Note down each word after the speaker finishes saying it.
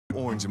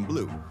orange and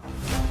blue.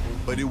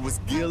 But it was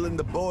Gil and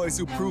the boys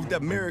who proved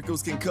that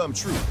miracles can come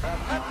true.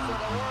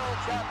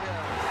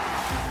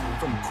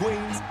 From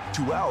queens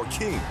to our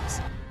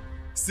kings.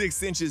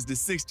 6 inches to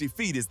 60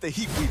 feet is the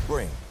heat we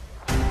bring.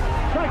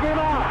 Check him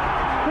out.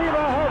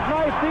 Siva has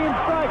 19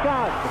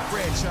 strikeouts. The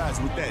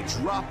franchise with that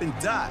drop and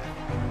dive.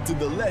 To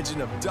the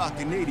legend of Doc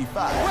in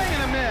 85. Wait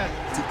a minute.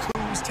 To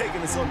Coos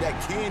taking us on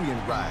that canyon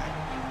ride.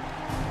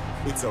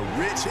 It's a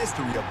rich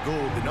history of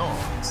golden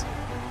arms.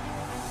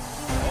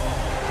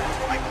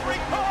 Strike 3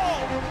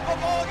 call. The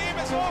ball game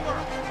is over.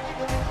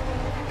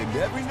 And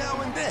every now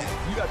and then,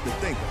 you have to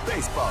thank the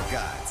baseball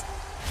gods.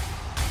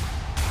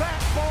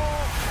 That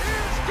ball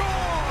is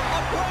gone.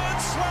 A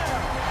grand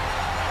slam.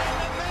 And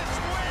the Mets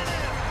win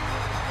it.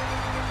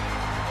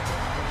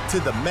 To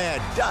the mad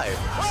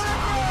divers.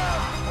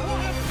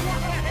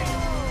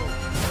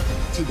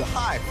 To the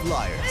high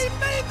flyers. He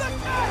made the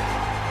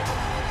catch.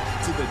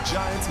 To the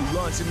giants who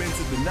launch him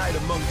into the night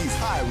among these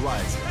high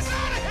risers. Get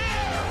out of here.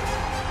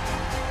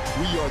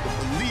 We are the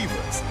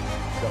believers,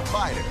 the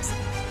fighters.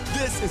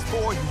 This is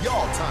for the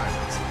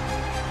all-timers.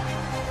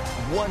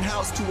 One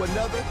house to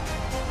another,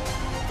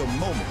 the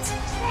moments.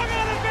 Swung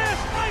on and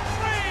missed. Strike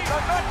 3. The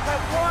Mets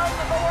have won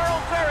the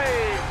World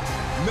Series.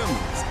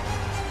 Memories.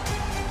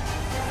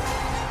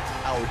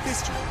 Our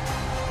history.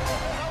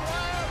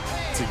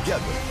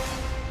 Together.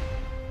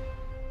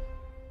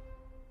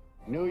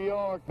 New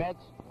York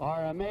Mets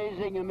are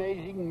amazing,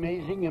 amazing,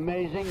 amazing,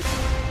 amazing.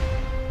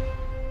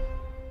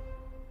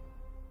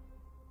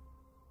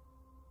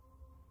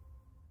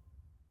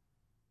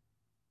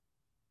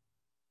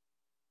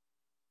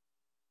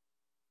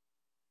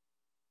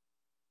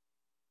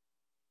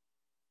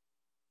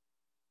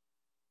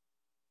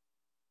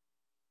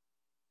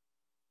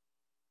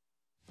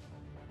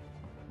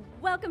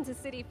 Welcome to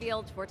Citi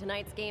Field for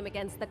tonight's game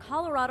against the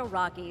Colorado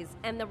Rockies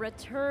and the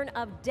return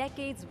of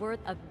decades worth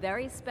of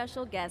very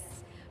special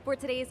guests for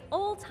today's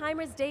Old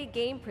Timers Day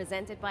game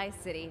presented by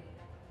Citi.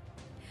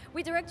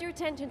 We direct your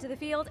attention to the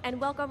field and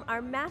welcome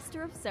our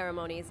Master of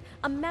Ceremonies,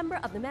 a member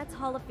of the Mets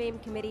Hall of Fame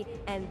Committee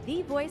and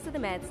the voice of the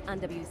Mets on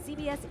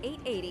WCBS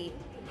 880,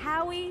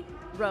 Howie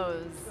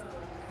Rose.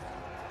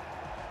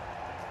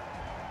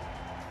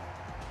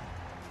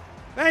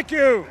 Thank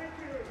you.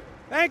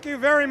 Thank you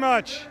very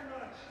much.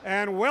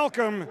 And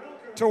welcome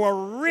to a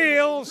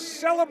real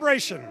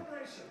celebration.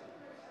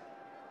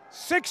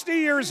 60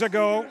 years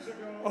ago,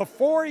 a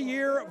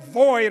 4-year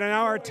void in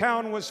our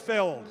town was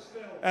filled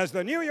as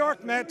the New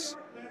York Mets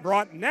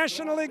brought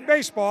National League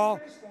Baseball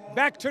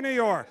back to New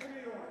York.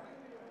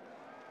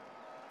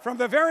 From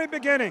the very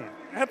beginning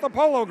at the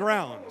Polo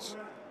Grounds,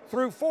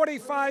 through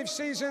 45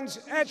 seasons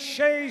at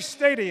Shea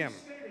Stadium,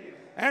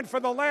 and for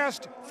the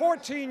last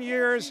 14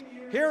 years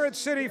here at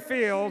Citi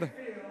Field,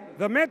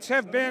 the Mets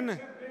have been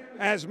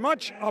as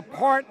much a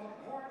part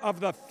of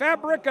the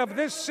fabric of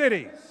this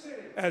city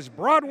as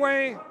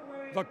Broadway,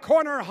 the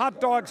corner hot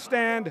dog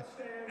stand,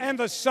 and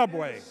the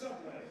subway.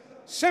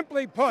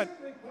 Simply put,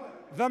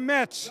 the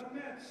Mets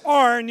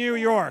are New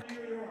York.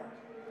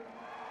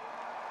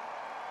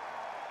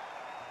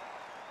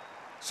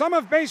 Some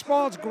of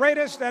baseball's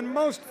greatest and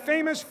most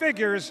famous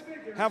figures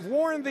have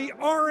worn the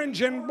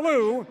orange and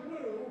blue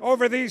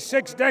over these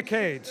 6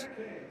 decades,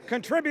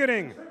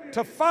 contributing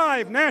to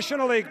 5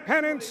 National League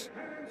pennants,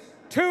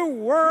 2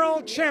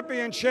 World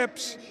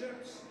Championships,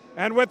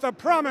 and with the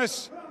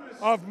promise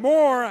of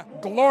more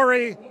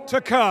glory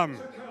to come.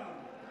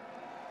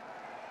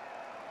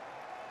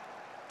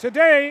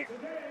 Today,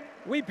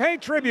 we pay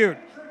tribute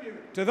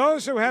to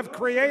those who have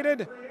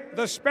created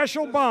the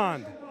special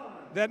bond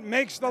that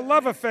makes the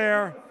love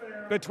affair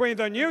between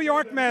the New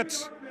York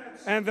Mets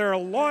and their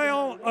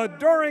loyal,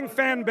 adoring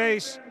fan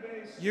base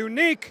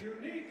unique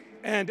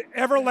and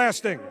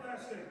everlasting.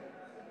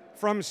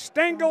 From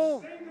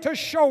Stengel to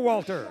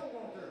Showalter,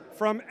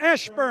 from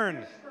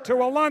Ashburn to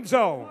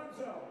Alonzo,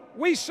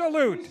 we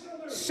salute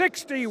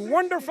 60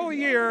 wonderful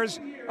years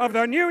of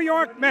the New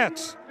York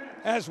Mets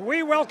as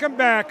we welcome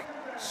back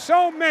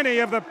so many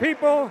of the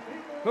people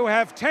who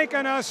have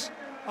taken us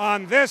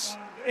on this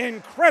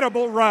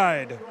incredible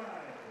ride.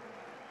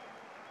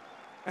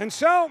 And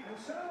so,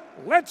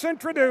 let's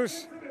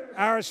introduce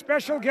our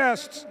special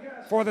guests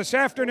for this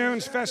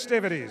afternoon's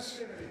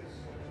festivities.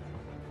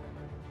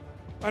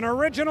 An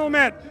original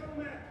Met,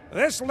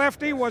 this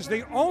lefty was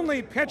the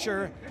only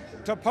pitcher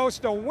to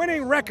post a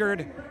winning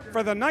record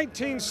for the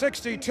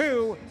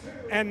 1962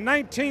 and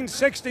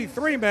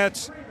 1963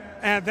 Mets,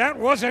 and that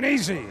wasn't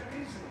easy.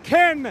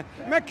 Ken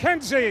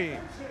McKenzie.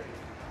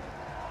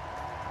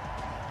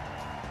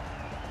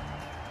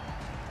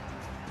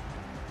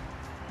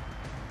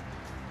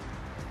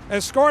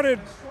 Escorted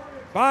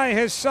by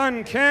his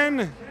son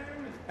Ken,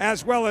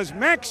 as well as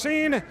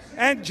Maxine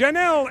and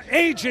Janelle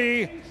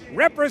Agee,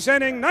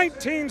 representing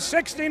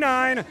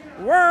 1969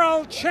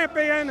 world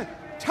champion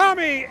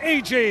Tommy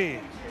Agee.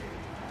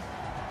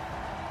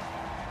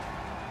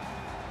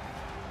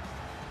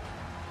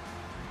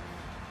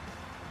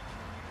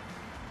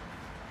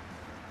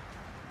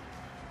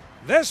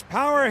 This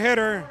power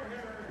hitter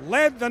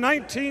led the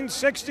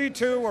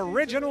 1962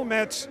 original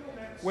Mets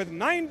with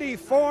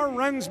 94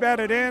 runs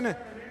batted in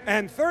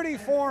and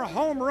 34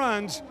 home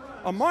runs,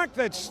 a mark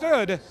that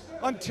stood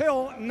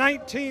until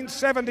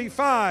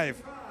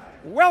 1975.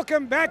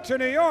 Welcome back to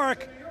New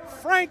York,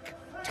 Frank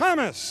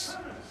Thomas.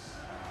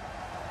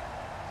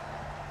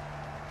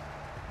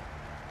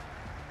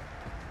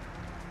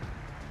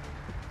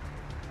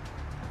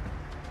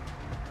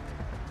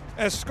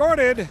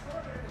 Escorted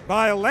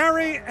by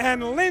Larry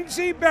and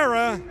Lindsay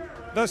Berra,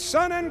 the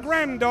son and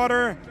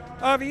granddaughter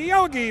of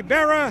Yogi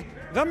Berra,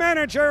 the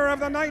manager of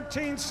the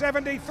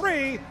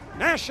 1973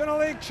 National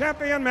League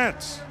champion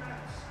Mets.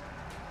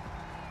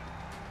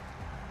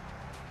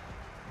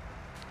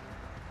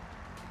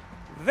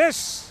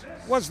 This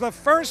was the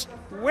first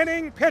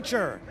winning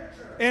pitcher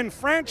in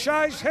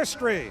franchise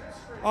history.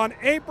 On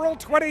April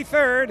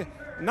 23rd,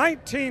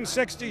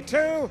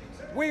 1962,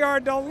 we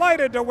are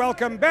delighted to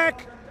welcome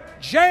back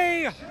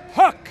Jay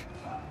Hook.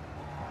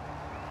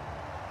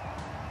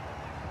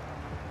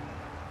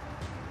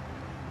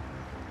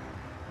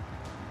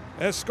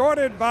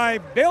 Escorted by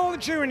Bill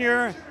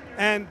Jr.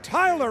 and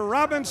Tyler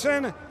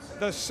Robinson,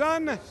 the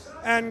son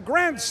and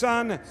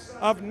grandson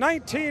of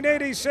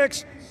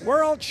 1986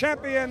 world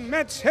champion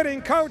Mets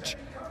hitting coach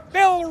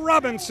Bill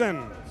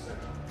Robinson.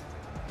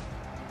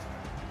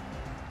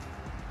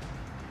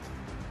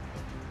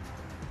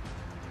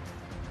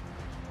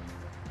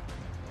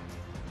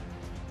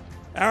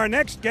 Our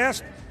next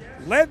guest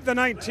led the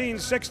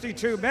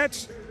 1962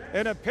 Mets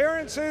in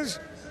appearances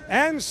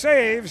and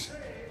saves.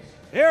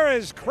 Here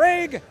is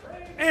Craig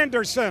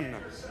Anderson.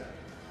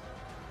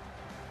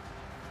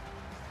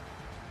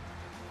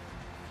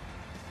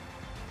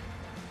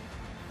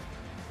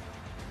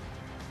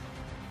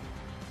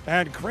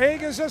 And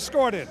Craig is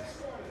escorted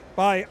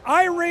by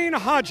Irene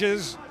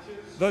Hodges,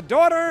 the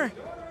daughter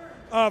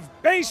of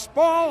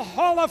Baseball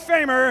Hall of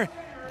Famer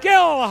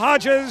Gil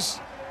Hodges,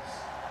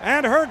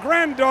 and her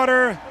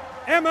granddaughter,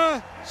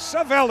 Emma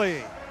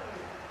Savelli.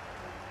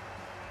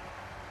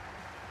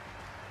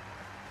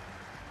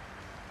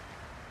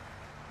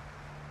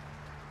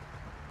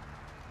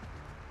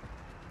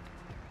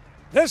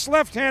 This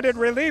left-handed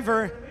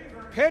reliever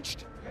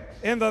pitched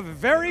in the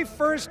very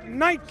first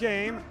night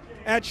game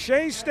at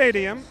Shea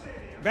Stadium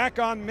back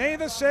on May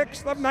the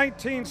 6th of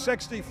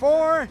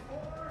 1964,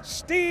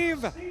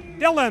 Steve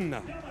Dillon.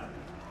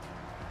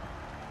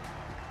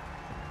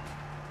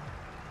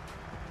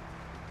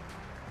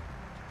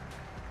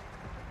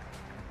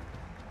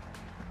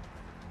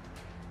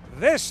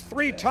 This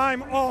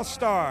three-time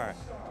All-Star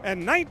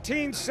and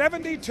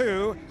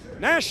 1972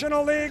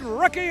 National League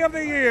Rookie of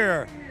the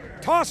Year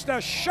tossed a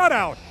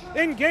shutout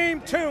in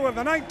Game 2 of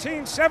the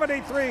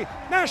 1973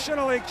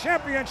 National League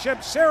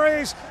Championship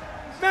Series,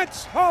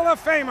 Mets Hall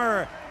of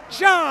Famer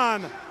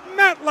John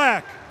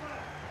Matlack.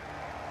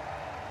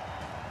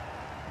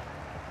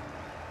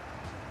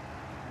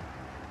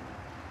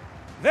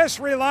 This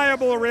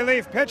reliable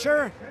relief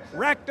pitcher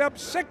racked up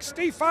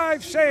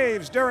 65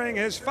 saves during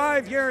his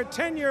 5-year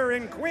tenure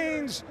in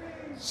Queens.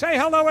 Say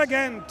hello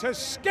again to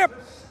Skip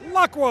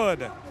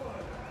Lockwood.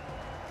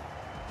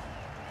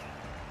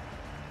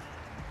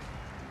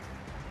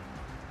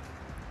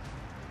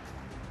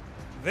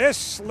 This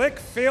slick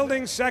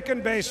fielding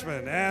second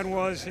baseman, and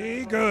was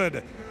he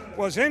good,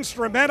 was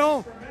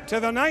instrumental to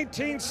the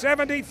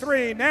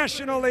 1973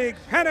 National League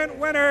pennant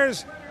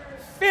winners,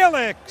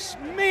 Felix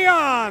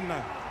Millan.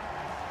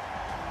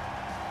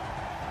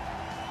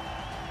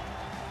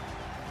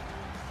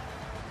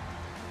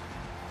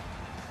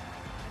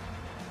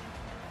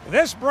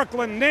 This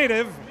Brooklyn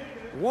native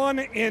won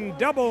in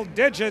double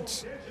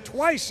digits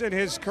twice in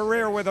his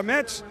career with the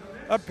Mets,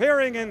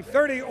 appearing in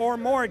 30 or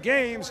more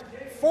games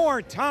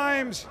 4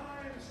 times,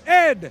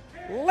 Ed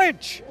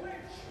Lynch.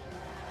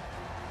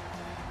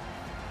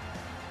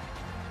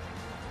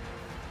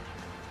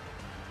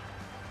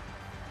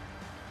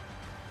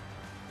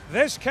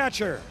 This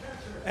catcher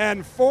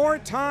and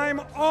 4-time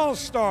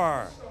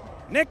All-Star,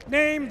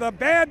 nicknamed the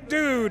Bad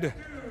Dude,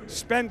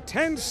 spent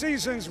 10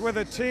 seasons with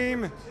the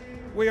team.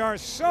 We are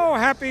so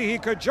happy he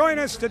could join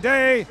us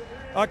today,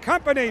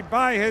 accompanied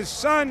by his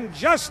son,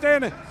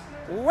 Justin.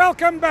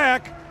 Welcome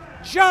back,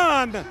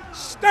 John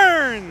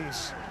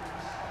Stearns.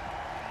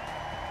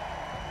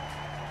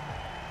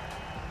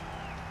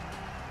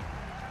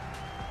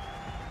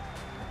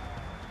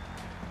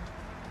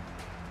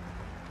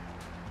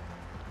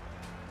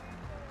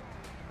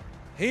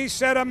 He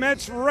set a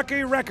Mets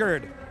rookie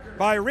record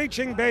by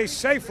reaching base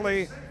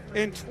safely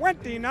in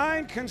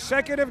 29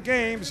 consecutive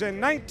games in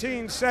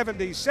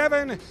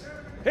 1977.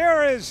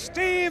 Here is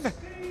Steve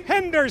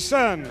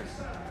Henderson.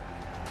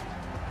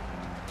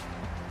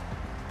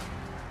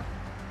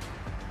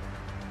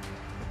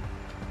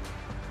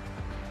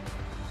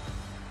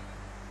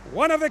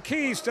 One of the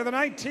keys to the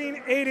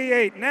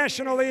 1988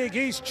 National League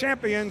East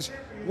champions,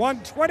 won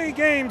 20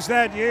 games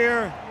that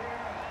year.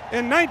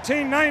 In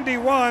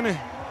 1991,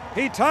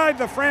 he tied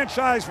the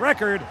franchise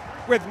record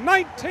with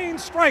 19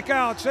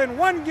 strikeouts in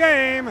one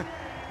game,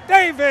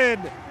 David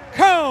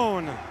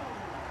Cone.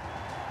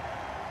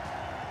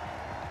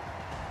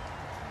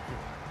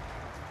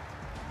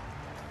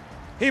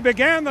 He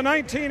began the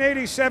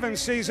 1987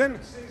 season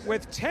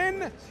with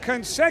 10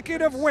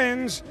 consecutive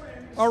wins,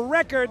 a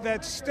record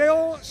that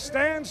still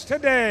stands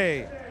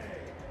today.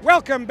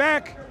 Welcome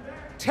back,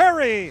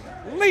 Terry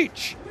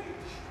Leach.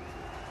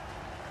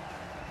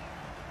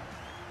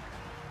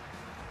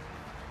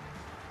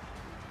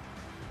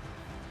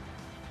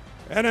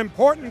 An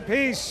important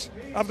piece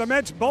of the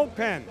Mets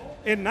bullpen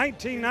in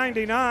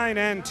 1999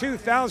 and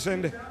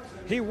 2000.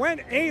 He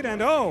went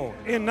 8-0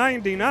 in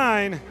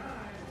 99.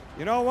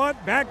 You know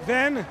what? Back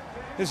then,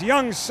 his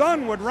young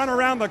son would run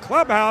around the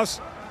clubhouse.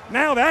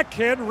 Now that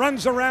kid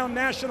runs around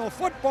National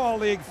Football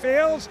League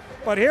fields.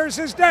 But here's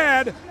his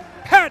dad,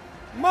 Pat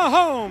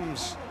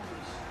Mahomes.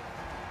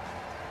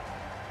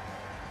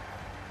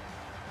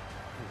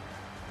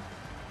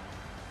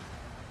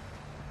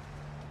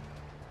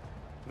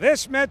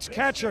 This Mets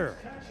catcher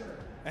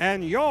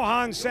and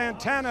Johan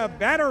Santana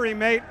battery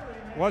mate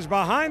was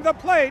behind the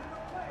plate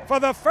for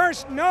the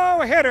first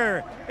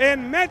no-hitter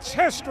in Mets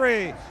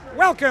history.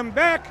 Welcome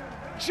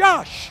back,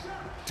 Josh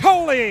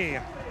Thole.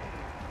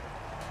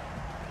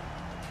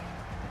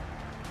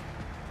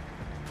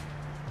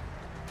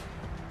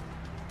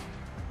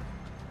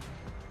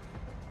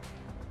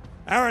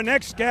 Our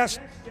next guest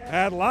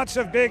had lots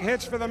of big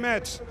hits for the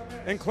Mets,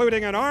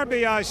 including an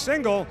RBI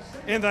single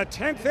in the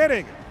 10th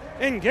inning.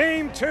 In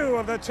Game 2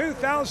 of the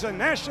 2000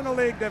 National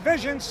League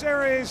Division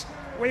Series,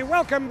 we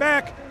welcome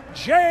back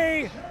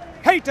Jay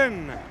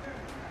Payton.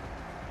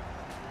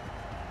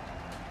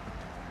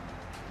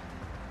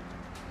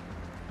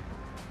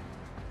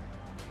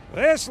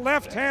 This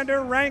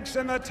left-hander ranks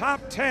in the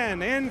top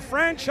 10 in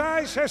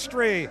franchise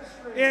history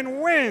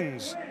in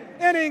wins,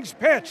 innings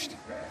pitched,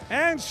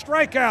 and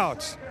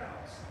strikeouts.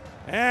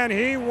 And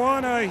he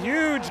won a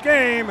huge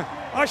game,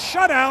 a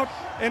shutout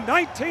in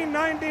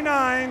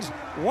 1999's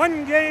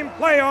one-game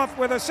playoff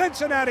with the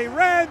Cincinnati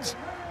Reds,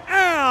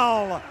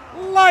 Al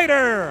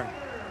Leiter.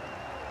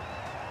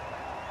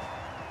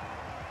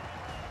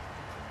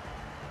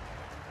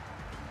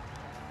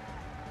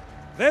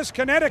 This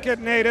Connecticut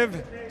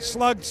native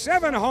slugged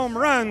 7 home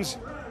runs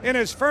in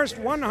his first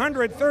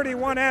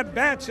 131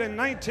 at-bats in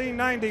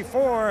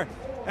 1994,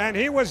 and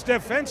he was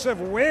defensive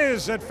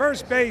whiz at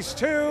first base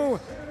too.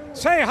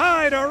 Say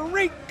hi to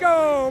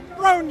Rico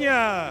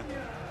Brogna.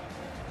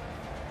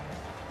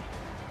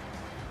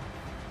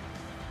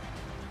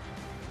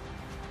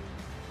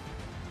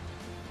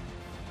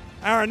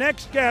 Our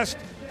next guest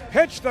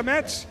pitched the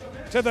Mets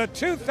to the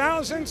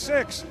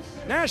 2006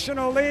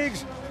 National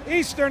League's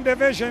Eastern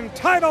Division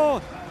title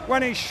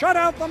when he shut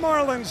out the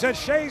Marlins at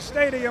Shea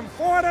Stadium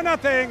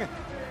 4-0.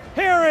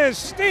 Here is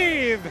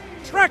Steve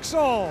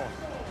Trexel.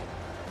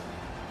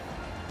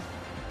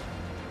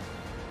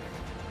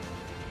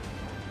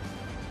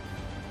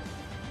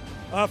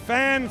 A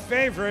fan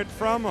favorite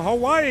from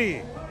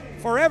Hawaii,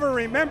 forever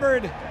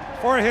remembered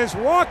for his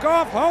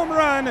walk-off home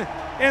run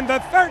in the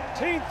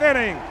 13th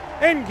inning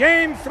in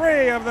Game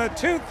 3 of the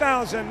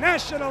 2000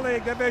 National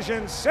League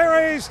Division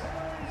Series,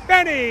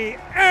 Benny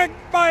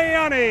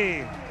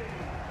Agbayani.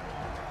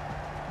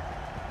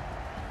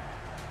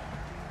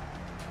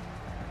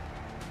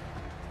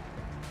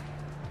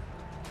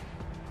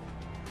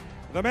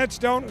 The Mets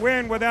don't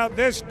win without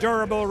this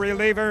durable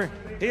reliever.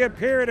 He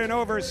appeared in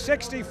over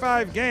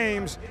 65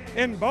 games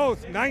in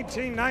both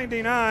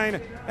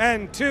 1999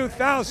 and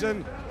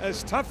 2000.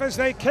 As tough as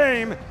they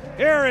came,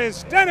 here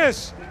is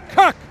Dennis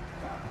Cook.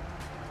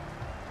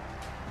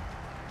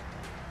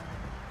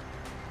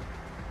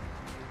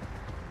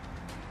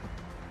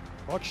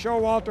 Buck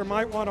Showalter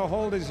might want to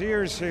hold his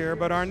ears here,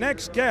 but our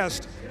next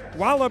guest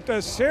walloped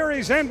a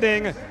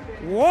series-ending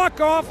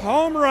walk-off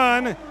home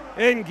run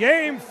in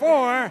Game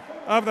 4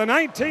 of the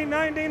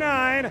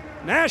 1999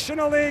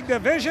 National League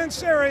Division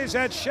Series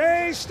at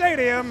Shea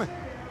Stadium,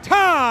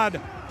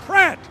 Todd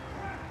Pratt.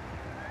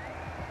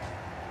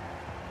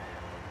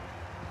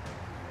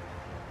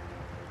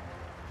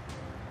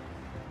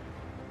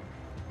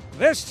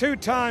 This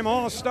two-time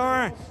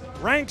All-Star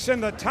ranks in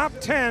the top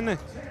 10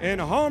 in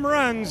home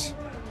runs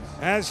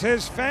as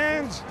his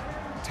fans,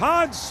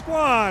 Todd's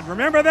squad,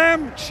 remember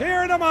them?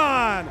 Cheered them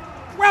on.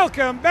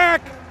 Welcome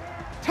back,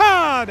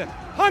 Todd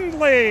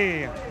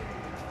Hundley.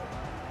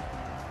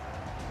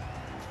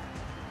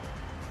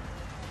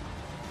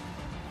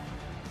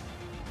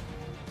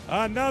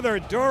 Another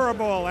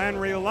durable and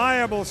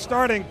reliable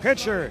starting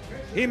pitcher.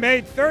 He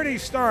made 30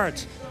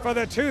 starts for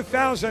the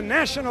 2000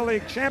 National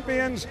League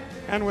champions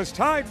and was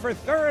tied for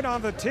third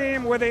on the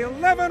team with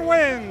 11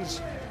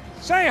 wins.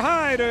 Say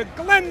hi to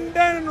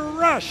Glendon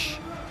Rush.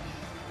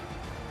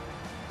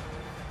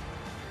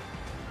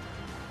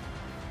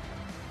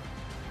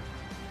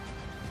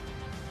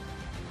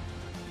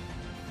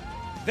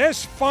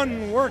 This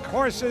fun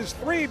workhorse's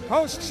 3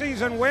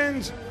 postseason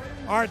wins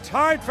are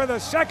tied for the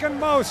second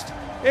most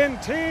in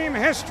team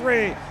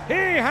history. He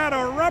had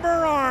a rubber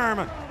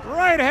arm.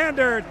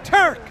 Right-hander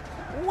Turk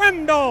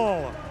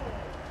Wendell.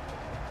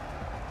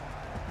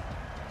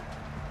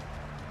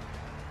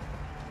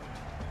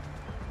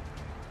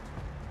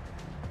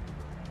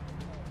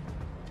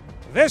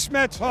 This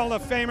Mets Hall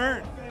of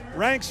Famer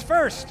ranks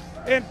first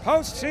in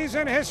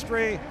postseason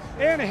history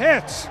in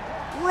hits,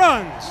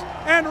 runs,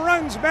 and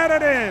runs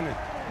batted in,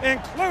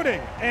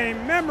 including a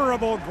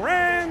memorable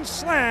grand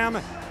slam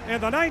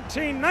in the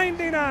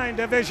 1999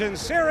 Division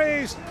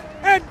Series,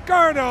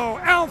 Edgardo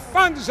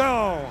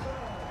Alfonzo.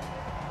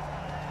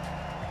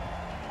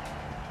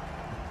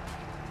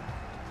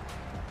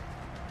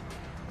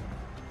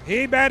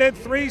 He batted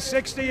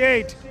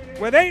 .368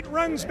 with 8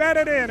 runs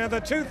batted in the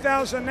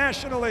 2000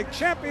 National League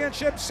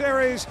Championship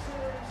Series,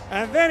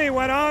 and then he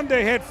went on to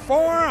hit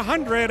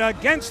 .400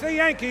 against the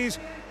Yankees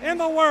in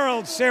the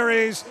World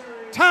Series.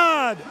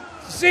 Todd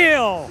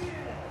Zeile.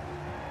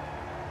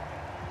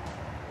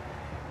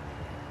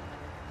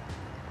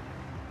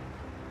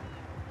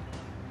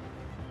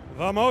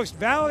 The most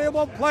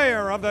valuable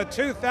player of the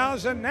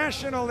 2000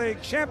 National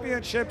League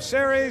Championship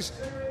Series,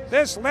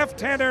 this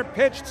left-hander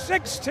pitched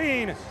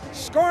 16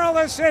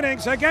 scoreless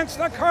innings against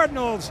the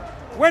Cardinals,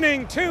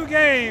 winning 2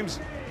 games.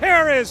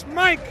 Here is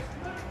Mike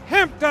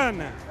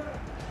Hampton.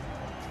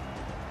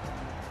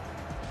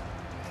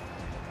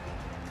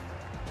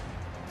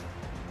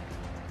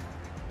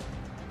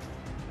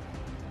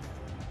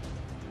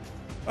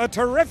 A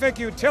terrific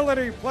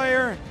utility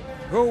player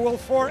who will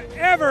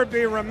forever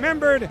be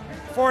remembered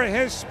for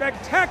his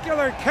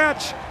spectacular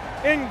catch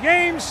in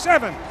Game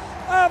 7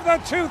 of the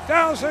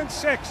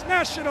 2006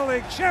 National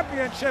League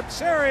Championship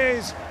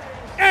Series,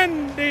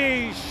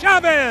 Endy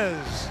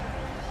Chavez.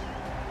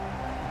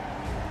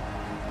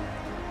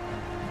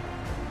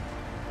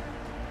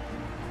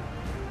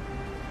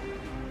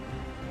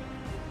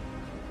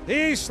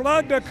 He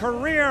slugged a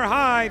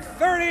career-high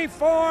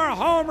 34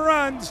 home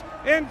runs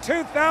in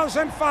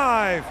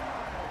 2005,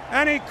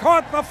 and he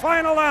caught the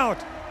final out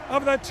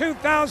of the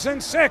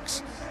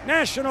 2006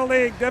 National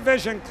League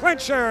Division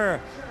clincher,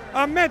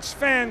 a Mets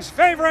fan's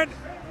favorite,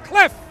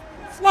 Cliff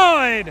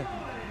Floyd.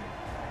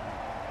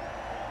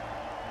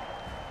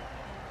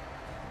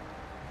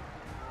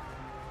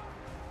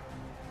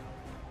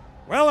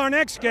 Well, our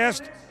next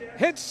guest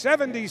hit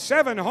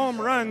 77 home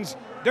runs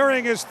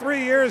during his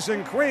 3 years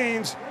in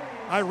Queens.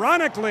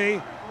 Ironically,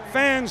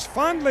 fans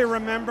fondly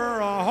remember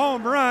a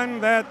home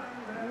run that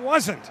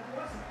wasn't.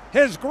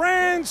 His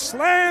grand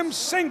slam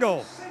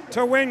single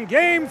to win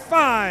Game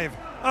 5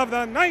 of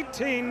the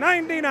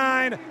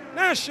 1999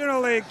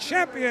 National League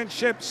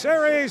Championship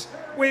Series.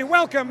 We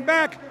welcome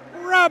back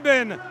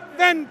Robin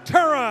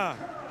Ventura.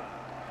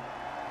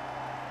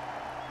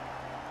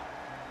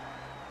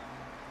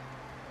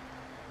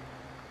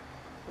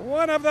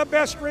 One of the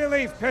best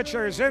relief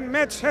pitchers in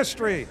Mets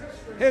history.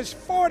 His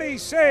 40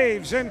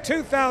 saves in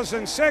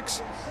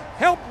 2006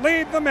 helped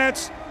lead the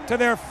Mets to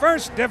their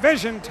first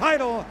division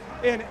title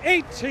in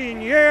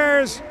 18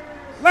 years.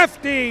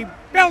 Lefty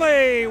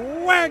Billy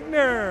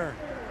Wagner.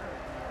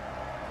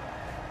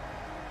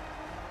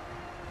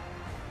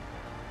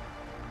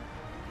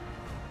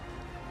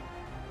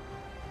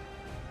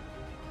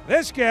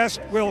 This guest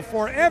will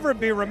forever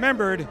be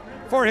remembered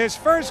for his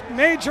first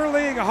major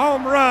league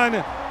home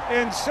run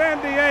in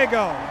San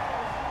Diego.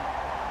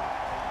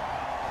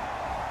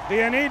 Do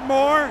you need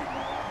more?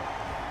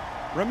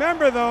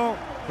 Remember, though,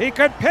 he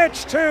could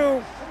pitch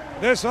too.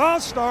 This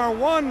All-Star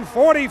won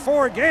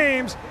 44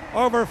 games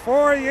over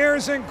 4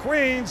 years in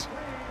Queens.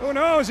 Who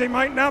knows, he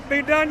might not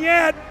be done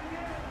yet.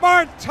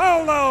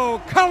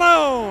 Bartolo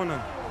Colon.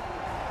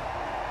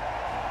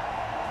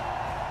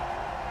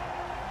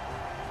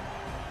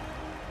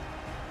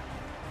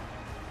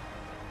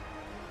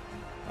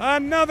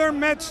 Another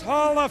Mets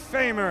Hall of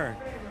Famer.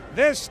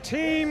 This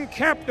team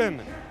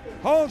captain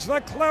holds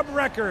the club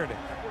record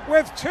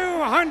with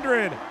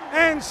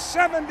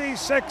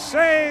 276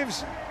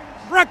 saves.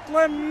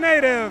 Brooklyn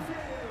native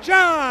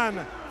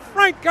John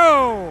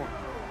Franco.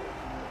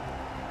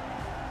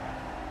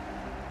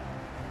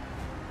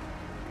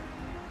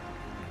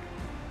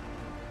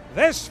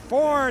 This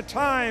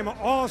 4-time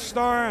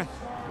All-Star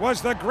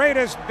was the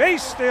greatest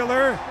base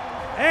stealer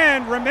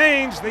and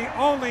remains the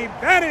only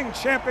batting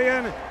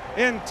champion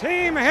in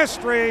team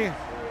history,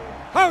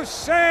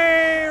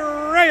 Jose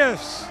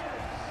Reyes.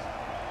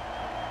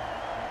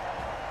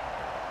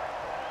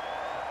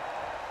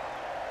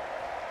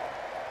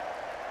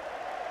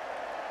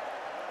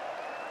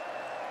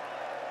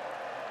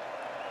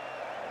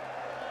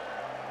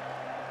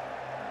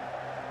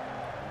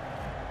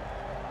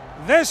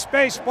 This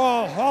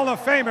baseball Hall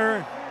of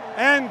Famer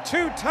and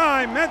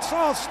 2-time Mets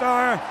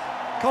All-Star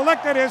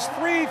collected his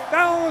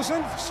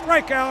 3,000th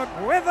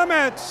strikeout with the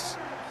Mets,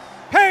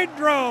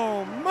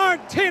 Pedro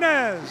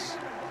Martinez.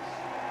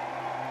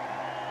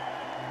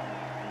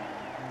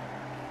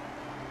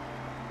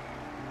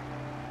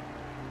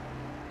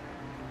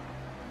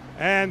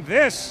 And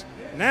this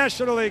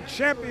National League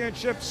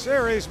Championship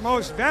Series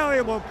most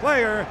valuable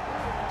player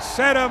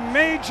set a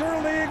major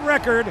league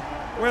record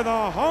with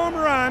a home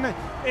run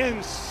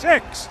in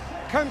 6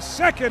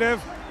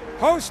 consecutive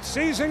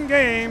postseason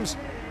games,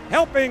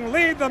 helping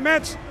lead the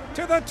Mets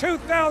to the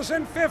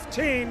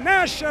 2015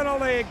 National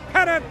League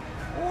pennant.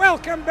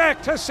 Welcome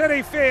back to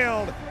Citi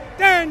Field,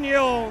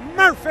 Daniel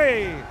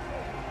Murphy.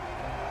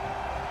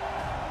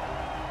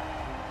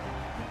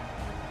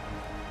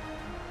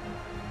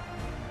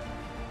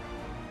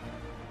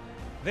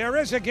 There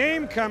is a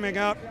game coming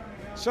up,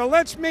 so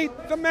let's meet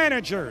the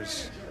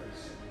managers.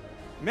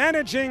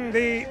 Managing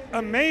the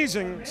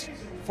Amazings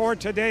for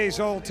today's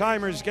Old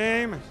Timers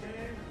game,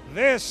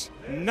 this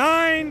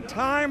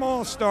 9-time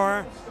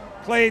All-Star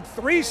played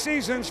 3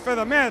 seasons for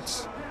the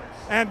Mets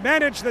and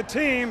managed the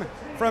team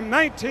from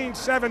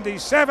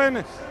 1977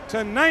 to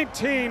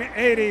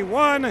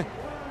 1981.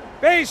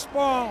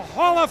 Baseball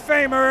Hall of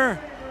Famer,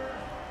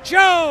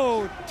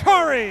 Joe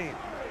Torre.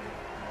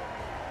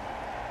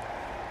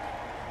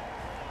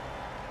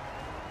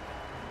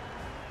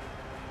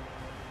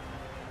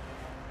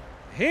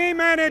 He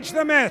managed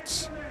the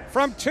Mets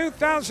from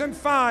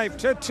 2005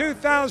 to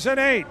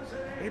 2008.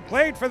 He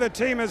played for the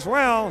team as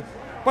well,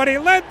 but he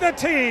led the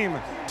team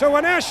to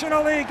a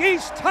National League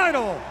East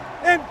title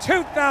in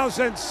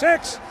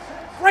 2006.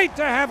 Great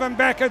to have him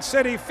back at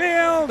Citi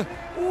Field,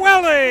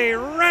 Willie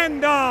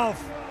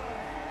Randolph.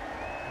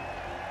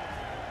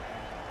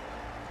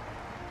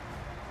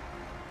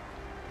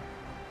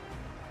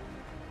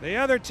 The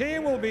other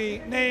team will be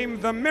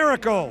named the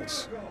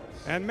Miracles,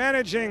 and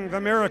managing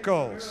the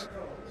Miracles,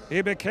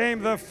 he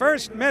became the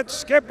first Mets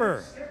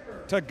skipper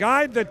to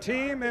guide the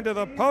team into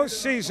the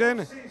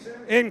postseason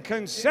in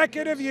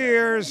consecutive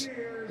years.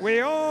 We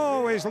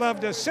always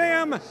love to see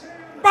him,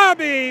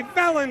 Bobby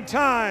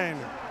Valentine.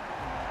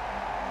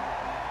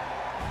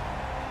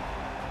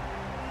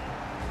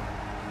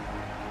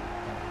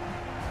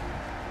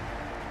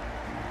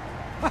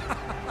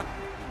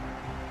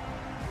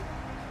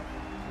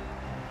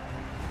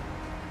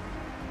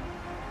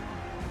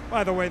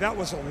 By the way, that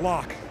was a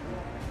lock.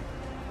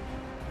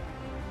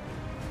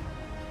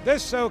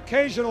 This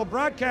occasional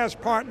broadcast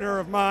partner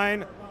of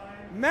mine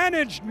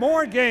managed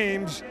more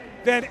games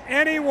than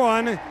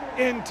anyone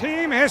in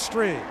team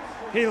history.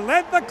 He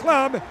led the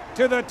club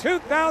to the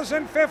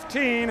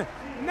 2015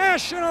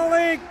 National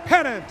League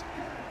pennant,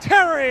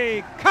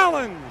 Terry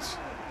Collins.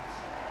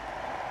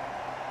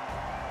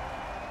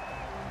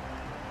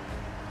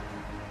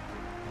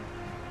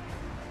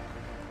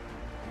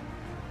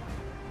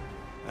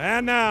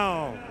 And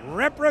now,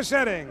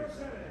 representing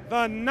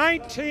the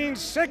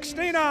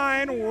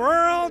 1969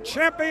 World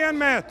Champion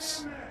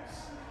Mets,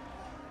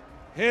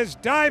 his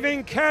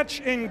diving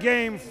catch in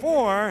Game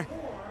 4,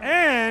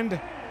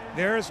 and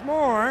there's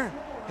more,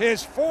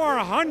 his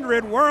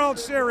 400 World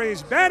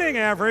Series batting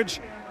average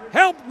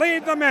helped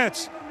lead the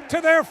Mets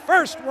to their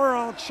first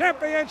World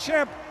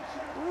Championship.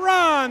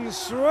 Ron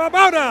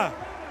Swoboda.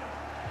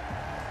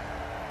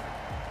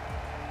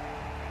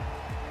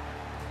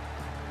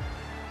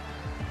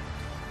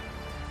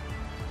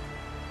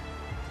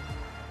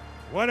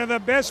 One of the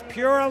best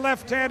pure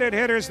left-handed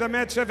hitters the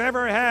Mets have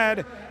ever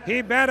had.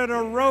 He batted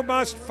a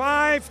robust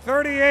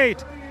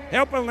 .538,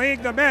 helping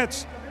lead the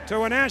Mets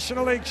to a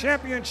National League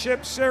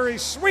Championship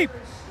Series sweep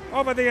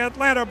over the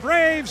Atlanta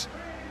Braves.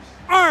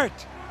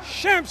 Art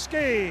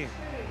Shamsky.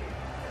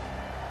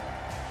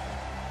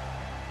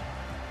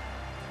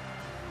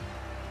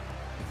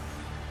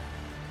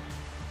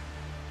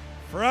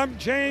 From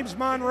James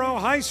Monroe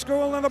High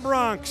School in the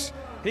Bronx,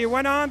 he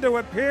went on to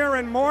appear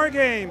in more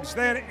games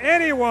than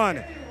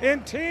anyone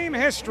in team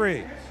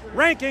history,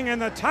 ranking in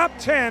the top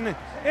 10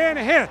 in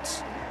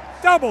hits,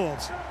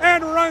 doubles,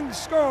 and runs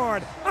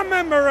scored. A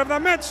member of the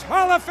Mets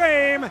Hall of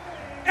Fame,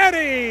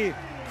 Eddie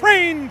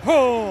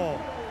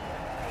Kranepool.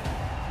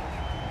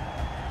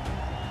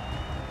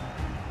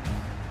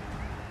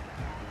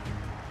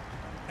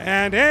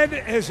 And Ed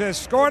is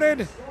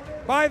escorted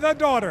by the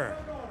daughter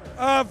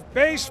of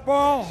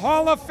Baseball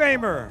Hall of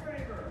Famer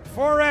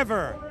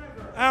forever,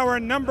 our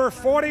number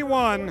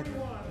 41,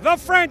 the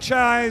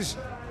franchise,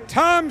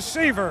 Tom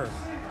Seaver.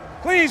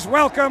 Please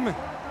welcome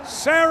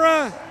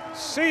Sarah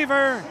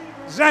Seaver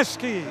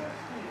Zeski.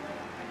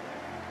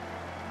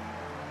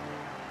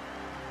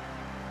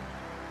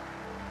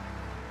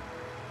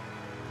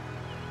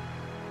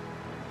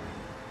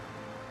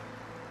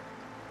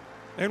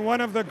 In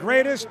one of the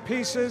greatest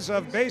pieces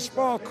of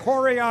baseball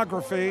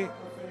choreography,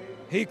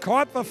 he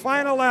caught the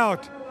final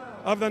out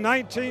of the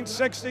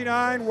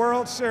 1969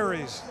 World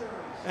Series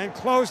and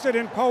closed it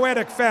in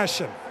poetic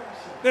fashion.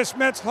 This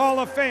Mets Hall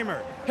of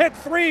Famer hit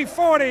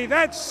 .340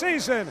 that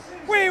season.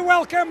 We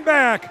welcome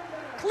back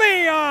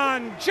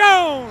Cleon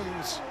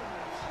Jones.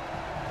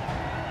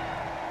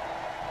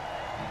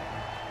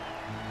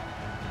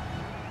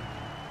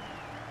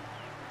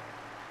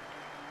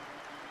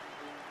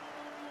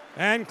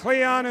 And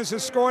Cleon is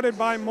escorted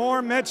by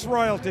more Mets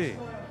royalty.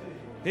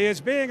 He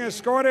is being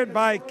escorted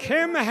by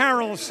Kim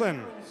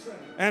Harrelson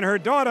and her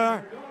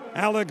daughter,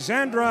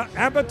 Alexandra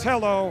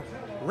Abatello,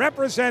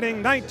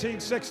 representing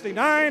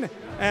 1969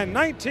 and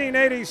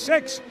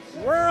 1986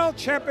 World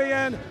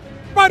Champion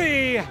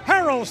Buddy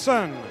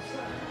Harrelson.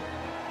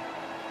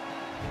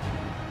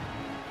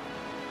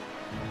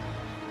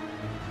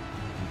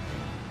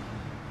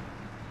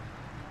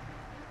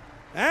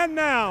 And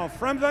now,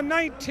 from the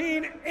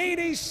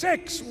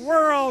 1986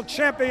 World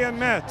Champion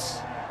Mets,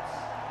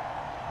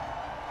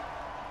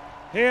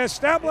 he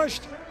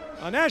established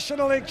a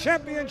National League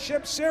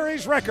Championship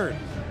Series record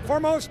for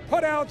most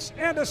putouts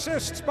and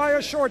assists by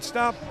a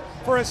shortstop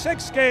for a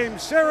 6-game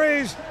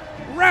series.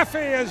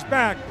 Raffy is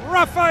back.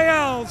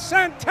 Rafael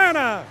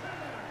Santana.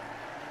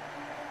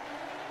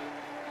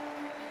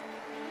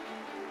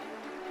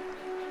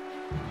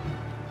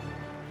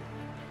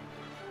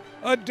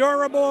 A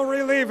durable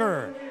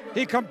reliever.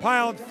 He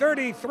compiled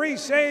 33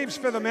 saves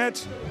for the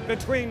Mets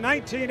between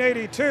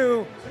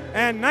 1982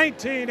 and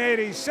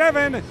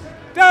 1987.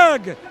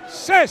 Doug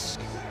Sisk.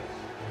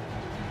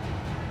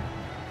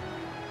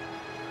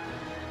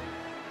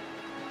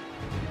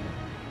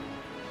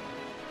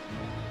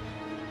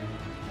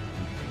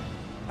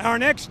 Our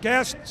next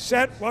guest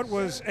set what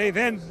was a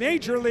then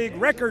major league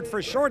record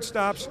for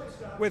shortstops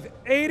with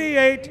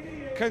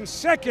 88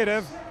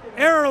 consecutive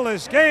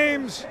errorless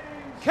games.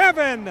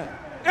 Kevin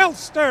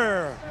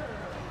Elster.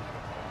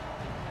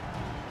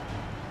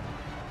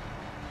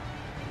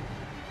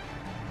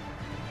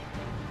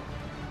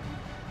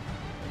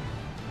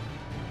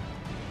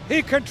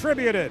 He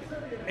contributed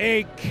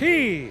a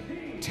key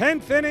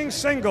 10th inning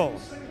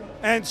single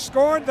and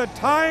scored the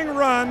tying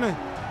run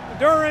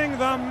during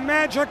the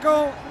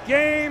magical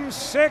Game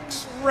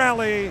 6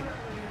 rally.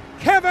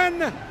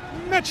 Kevin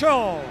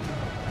Mitchell.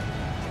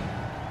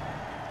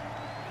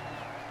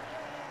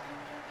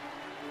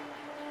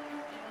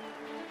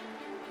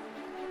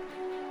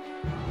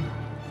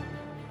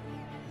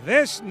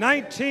 This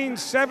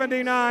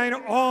 1979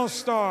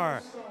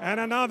 All-Star and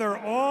another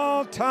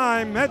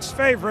all-time Mets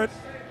favorite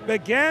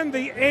began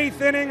the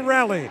 8th inning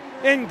rally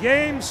in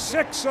Game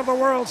 6 of the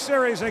World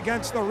Series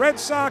against the Red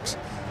Sox,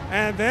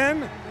 and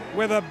then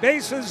with a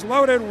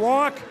bases-loaded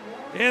walk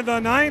in the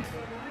 9th,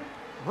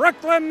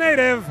 Brooklyn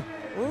native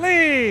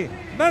Lee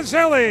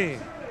Mazzilli.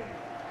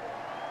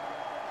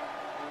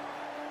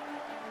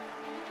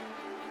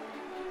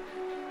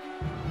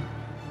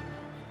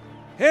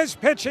 His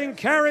pitching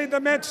carried the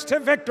Mets to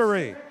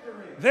victory.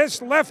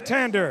 This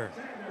left-hander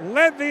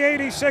led the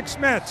 '86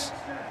 Mets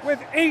with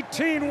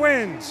 18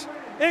 wins,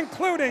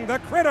 including the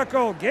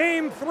critical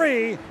Game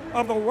 3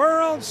 of the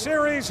World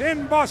Series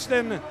in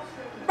Boston.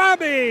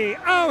 Bobby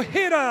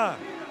Ojeda.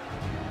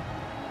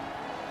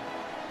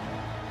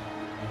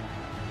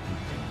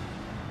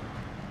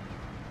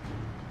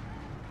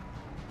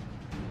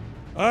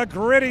 A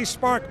gritty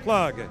spark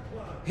plug.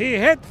 He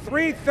hit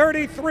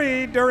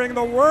 .333 during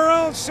the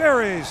World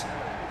Series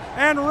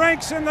and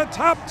ranks in the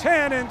top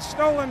 10 in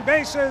stolen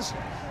bases.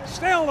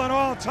 Still an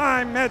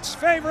all-time Mets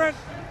favorite,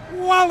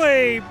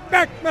 Wally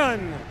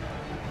Beckman.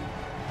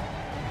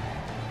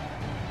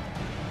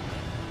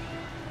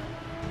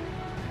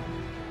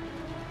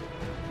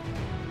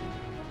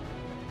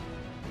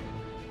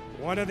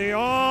 One of the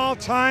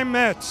all-time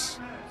Mets.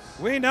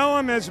 We know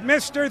him as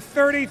Mr.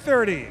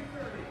 30-30.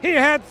 He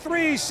had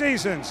 3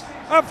 seasons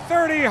of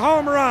 30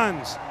 home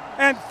runs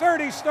and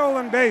 30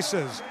 stolen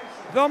bases,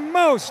 the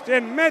most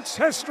in Mets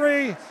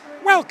history.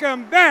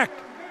 Welcome back,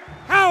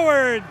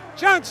 Howard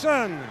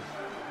Johnson.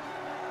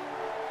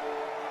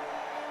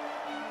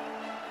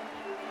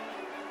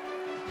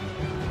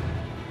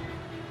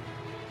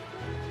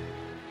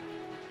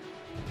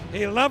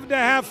 He loved to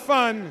have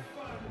fun,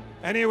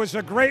 and he was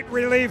a great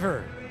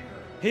reliever.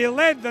 He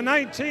led the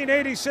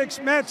 1986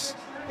 Mets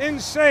in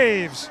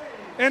saves,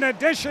 in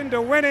addition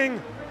to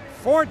winning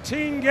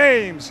 14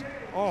 games.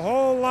 A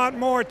whole lot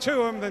more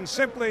to him than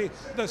simply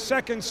the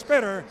second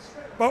spitter.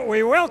 But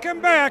we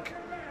welcome back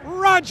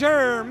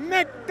Roger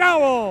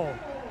McDowell.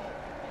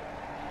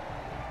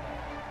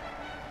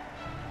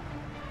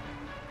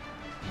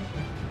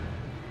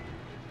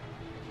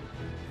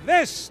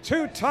 This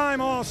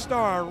 2-time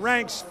All-Star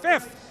ranks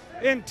 5th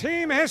in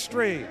team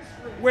history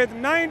with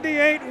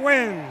 98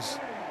 wins.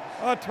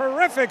 A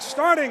terrific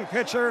starting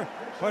pitcher,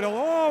 but he'll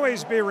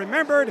always be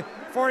remembered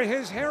for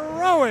his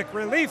heroic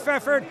relief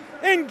effort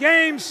in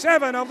Game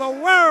 7 of the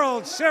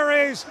World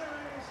Series.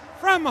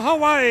 From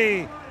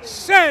Hawaii,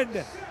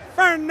 Sid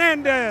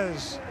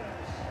Fernandez.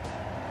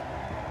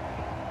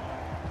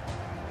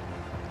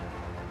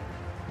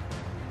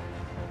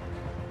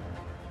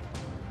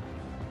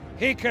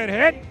 He could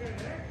hit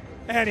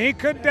and he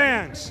could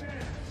dance.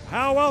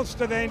 How else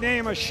do they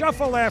name a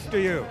shuffle after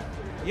you?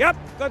 Yep,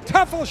 the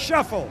Tuffle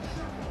Shuffle.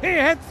 He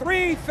hit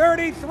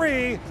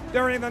 .333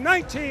 during the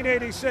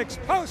 1986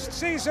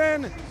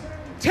 postseason.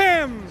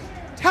 Tim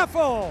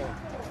Tuffle.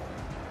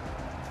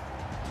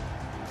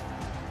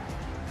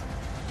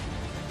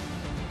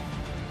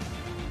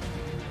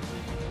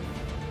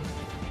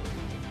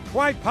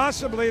 Quite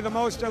possibly the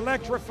most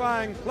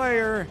electrifying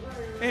player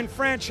in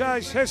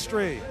franchise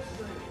history.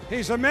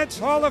 He's a Mets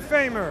Hall of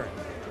Famer.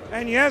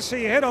 And yes,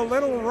 he hit a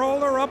little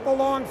roller up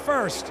along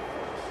first.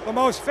 The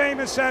most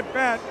famous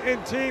at-bat in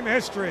team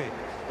history.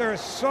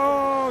 There's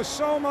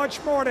so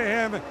much more to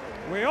him.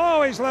 We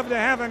always love to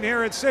have him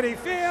here at Citi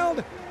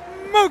Field.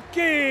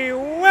 Mookie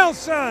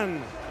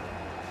Wilson.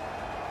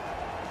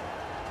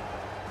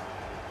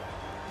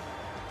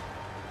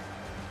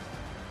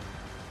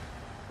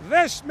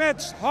 This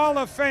Mets Hall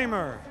of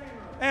Famer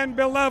and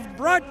beloved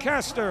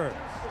broadcaster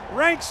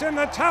ranks in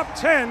the top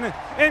 10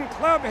 in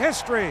club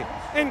history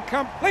in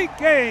complete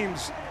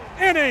games,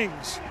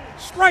 innings,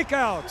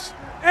 strikeouts,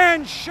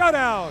 and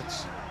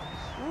shutouts.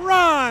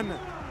 Ron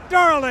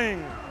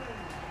Darling.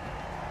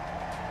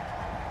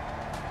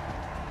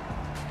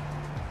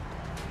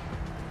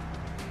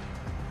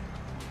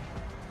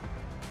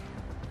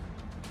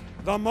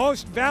 The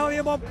most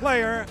valuable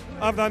player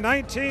of the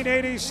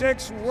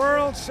 1986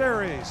 World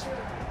Series.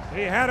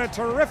 He had a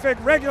terrific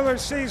regular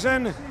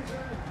season,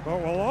 but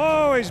will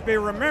always be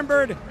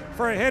remembered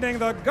for hitting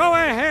the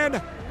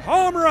go-ahead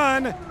home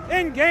run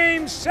in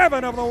Game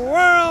 7 of the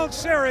World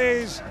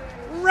Series,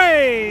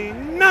 Ray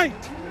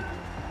Knight.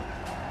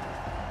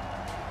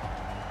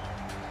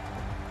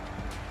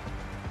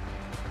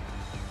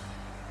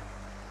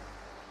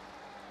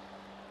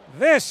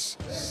 This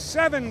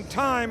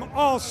 7-time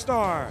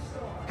All-Star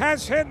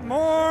has hit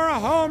more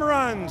home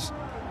runs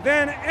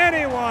than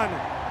anyone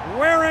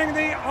wearing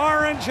the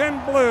orange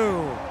and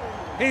blue.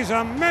 He's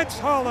a Mets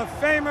Hall of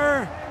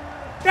Famer,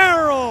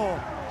 Darryl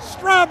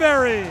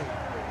Strawberry.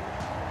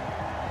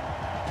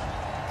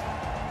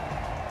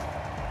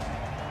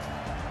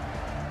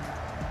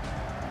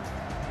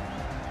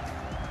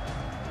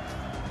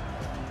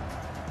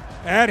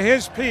 At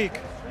his peak,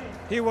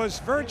 he was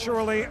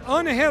virtually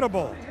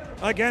unhittable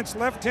against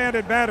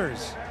left-handed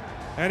batters,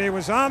 and he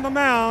was on the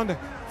mound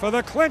for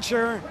the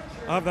clincher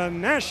of the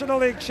National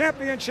League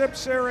Championship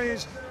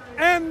Series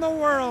and the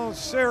World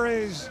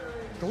Series.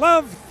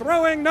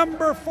 Glove-throwing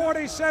number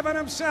 47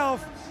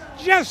 himself,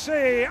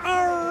 Jesse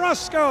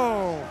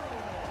Orosco.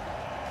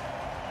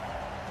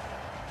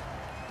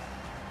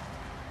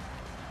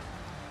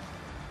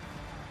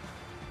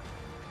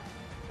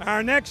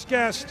 Our next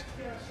guest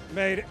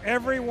made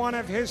every one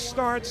of his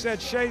starts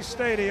at Shea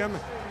Stadium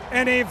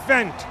an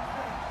event.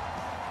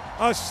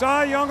 A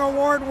Cy Young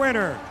Award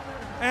winner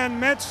and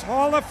Mets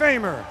Hall of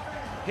Famer,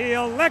 he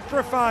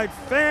electrified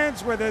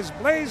fans with his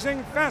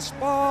blazing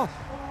fastball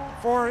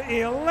for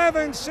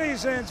 11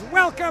 seasons.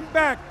 Welcome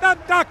back, the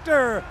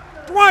Dr.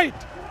 Dwight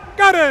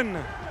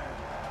Gooden.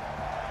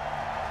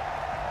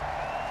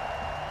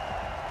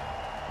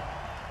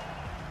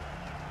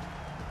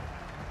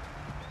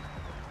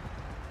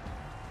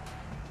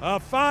 A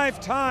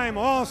 5-time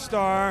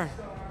All-Star,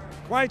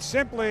 quite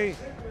simply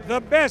the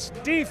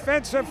best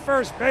defensive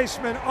first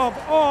baseman of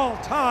all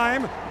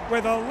time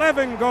with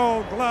 11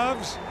 Gold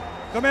Gloves,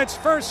 the Mets'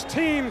 first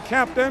team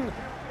captain.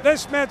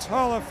 This Mets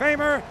Hall of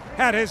Famer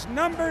had his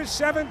number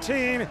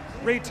 17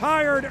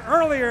 retired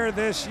earlier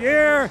this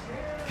year,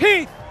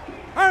 Keith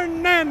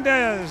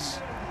Hernandez.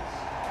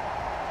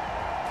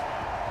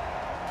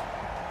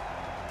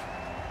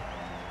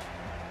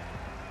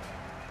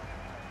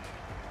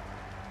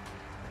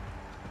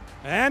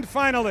 And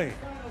finally,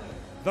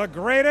 the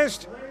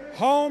greatest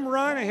home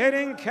run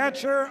hitting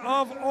catcher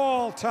of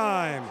all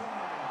time,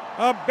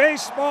 a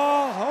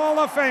Baseball Hall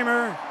of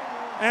Famer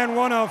and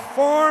one of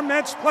 4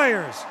 Mets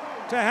players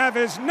to have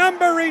his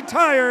number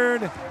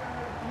retired,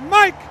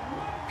 Mike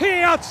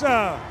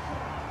Piazza.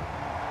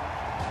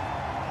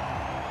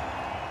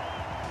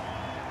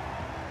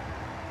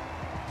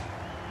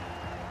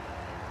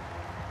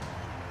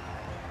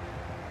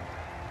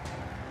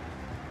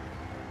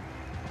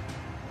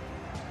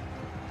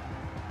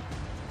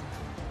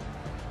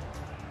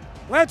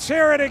 Let's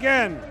hear it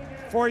again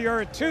for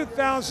your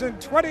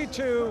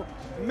 2022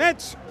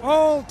 Mets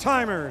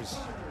All-Timers.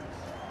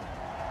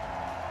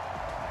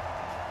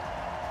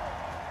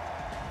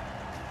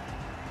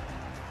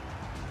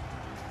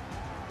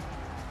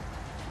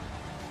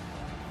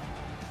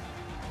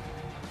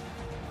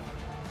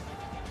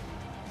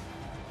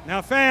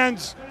 Now,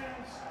 fans,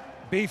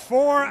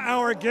 before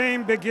our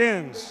game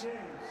begins,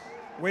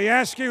 we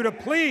ask you to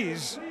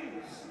please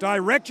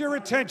direct your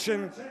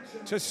attention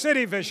to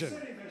Citi Vision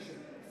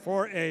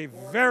for a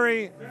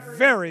very,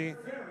 very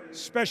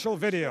special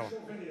video.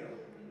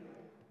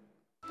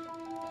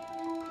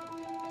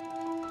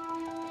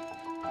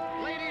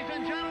 Ladies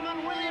and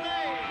gentlemen, Willie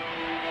Mays.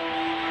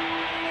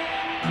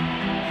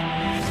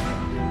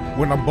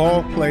 When a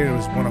ball player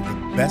is one of the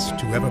best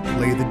to ever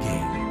play the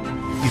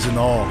game, he's an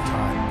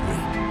all-time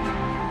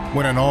great.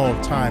 When an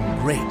all-time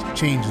great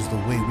changes the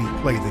way we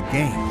play the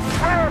game,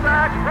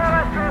 Quarterback,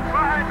 Forrester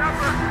by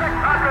number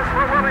 600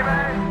 for Willie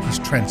Mays.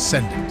 he's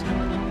transcendent.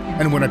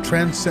 And when a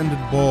transcendent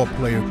ball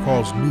player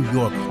calls New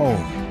York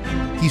home,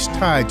 he's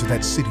tied to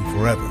that city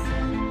forever.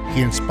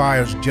 He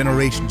inspires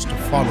generations to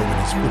follow in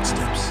his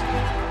footsteps.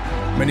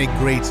 Many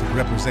greats have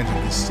represented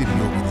this city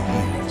over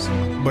the years,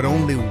 but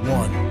only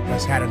one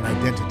has had an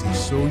identity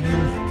so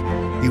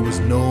unique, he was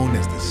known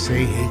as the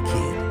Say Hey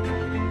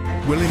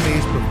Kid. Willie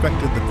Mays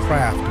perfected the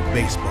craft of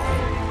baseball.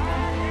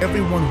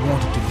 Everyone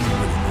wanted to be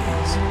Willie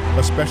Mays,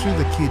 especially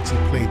the kids he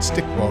played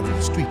stickball in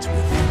the streets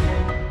with.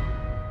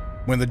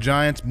 When the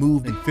Giants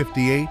moved in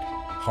 '58,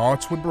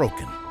 hearts were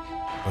broken.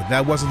 But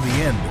that wasn't the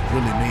end of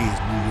Willie Mays'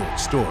 New York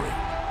story.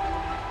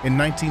 In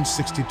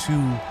 1962,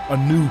 a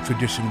new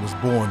tradition was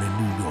born in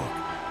New York.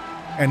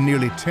 And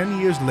nearly 10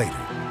 years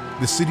later,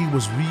 the city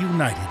was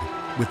reunited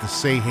with the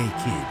Say Hey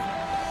Kid.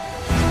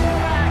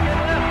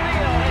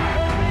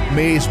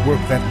 Mays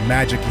worked that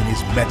magic in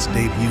his Mets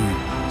debut,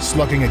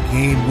 slugging a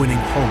game-winning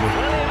homer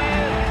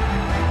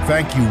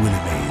Thank you, Willie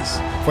Mays,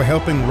 for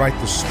helping write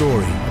the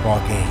story of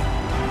our game,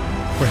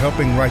 for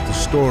helping write the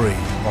story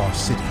of our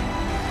city,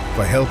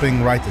 for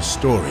helping write the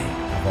story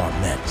of our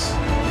Mets.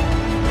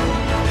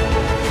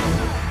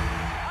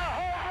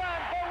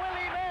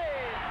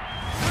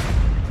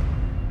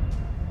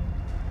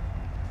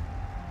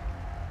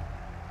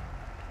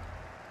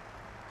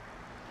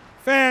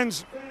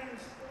 Fans,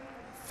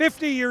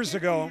 50 years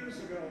ago,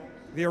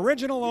 the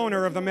original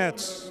owner of the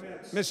Mets,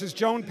 Mrs.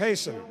 Joan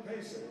Payson,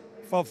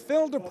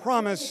 fulfilled a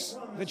promise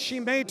that she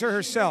made to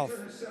herself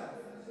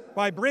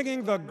by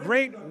bringing the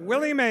great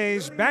Willie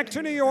Mays back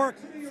to New York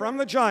from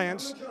the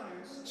Giants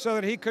so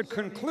that he could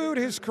conclude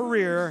his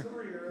career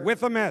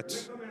with the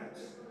Mets.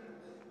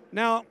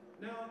 Now,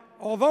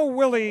 although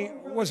Willie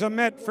was a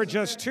Met for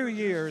just 2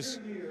 years,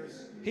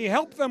 he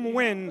helped them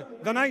win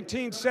the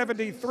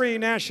 1973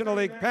 National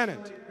League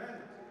pennant.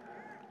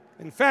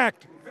 In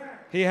fact,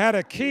 he had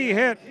a key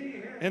hit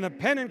in the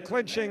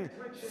pennant-clinching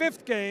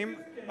 5th game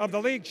of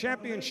the League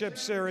Championship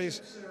Series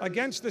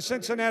against the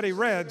Cincinnati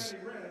Reds,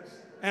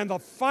 and the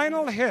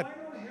final hit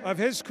of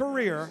his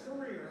career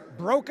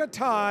broke a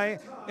tie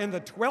in the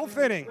 12th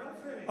inning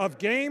of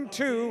Game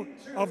 2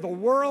 of the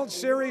World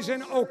Series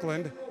in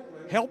Oakland,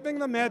 helping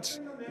the Mets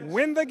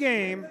win the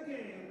game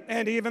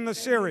and even the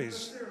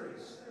series.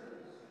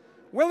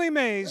 Willie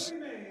Mays,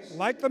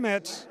 like the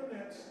Mets,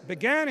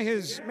 began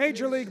his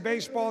Major League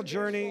Baseball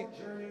journey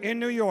in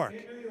New York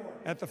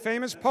at the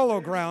famous Polo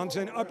Grounds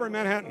in Upper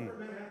Manhattan.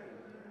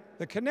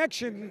 The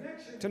connection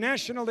to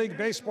National League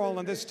Baseball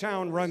in this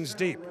town runs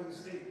deep.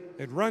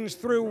 It runs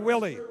through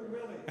Willie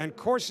and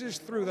courses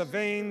through the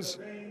veins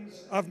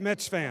of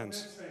Mets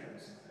fans.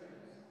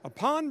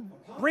 Upon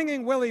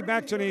bringing Willie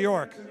back to New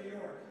York,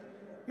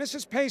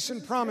 Mrs.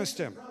 Payson promised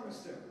him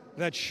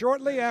that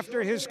shortly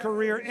after his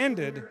career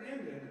ended,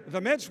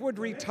 the Mets would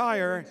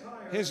retire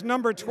his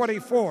number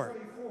 24.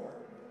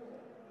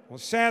 Well,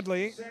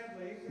 sadly,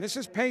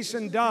 Mrs.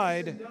 Payson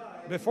died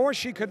before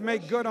she could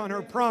make good on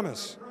her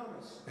promise.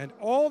 And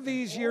all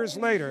these years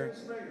later,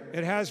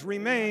 it has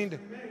remained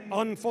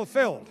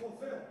unfulfilled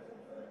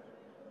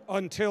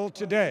until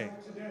today.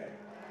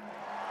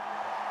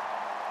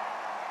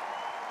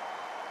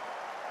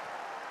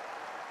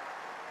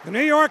 The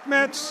New York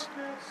Mets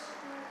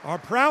are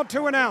proud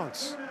to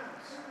announce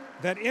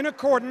that in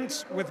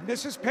accordance with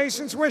Mrs.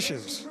 Payson's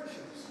wishes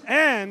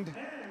and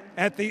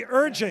at the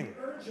urging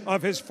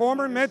of his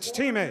former Mets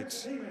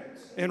teammates,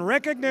 in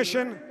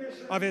recognition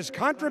of his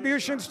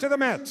contributions to the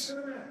Mets,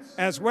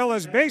 as well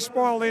as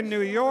baseball in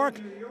New York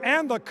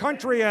and the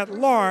country at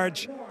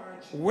large,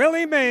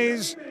 Willie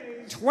Mays,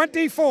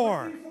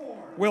 24,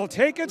 will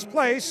take its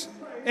place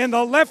in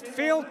the left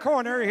field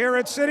corner here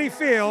at Citi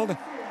Field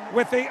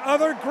with the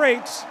other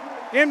greats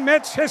in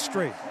Mets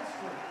history.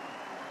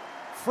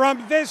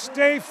 From this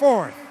day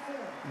forth,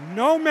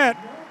 no Met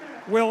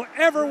will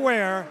ever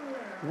wear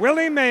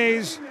Willie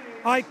Mays'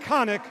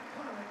 iconic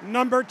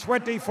number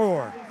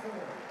 24.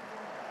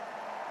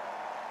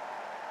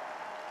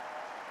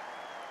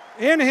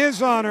 In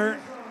his honor,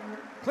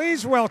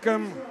 please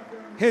welcome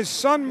his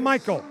son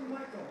Michael,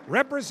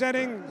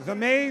 representing the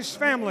Mays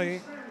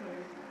family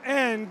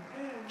and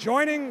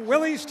joining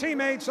Willie's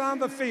teammates on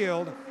the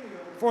field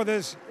for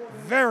this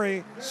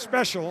very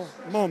special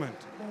moment.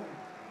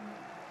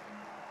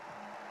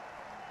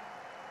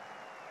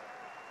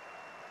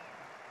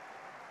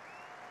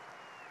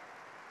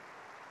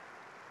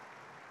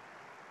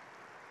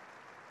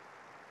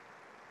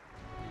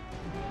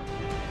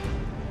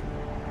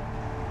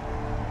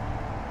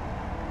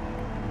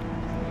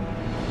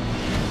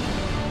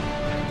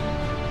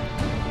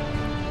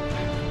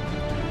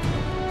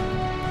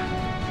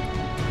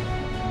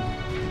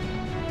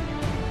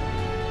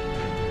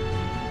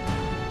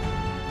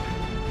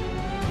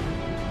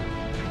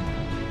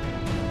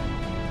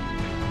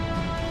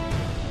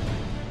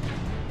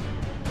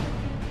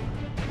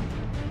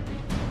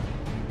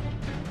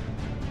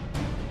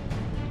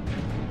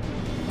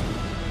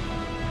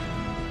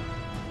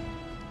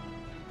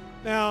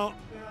 Now,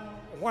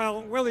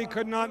 while Willie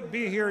could not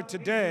be here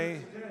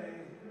today,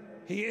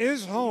 he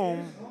is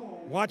home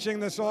watching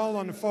this all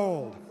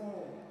unfold.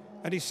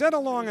 And he sent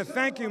along a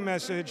thank you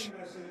message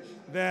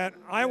that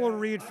I will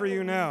read for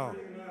you now.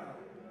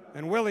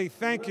 And Willie,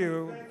 thank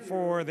you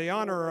for the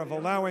honor of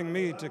allowing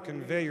me to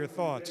convey your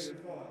thoughts.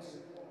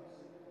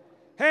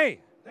 Hey,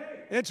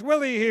 it's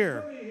Willie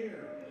here.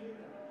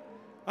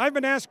 I've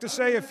been asked to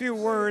say a few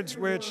words,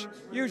 which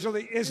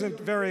usually isn't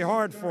very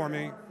hard for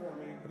me.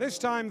 This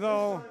time,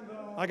 though,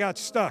 I got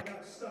stuck.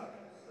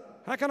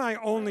 How can I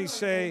only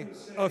say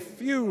a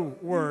few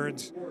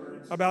words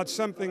about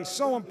something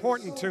so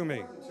important to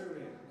me?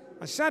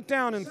 I sat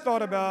down and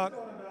thought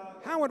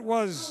about how it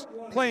was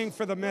playing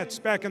for the Mets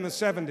back in the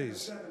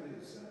 70s.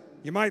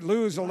 You might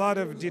lose a lot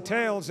of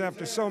details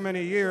after so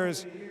many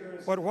years,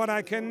 but what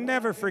I can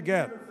never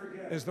forget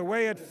is the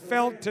way it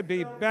felt to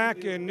be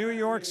back in New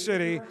York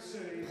City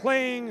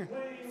playing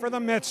for the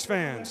Mets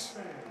fans.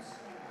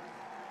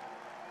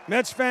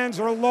 Mets fans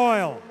are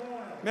loyal.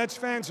 Mets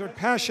fans are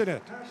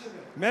passionate.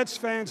 Mets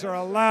fans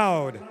are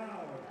loud.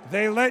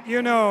 They let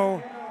you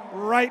know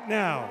right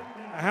now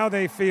how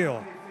they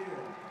feel.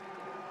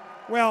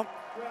 Well,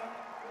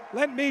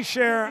 let me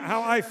share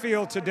how I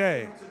feel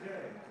today.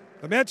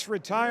 The Mets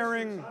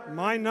retiring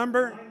my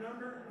number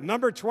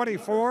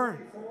 24,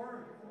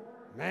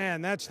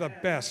 man, that's the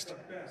best.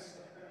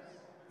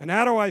 And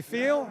how do I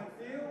feel?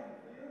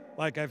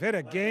 Like I've hit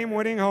a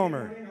game-winning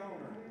homer.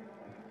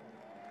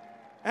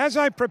 As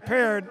I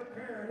prepared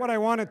what I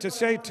wanted to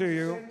say to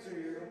you,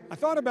 I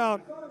thought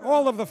about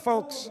all of the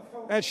folks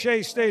at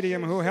Shea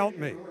Stadium who helped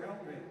me.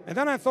 And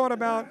then I thought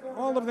about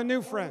all of the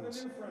new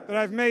friends that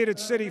I've made at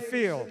Citi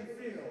Field.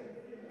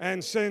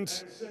 And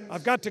since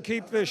I've got to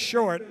keep this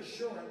short,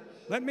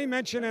 let me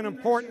mention an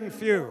important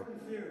few.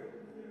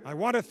 I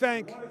want to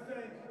thank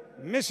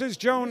Mrs.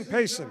 Joan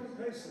Payson.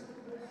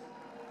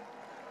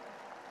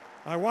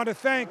 I want to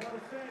thank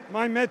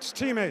my Mets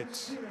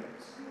teammates.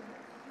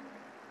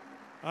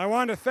 I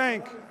want to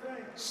thank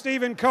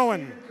Stephen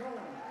Cohen.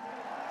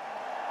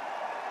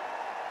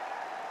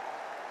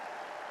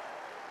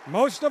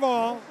 Most of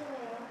all,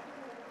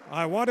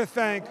 I want to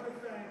thank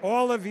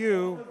all of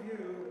you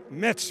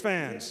Mets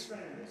fans.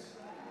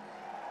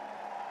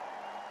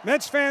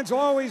 Mets fans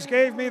always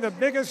gave me the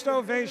biggest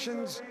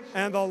ovations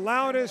and the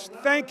loudest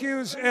thank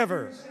yous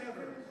ever.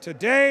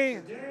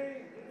 Today,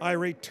 I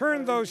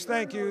return those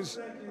thank yous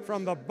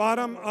from the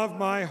bottom of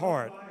my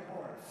heart.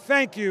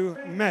 Thank you,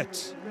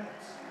 Mets.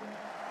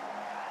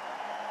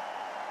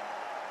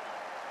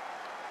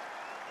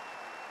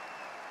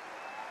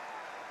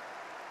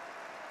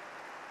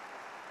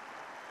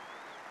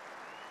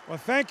 Well,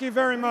 thank you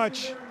very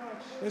much.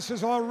 This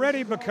has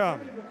already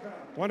become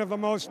one of the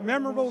most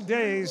memorable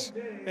days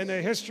in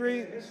the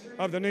history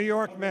of the New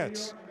York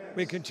Mets.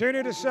 We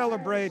continue to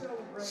celebrate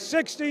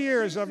 60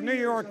 years of New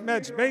York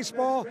Mets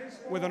baseball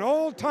with an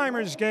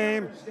old-timers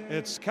game.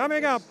 It's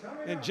coming up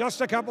in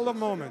just a couple of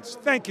moments.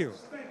 Thank you.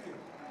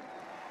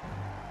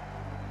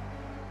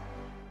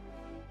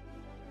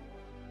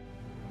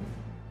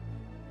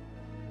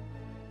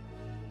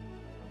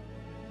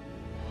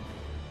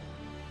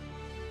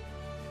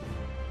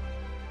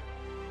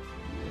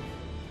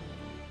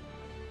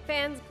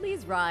 Fans,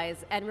 please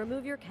rise and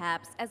remove your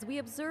caps as we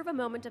observe a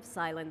moment of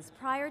silence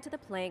prior to the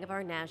playing of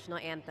our national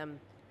anthem.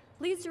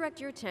 Please direct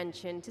your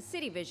attention to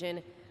Citi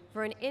Vision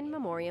for an in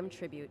memoriam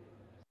tribute.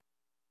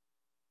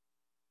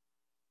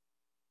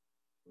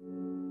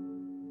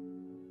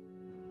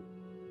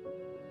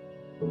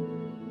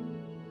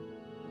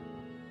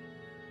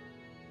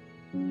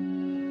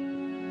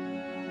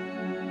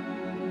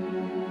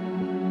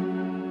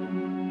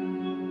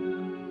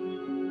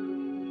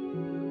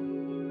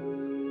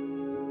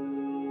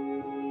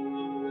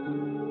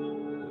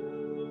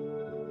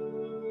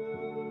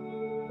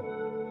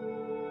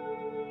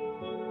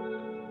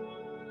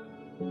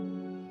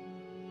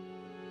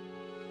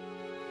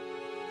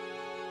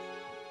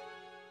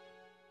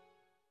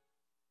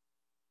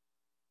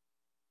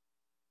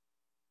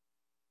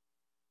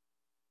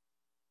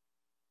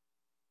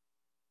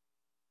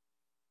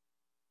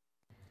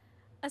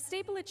 A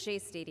staple at Shea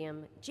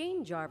Stadium,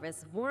 Jane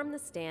Jarvis warmed the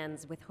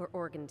stands with her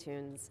organ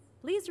tunes.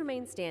 Please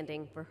remain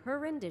standing for her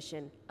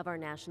rendition of our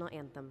national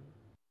anthem.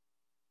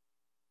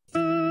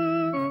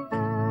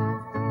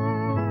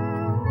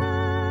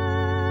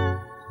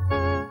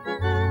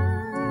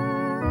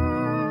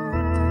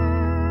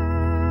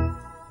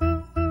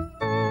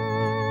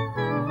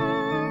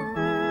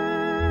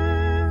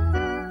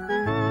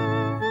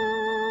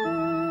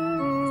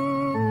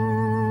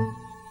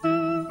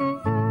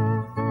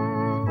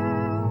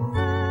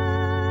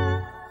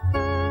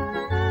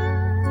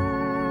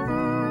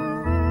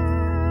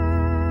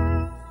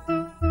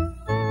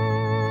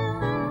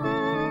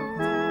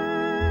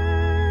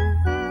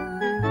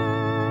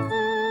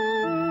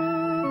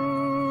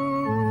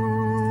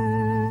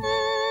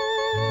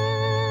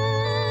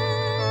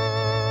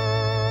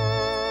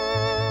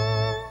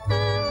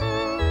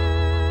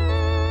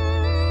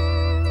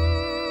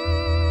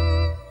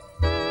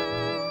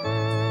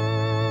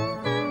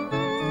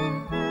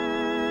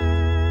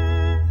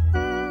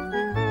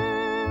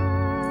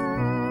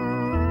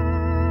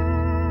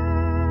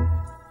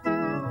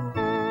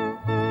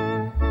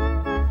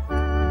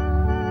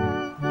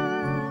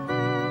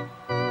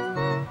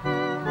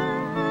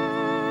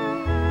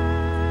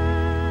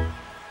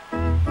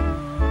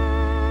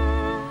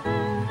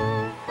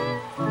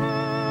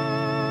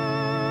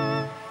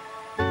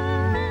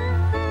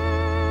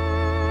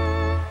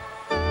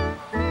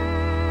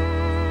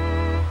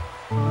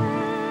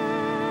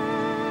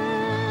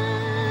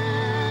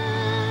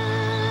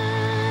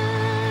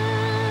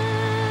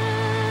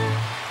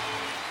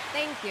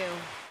 Thank you.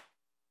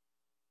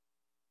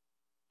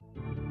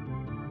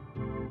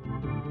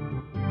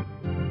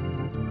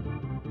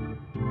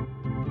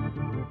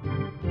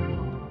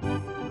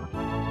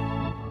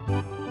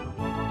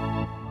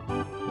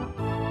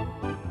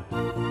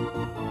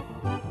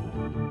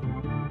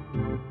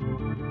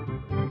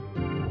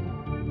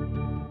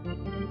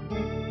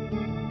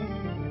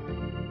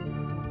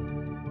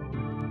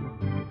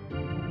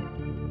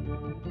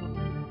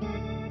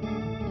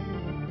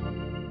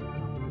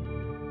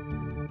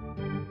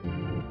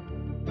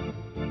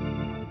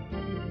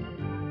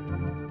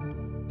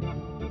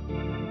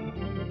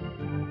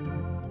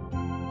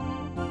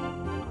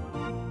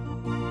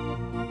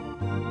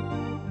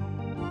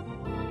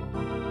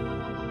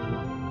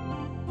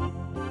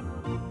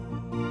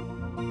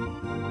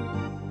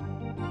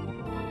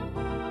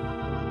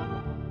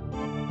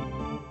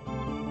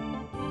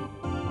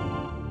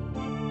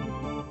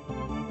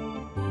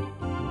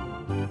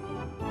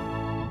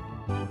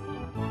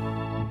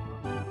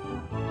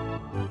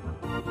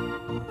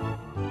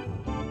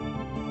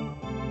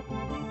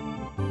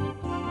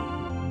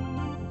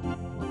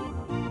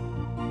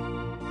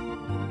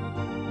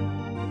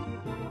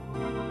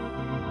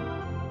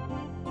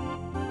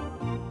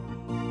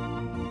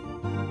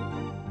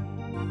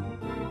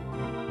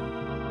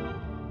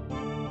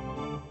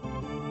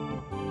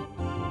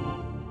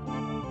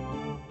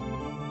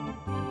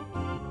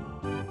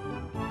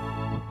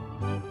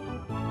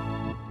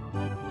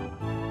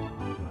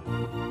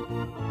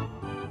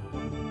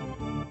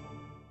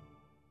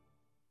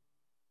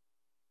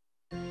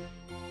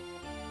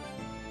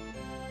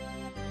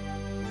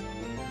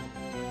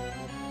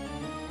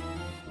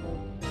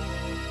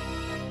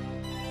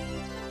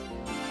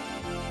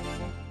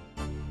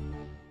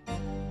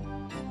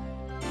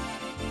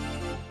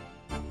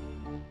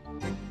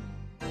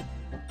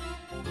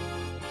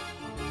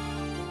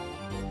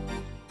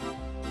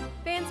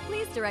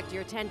 direct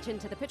your attention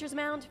to the pitcher's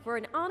mound for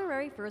an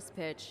honorary first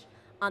pitch.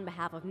 On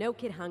behalf of No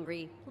Kid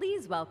Hungry,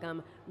 please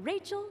welcome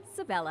Rachel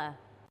Sabella.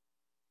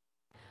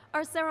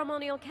 Our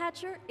ceremonial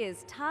catcher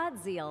is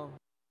Todd Zeal.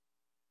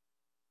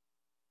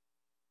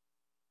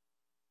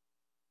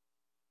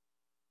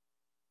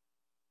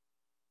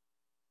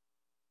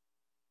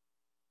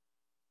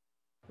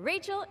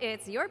 Rachel,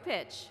 it's your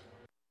pitch.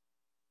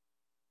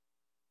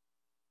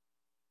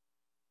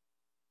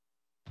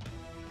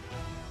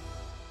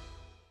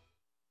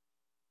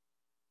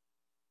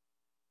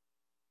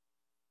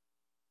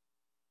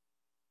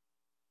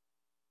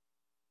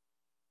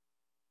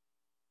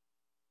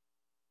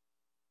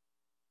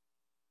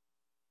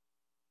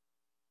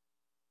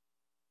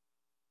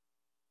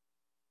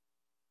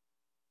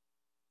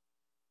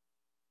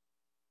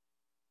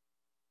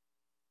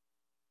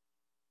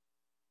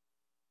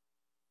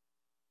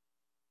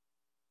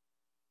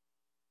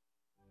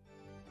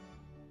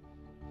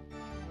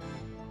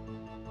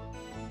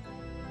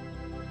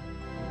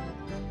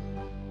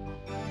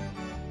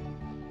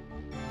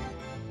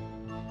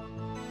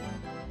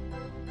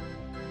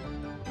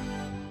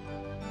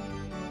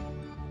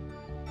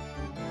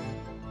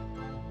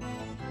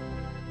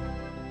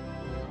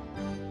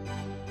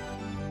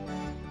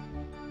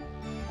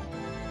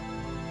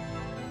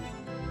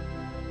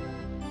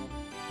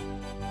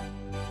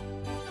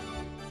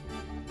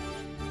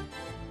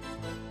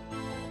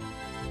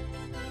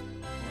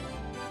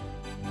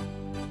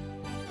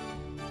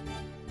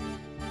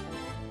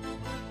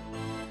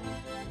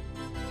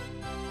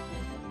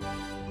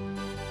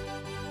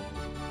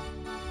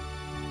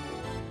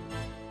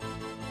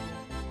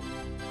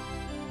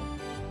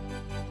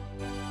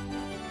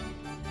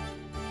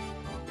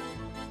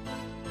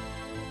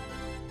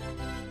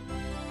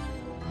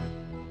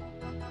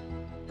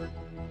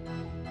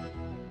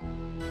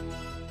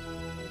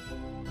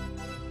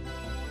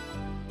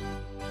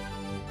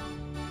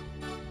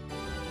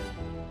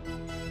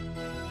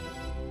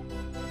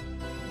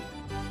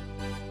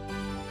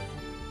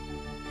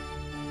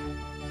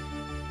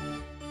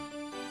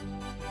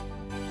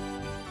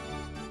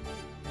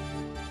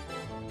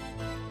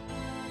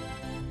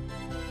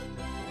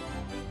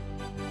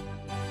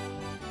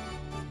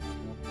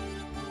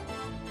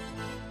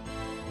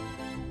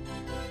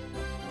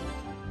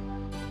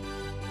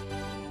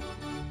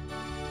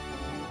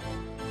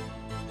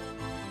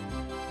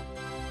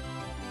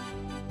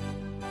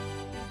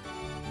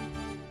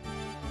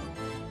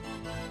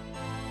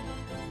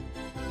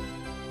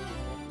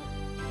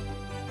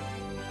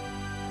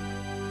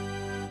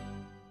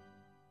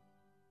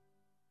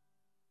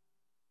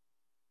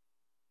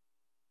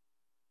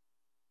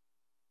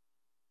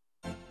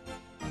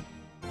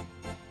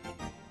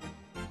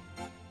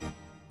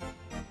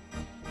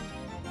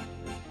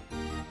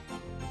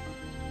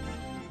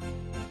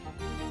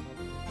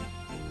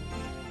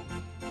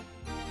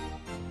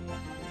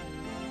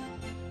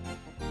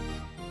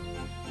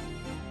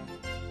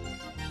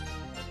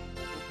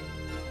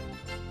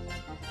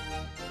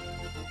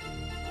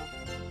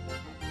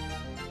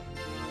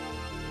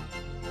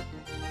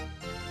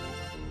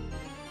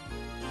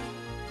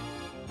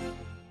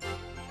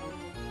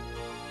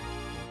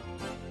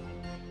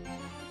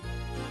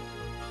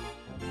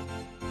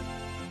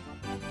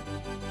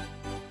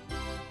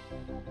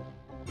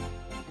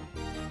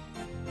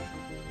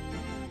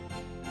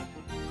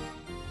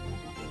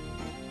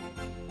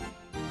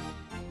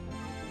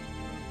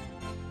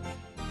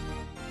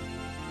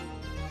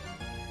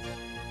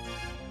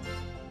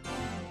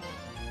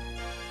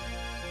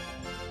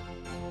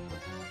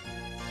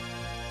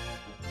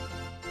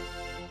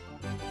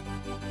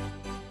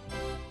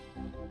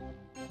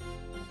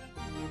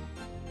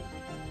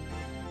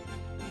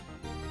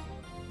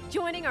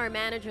 Joining our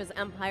managers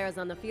umpires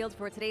on the field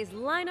for today's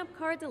lineup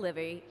card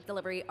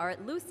delivery are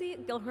Lucy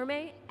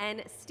Gilherme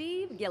and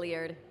Steve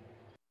Gilliard.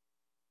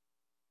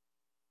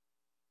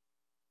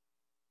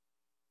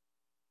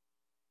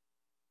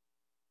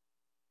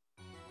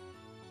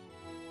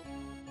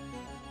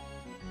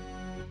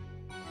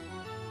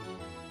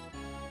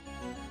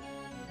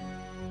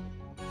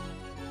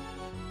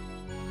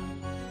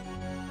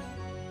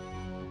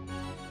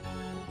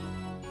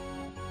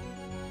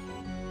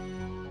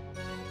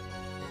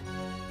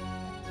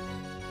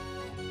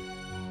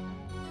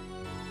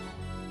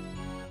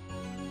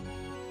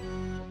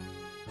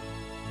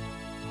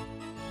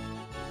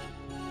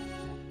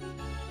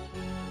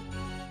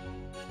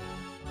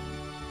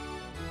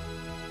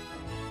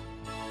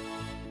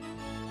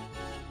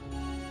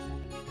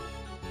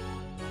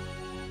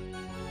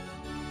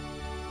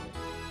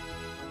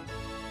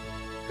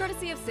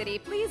 Courtesy of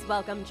Citi, please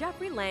welcome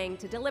Jeffrey Lang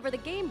to deliver the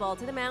game ball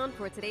to the mound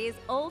for today's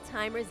Old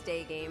Timers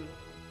Day game.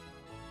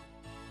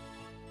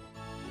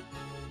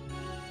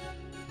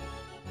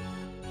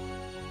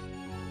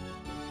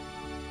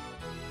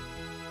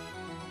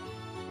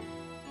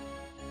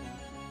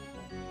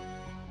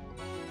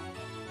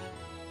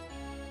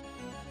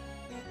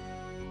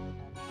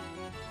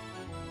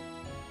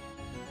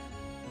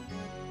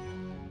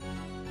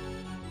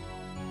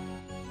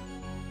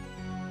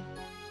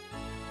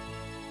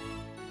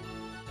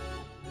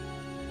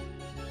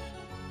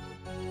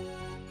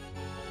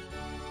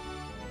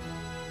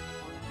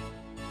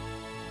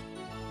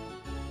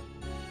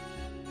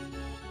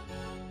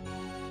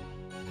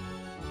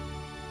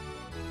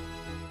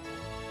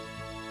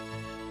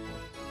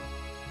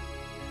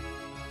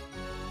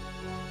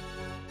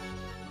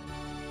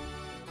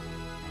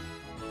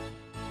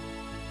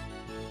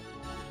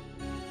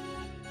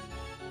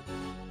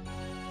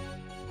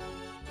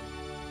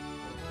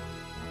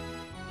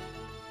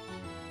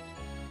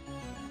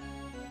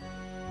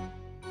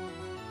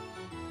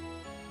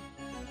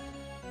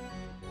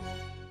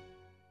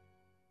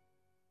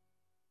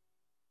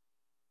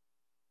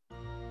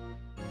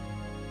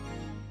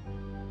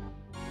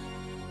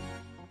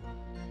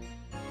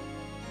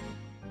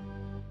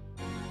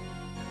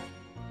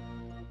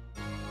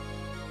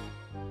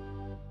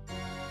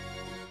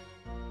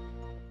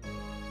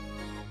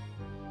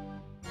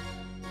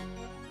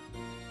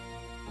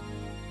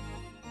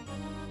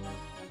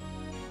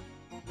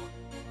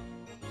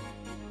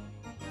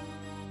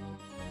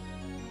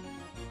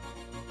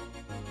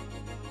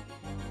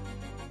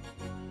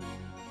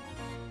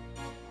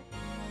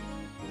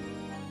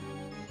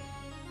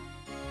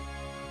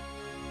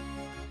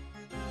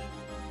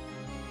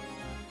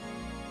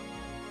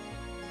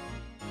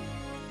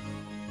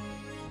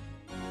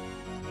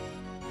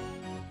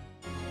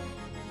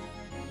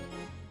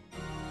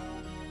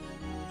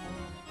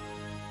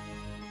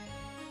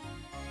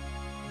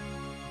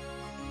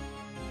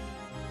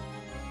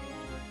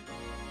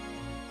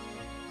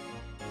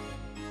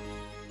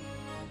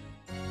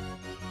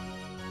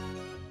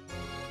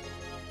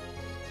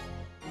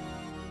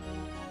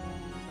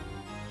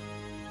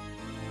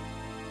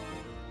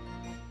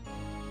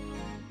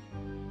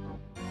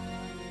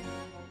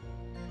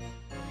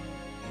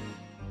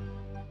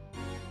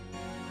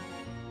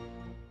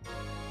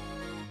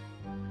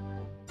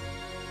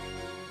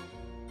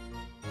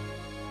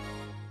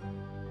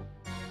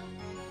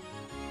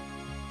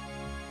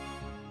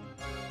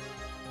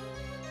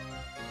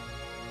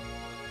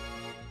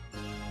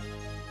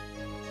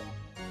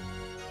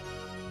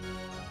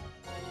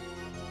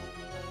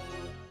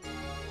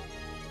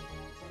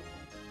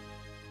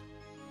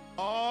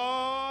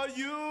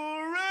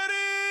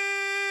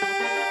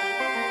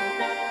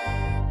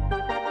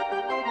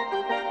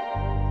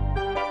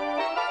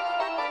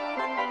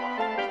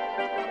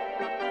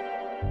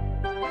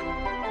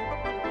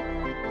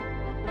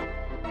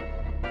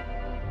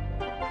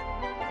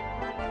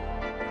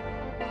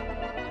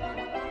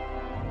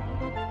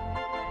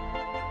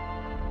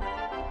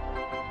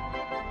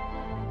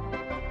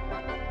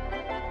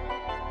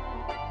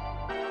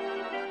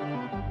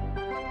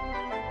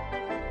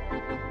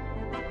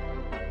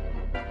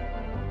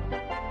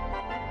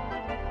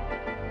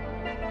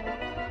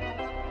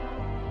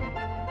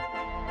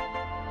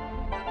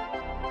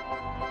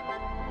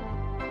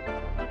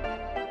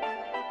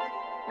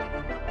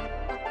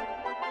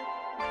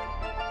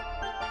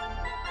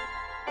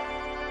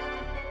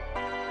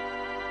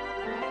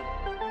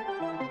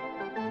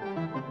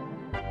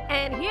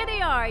 And here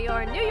they are,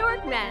 your New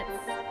York Mets.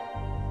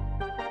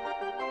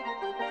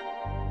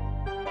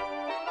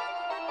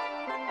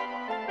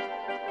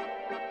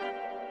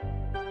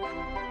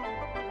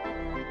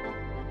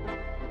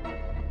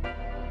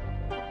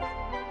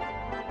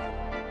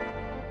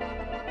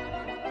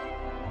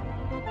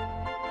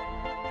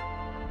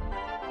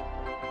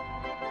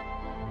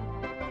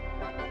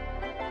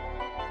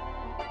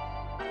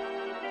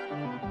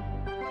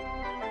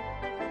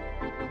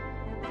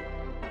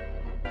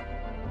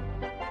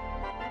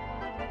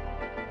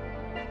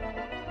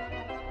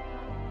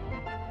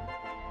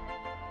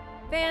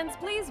 Fans,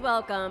 please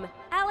welcome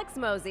Alex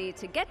Mosey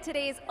to get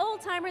today's Old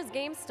Timers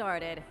game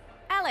started.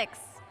 Alex,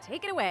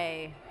 take it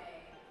away.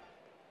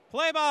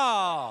 Play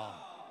ball.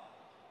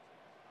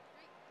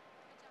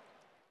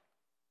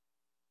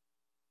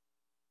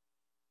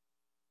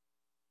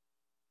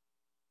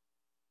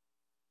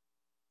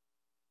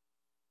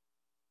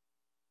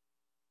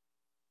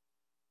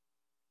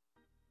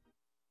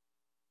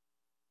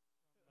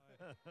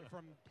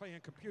 From playing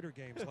computer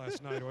games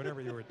last night or whatever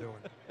you were doing.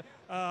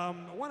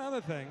 One other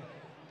thing.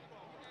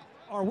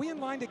 Are we in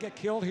line to get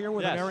killed here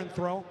with an errant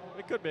throw?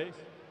 It could be.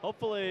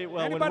 Hopefully,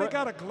 well, anybody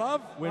got a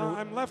glove?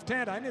 I'm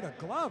left-handed. I need a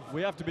glove.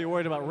 We have to be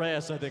worried about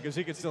Reyes, I think, because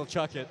he can still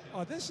chuck it.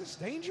 Oh, this is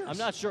dangerous. I'm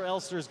not sure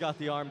Elster's got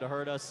the arm to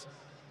hurt us,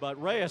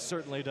 but Reyes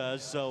certainly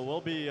does. So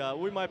we'll be.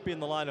 We might be in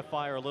the line of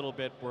fire a little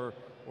bit. We're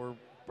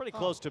pretty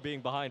close to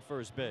being behind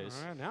first base.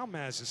 All right, now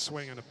Maz is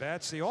swinging a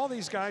bat. See, all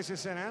these guys are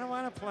saying, I don't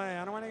want to play.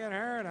 I don't want to get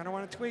hurt. I don't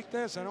want to tweak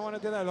this. I don't want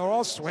to do that. They're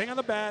all swinging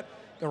the bat.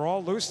 They're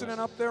all loosening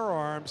up their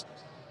arms.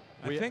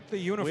 I think the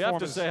uniform. We have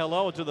to say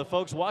hello to the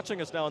folks watching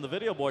us now on the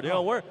video board. You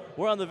know,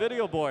 we're on the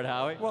video board,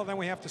 Howie. Well, then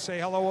we have to say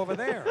hello over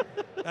there.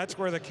 That's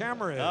where the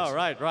camera is. Oh,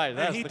 right. That's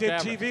and he the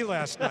did camera. TV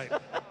last night.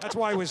 That's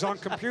why he was on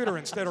computer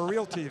instead of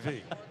real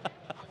TV.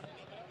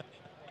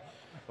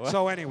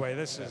 So anyway,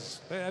 this is.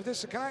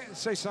 Can I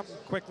say something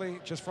quickly,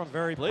 just from a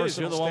very Please,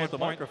 personal you're the one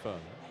standpoint? with the microphone.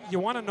 You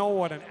want to know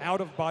what an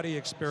out-of-body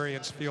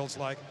experience feels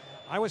like?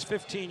 I was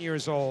 15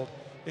 years old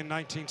in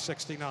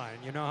 1969.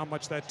 You know how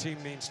much that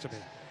team means to me.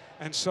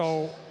 And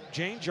so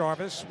Jane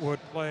Jarvis would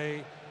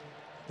play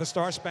the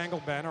Star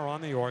Spangled Banner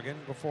on the organ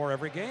before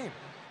every game.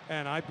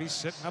 And I'd be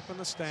sitting up in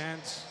the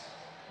stands,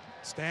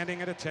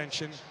 standing at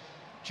attention,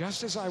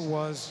 just as I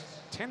was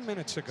 10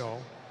 minutes ago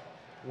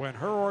when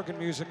her organ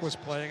music was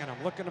playing, and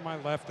I'm looking to my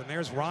left, and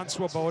there's Ron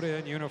Swoboda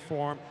in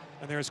uniform,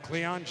 and there's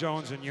Cleon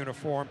Jones in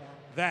uniform.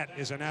 That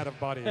is an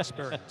out-of-body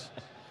experience.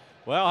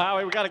 Well,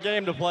 Howie, we got a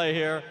game to play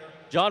here.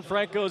 John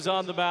Franco's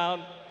on the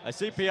mound. I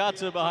see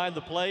Piazza behind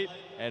the plate,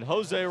 and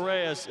Jose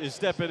Reyes is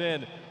stepping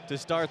in to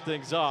start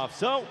things off.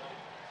 So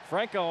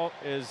Franco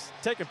is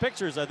taking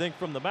pictures, I think,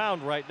 from the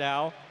mound right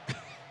now.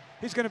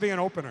 He's going to be an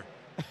opener.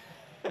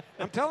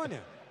 I'm telling you.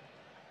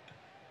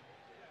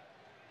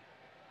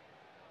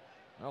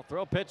 Well,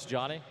 throw pitch,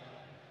 Johnny.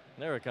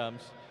 There it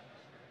comes.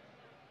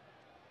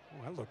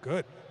 Oh, that looked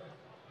good.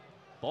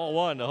 Ball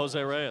one to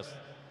Jose Reyes.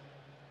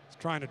 He's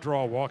trying to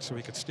draw a walk so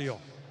he could steal.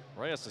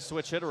 Reyes, a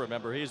switch hitter,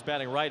 remember. He's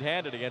batting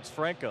right-handed against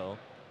Franco.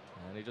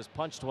 And he just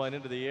punched one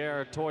into the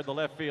air toward the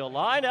left field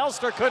line.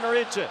 Elster couldn't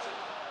reach it.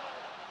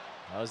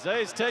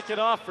 Jose's taken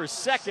off for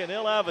second.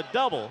 He'll have a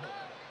double.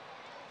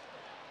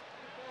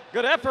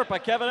 Good effort by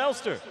Kevin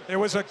Elster. There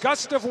was a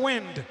gust of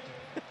wind.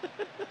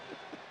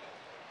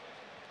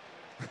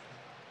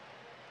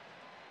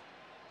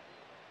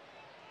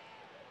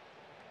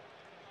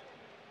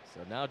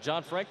 So now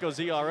John Franco's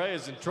ERA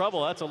is in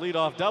trouble. That's a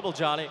leadoff double,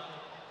 Johnny.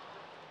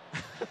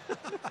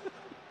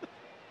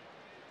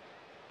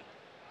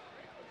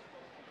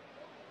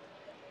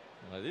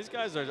 Well, these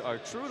guys are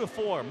true to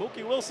form.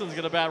 Mookie Wilson's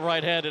going to bat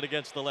right-handed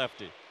against the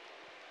lefty.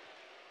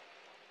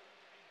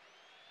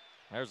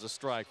 There's a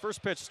strike.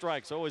 First pitch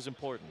strike's always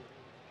important.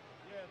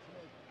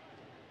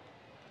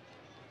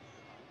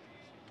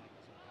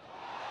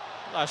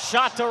 A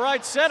shot to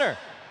right center.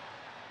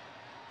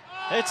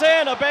 It's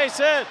in, a base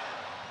hit.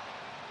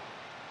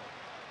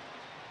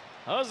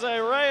 Jose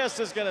Reyes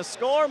is going to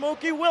score.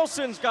 Mookie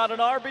Wilson's got an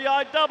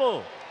RBI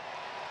double.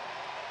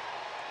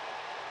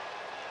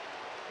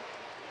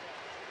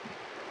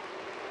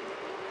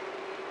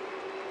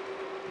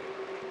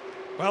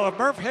 Well, if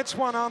Murph hits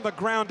one on the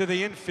ground to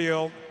the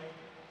infield,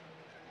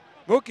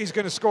 Mookie's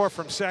going to score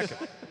from second.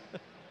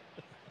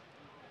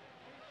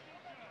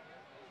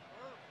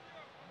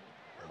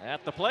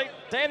 At the plate,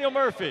 Daniel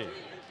Murphy.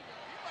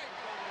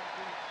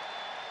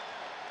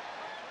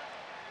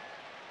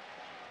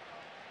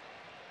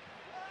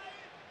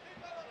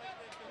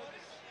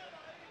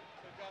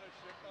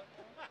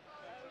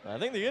 I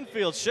think the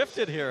infield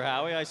shifted here,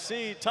 Howie. I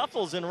see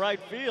Tuffle's in right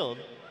field.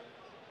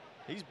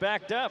 He's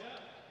backed up.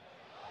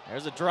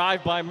 There's a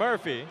drive by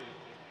Murphy.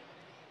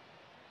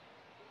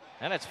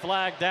 And it's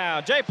flagged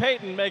down. Jay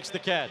Payton makes the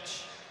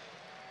catch.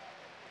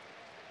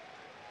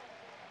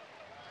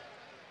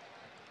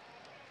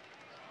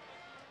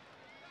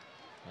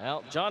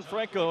 Well, John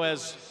Franco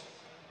has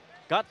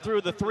got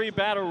through the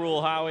 3-batter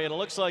rule, Howie, and it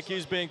looks like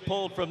he's being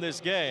pulled from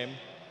this game.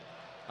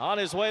 On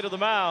his way to the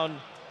mound,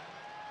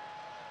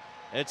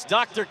 it's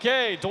Dr.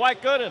 K,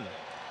 Dwight Gooden.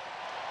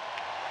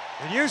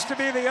 It used to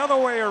be the other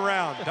way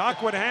around.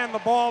 Doc would hand the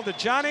ball to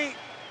Johnny.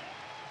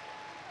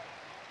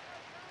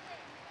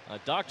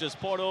 Doc just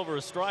poured over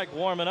a strike,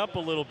 warming up a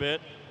little bit.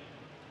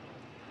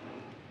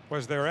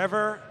 Was there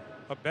ever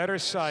a better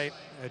sight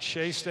at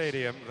Shea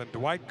Stadium than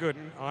Dwight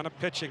Gooden on a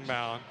pitching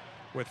mound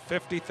with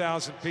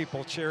 50,000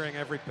 people cheering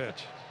every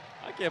pitch?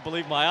 I can't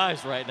believe my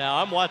eyes right now.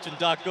 I'm watching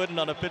Doc Gooden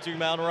on a pitching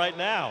mound right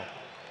now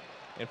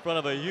in front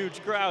of a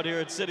huge crowd here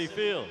at Citi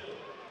Field.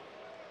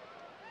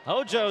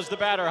 Hojo's the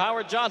batter,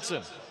 Howard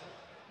Johnson.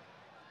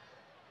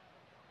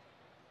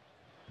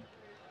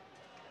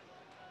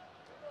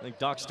 I think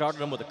Doc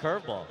started him with a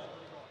curveball.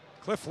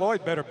 Cliff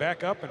Floyd better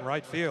back up in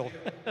right field.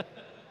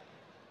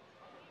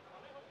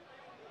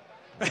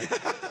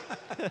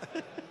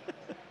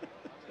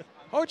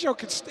 Hojo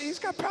he's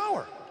got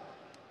power.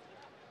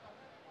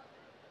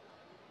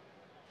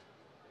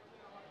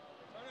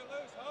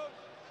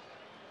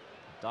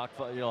 Doc,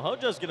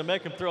 Hojo's going to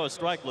make him throw a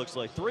strike, looks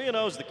like.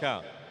 3-0's the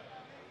count.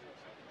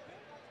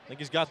 Think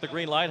he's got the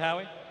green light,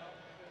 Howie?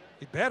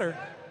 He better.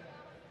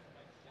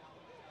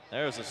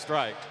 There's a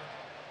strike.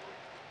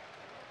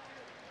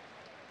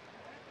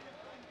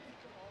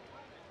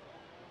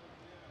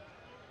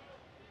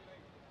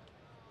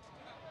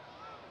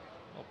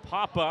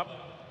 Pop up.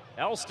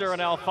 Elster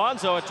and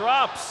Alfonso, it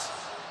drops.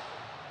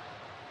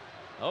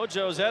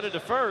 Hojo's headed to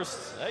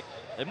first.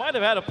 They might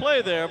have had a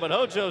play there, but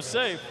Hojo's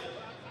safe.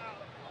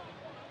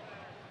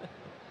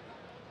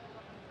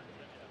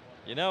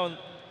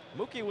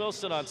 Mookie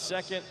Wilson on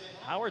second,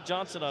 Howard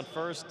Johnson on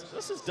first.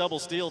 This is double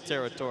steal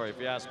territory, if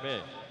you ask me.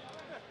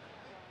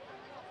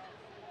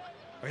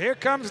 Well, here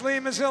comes Lee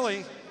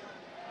Mazzilli.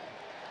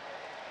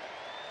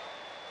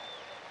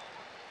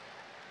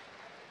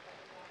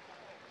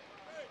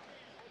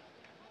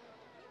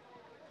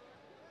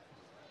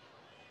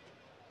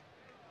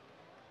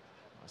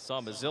 I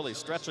saw Mazzilli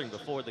stretching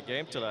before the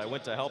game today. I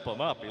went to help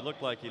him up. He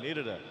looked like he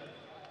needed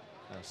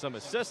some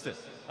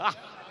assistance.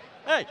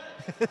 Hey!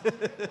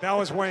 That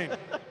was Wayne.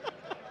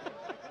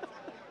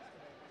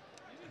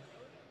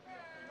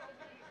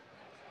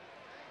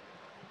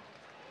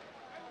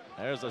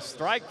 There's a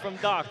strike from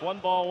Doc. 1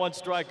 ball, 1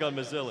 strike on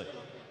Mazzilli.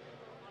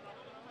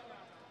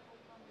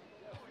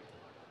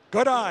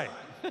 Good eye.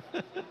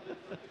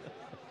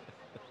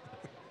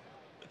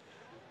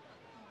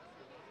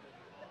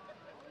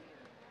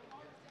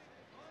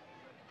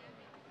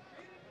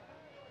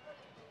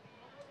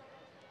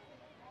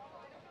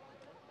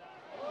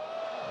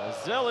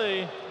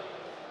 Mazzilli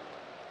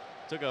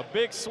took a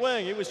big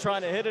swing. He was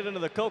trying to hit it into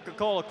the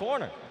Coca-Cola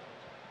corner.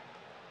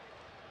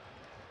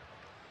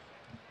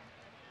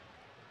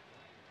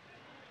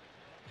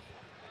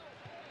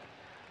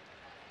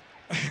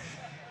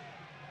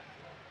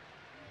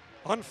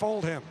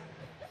 Unfold him.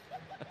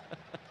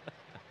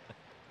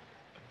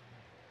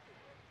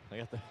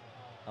 I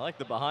like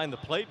the behind the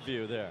plate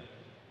view there.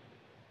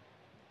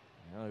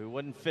 He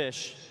wouldn't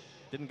fish.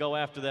 Didn't go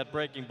after that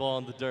breaking ball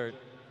in the dirt.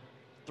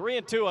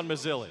 3-2 on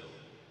Mazzilli.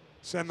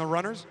 Send the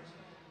runners.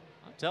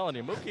 I'm telling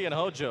you, Mookie and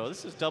Hojo,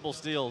 this is double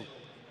steal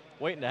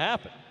waiting to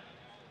happen.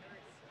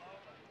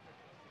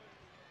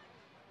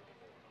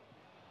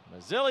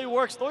 Mazzilli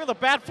works. Look at the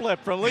bat flip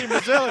from Lee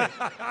Mazzilli.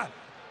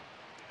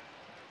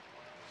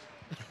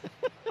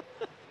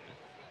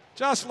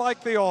 Just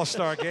like the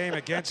All-Star game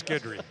against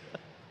Guidry.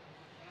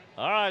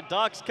 All right,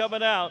 Doc's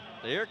coming out.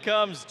 Here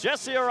comes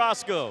Jesse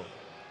Orozco.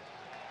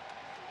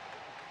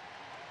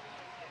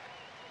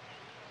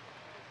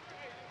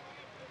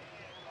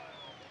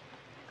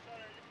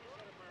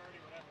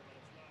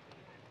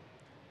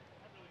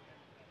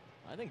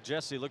 I think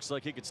Jesse looks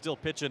like he could still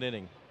pitch an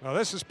inning. Well,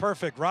 this is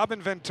perfect.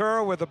 Robin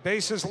Ventura with the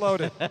bases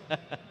loaded.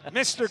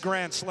 Mr.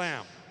 Grand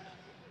Slam.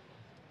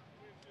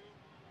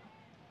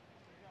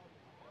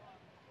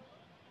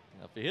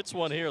 Now, if he hits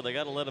one here, they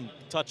got to let him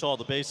touch all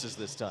the bases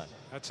this time.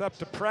 That's up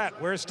to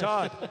Pratt. Where's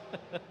Todd?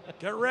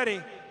 Get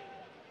ready.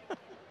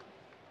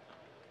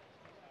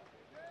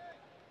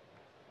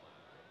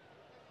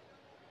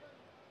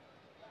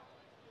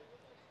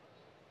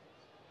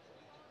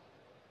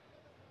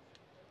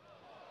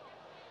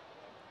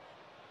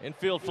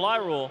 Infield fly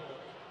rule.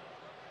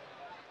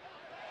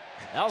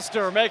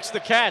 Elster makes the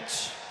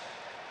catch.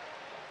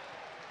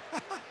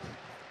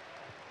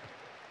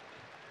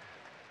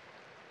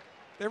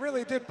 They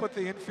really did put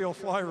the infield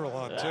fly rule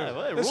on, too.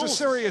 Well, This rules, is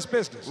serious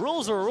business.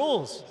 Rules are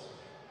rules.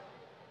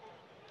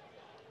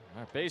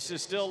 Our base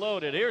is still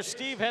loaded. Here's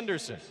Steve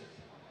Henderson.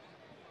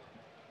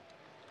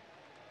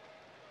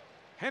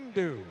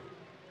 Hendu.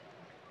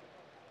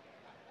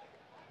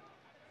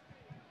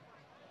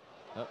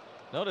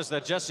 Notice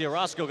that Jesse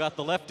Orozco got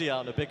the lefty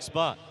out in a big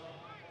spot.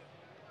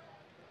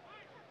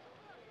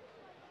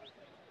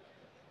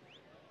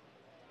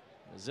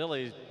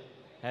 Mazzilli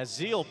has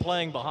Zeal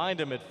playing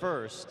behind him at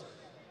first.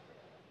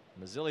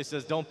 Mazzilli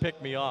says, don't pick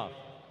me off.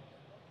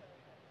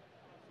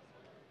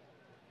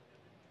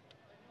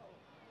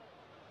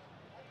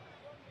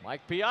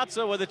 Mike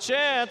Piazza with a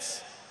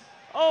chance.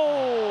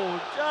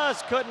 Oh,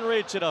 just couldn't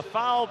reach it. A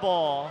foul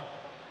ball.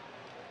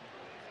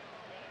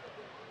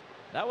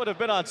 That would have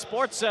been on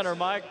SportsCenter,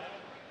 Mike.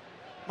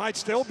 Might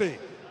still be.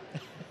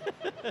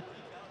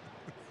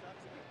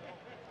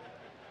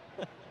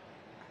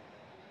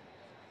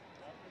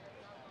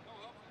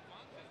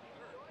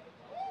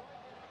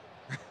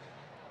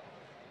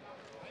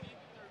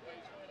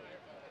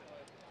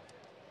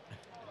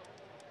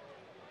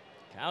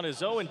 Count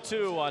is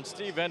 0-2 on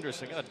Steve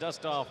Henderson. Going to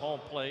dust off home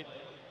plate.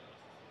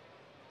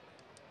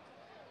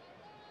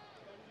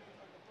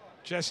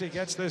 Jesse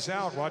gets this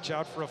out. Watch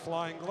out for a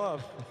flying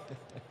glove.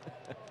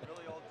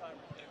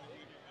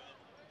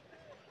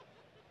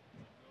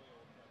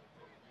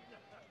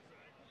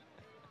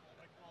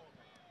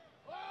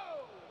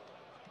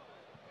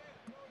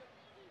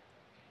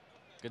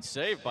 Good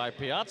save by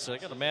Piazza.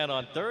 Got a man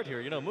on third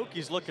here. You know,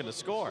 Mookie's looking to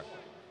score.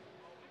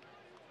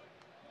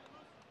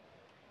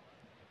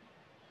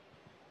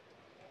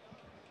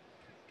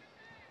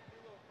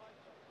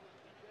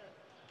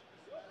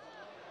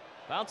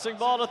 Bouncing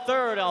ball to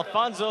third.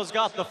 Alfonso's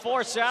got the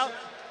force out.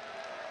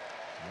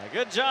 And a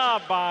good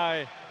job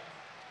by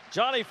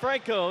Johnny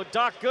Franco,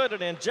 Doc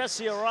Gooden, and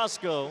Jesse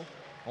Orozco.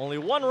 Only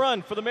one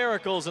run for the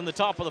Miracles in the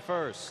top of the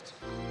first.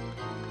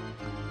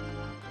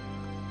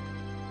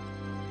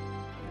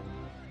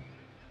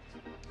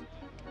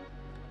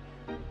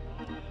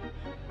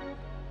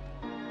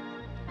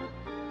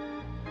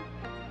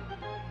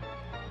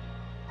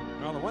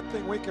 Well, the one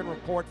thing we can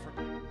report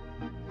from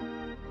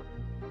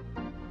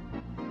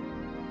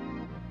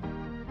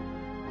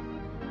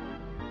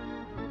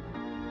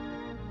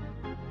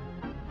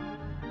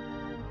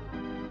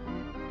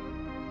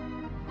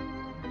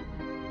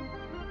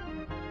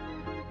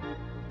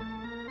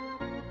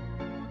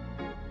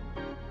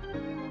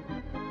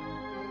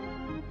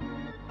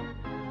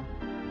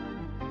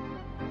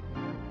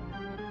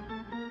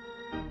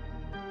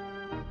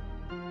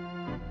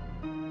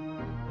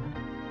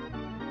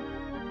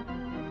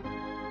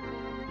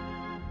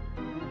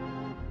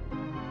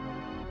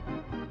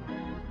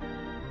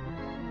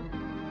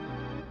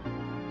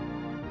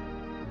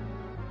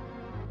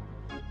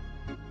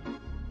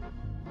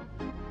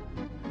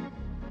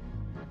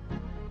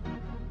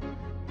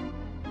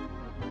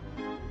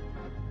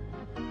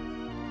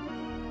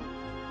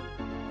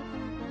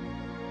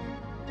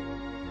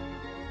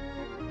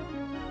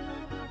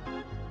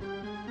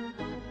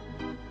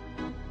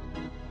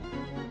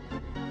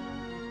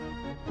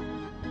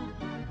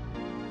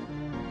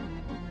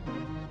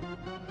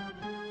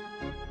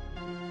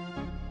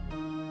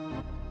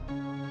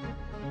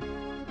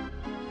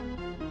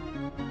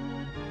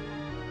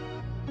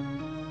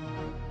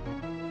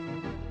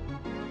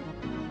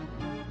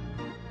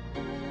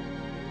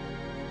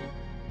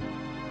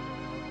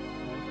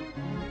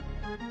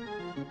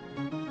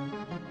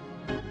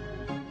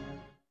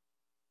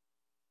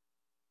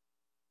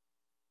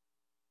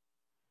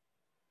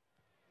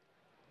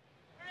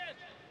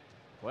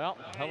Well,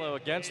 hello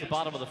against the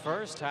bottom of the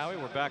first. Howie,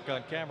 we're back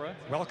on camera.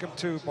 welcome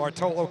to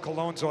Bartolo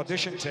Colon's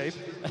audition tape.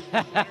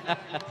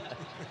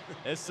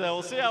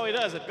 We'll see how he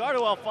does.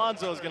 Edgardo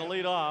Alfonso is going to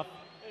lead off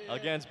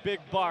against Big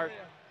Bart.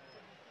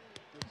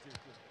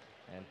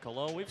 And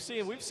Colon, we've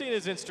seen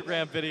his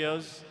Instagram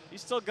videos.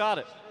 He's still got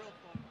it.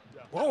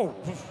 Whoa.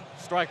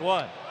 Strike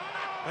one.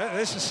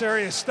 This is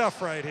serious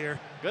stuff right here.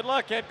 Good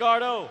luck,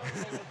 Edgardo.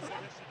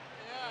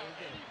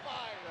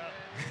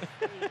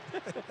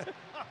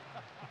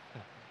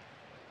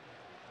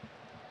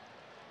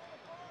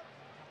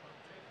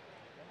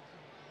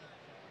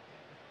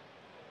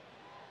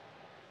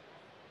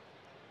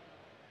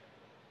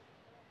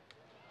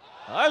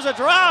 There's a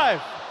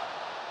drive.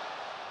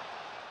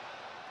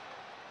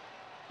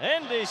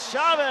 Andy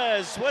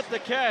Chavez with the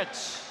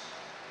catch.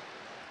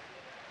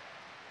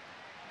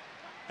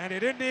 And he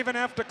didn't even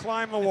have to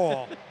climb the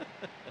wall.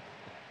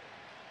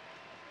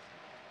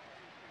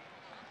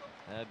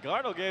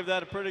 Edgardo gave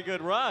that a pretty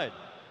good ride.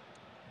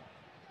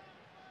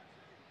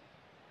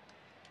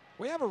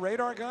 We have a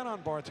radar gun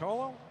on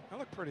Bartolo. That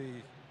looked pretty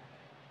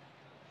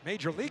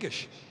major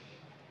leaguish.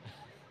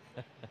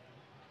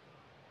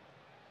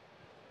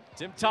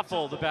 Tim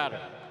Tuffle, the batter.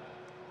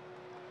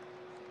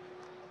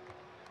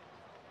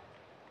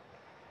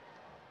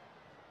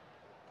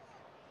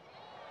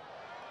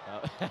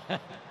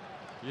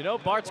 You know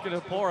Bart's going to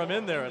pour him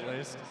in there at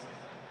least.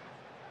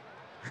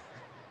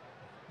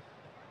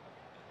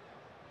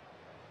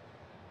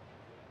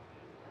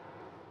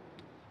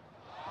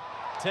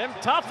 Tim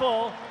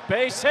Tuffle,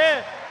 base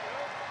hit.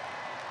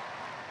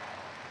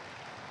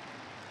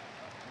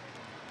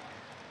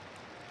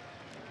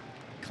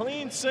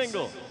 Clean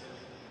single.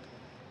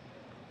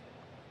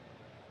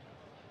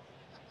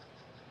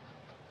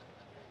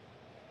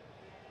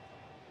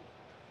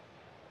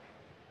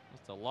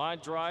 The line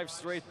drive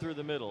straight through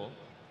the middle.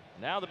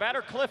 Now the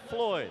batter, Cliff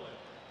Floyd.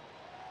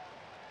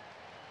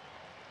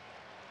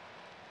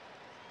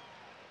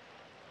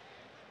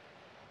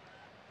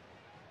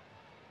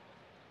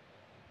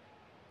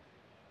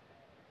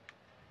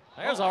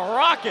 There's a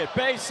rocket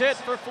base hit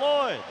for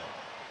Floyd.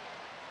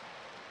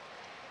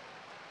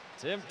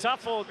 Tim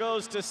Tuffle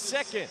goes to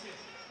second.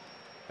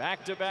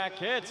 Back-to-back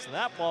hits, and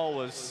that ball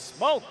was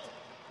smoked.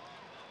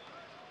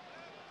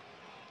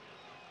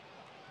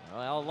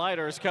 Well, Al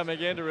Leiter is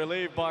coming in to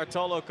relieve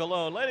Bartolo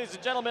Colon. Ladies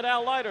and gentlemen,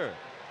 Al Leiter.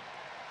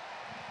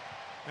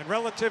 And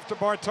relative to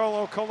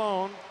Bartolo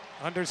Colon,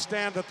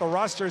 understand that the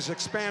rosters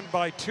expand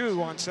by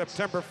 2 on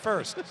September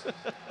 1st.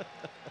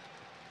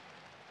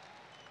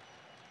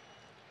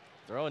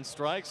 Throwing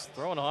strikes,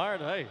 throwing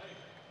hard. Hey,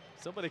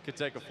 Somebody could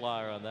take a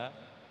flyer on that.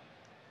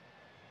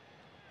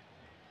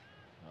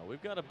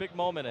 We've got a big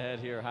moment ahead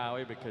here,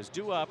 Howie, because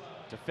due up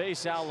to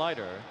face Al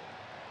Leiter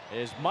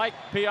is Mike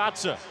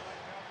Piazza.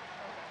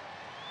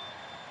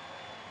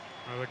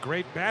 One of the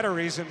great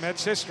batteries in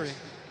Mets history.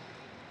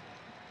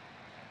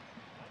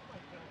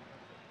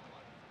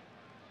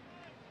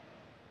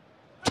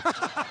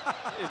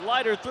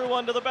 Leiter threw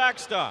one to the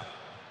backstop.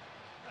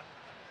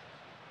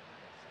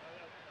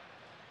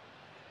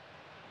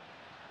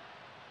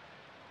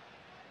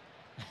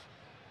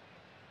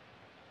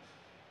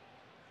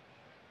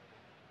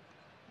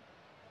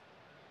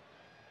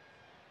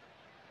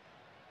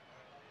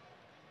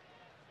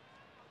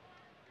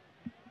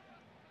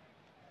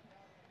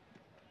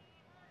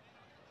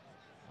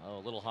 Oh, a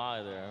little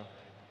high there.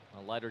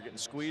 Leiter getting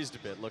squeezed a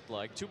bit, looked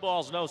like. 2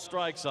 balls, no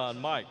strikes on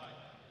Mike.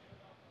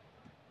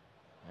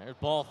 There's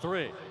ball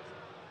 3.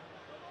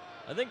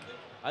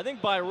 I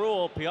think by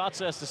rule,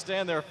 Piazza has to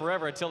stand there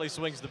forever until he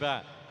swings the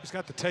bat. He's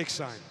got the take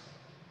sign.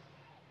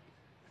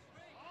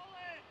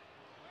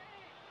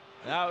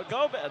 Now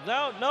go back.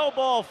 No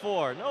ball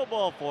 4. No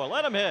ball 4.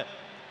 Let him hit.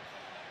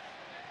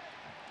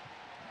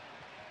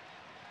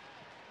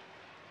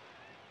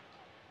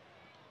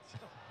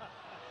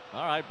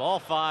 All right, ball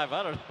 5.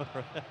 I don't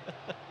know.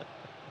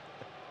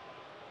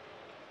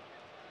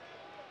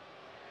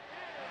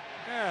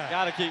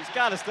 Yeah. He's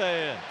got to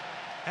stay in.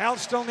 Al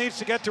still needs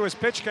to get to his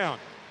pitch count.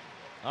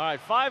 All right,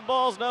 5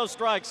 balls, no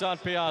strikes on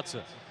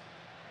Piazza.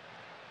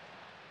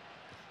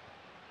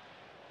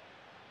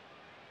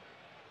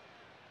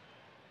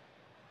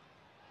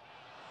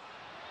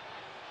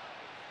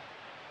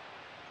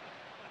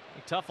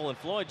 Tuffle and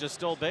Floyd just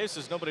stole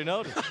bases. Nobody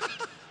noticed.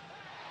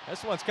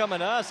 This one's coming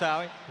to us,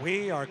 Howie.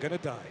 We are going to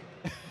die.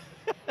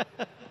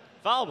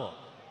 Foul ball.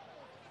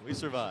 We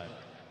survive.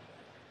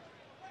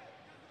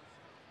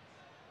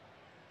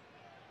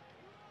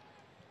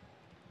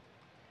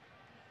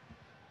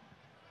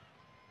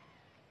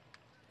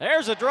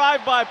 There's a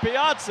drive by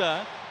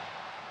Piazza.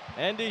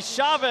 Andy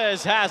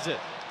Chavez has it.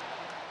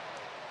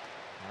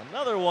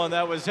 Another one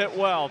that was hit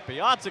well.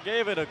 Piazza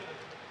gave it a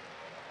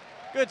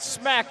good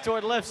smack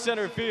toward left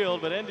center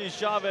field, but Andy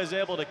Chavez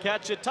able to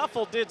catch it.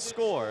 Tuffle did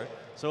score,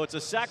 so it's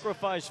a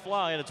sacrifice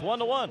fly, and it's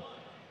 1-1.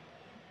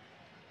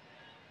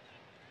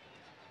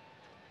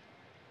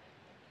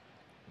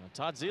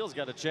 Todd Zeil's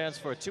got a chance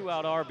for a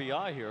 2-out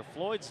RBI here.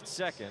 Floyd's at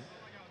second.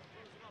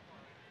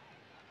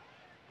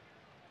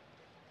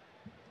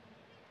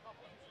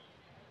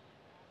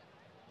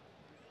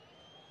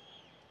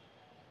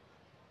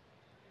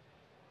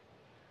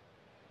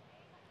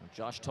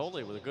 Josh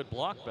Tolley with a good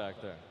block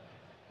back there.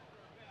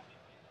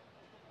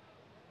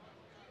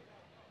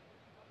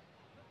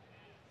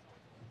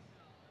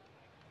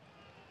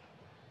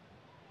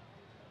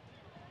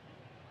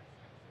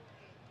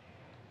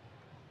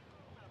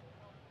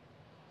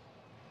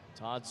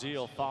 Todd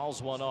Zeil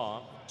fouls one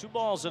off. 2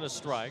 balls and a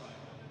strike.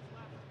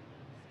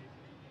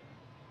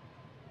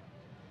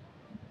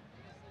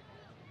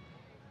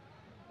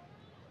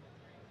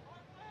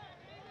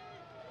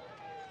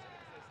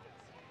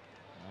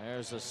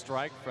 There's a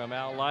strike from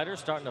Al Leiter,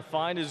 starting to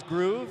find his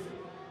groove.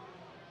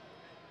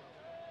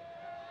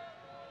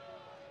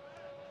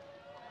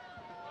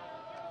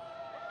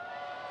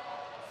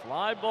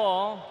 Fly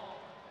ball.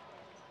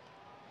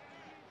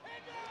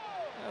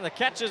 And the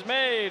catch is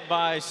made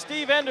by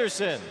Steve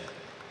Henderson.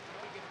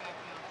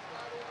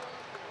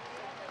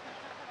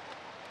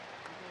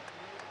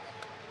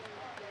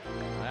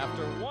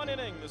 After 1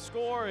 inning, the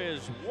score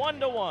is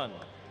 1-1.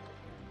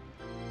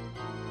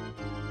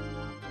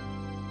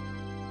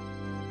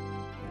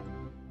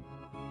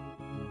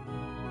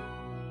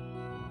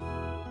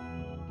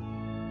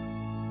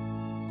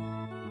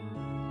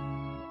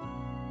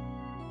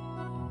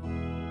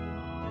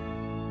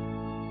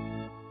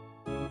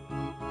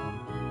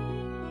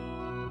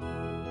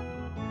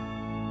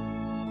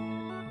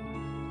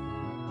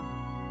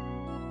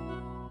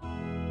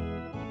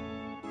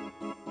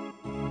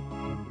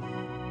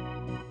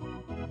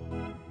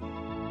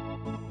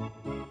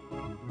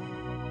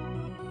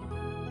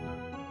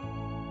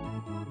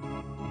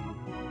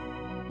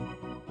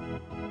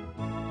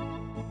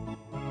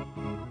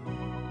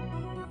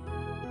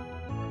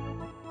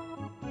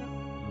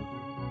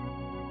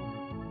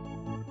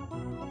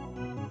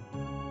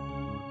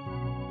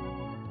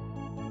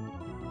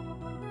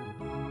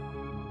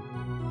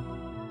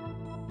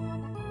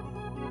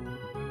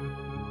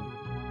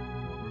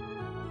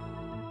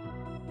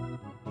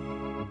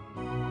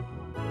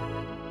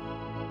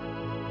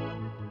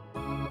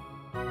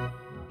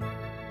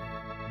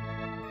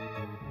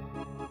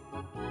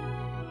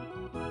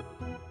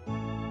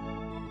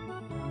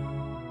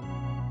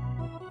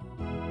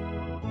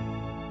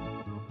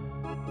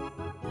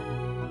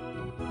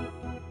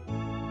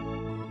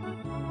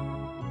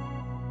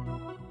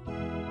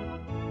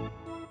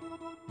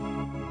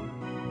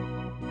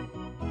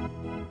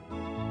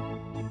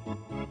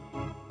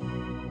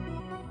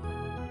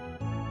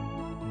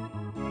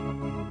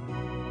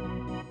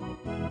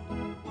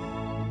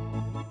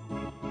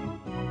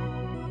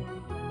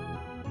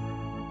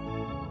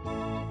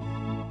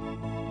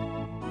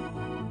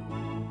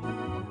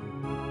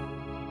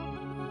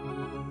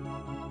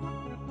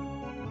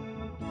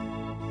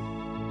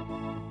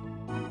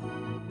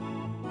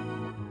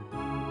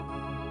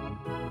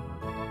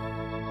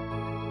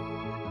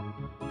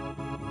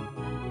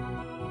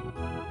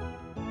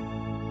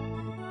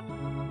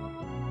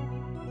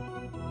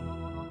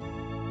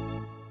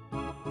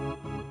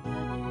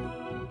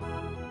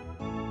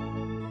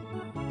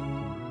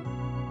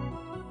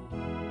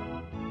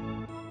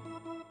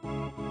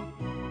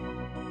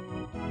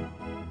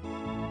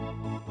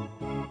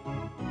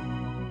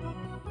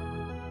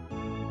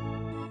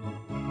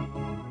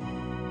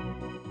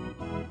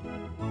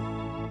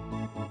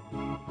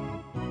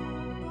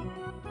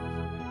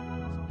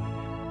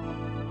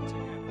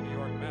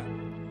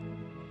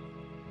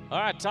 All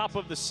right, top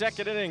of the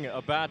second inning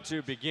about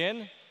to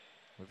begin.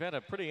 We've had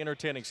a pretty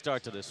entertaining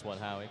start to this one,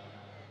 Howie.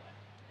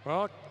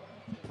 Well,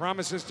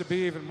 promises to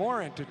be even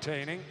more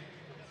entertaining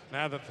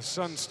now that the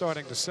sun's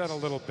starting to set a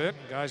little bit.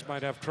 Guys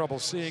might have trouble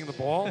seeing the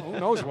ball. Who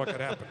knows what could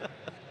happen?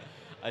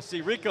 I see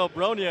Rico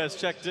Bronya has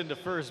checked into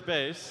first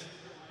base.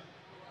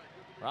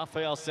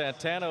 Rafael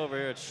Santana over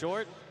here at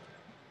short.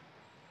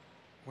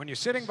 When you're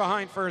sitting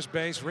behind first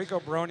base,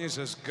 Rico Bronya is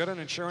as good an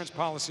insurance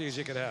policy as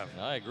you could have.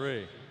 I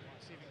agree.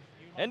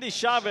 Endy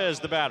Chavez,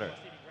 the batter.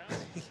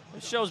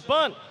 It shows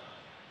bunt.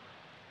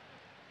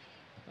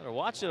 Better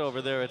watch it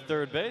over there at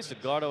third base.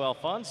 Edgardo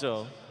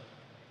Alfonso.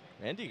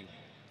 Endy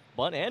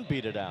bunt and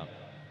beat it out.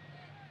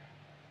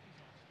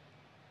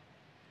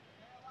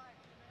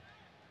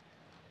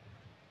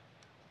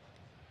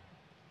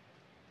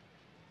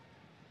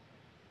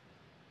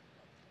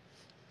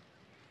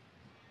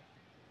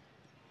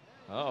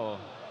 Oh,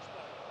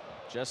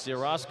 Jesse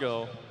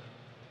Orozco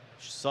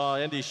saw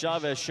Endy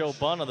Chavez show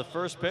bunt on the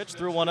first pitch,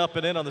 threw one up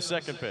and in on the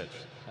second pitch.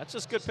 That's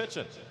just good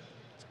pitching.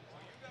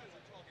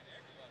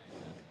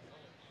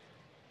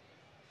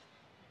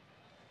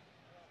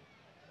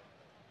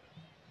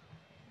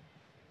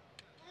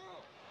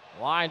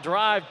 Line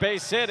drive,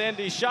 base hit,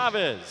 Endy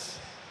Chavez.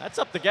 That's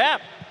up the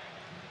gap.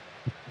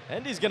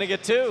 Endy's going to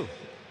get two.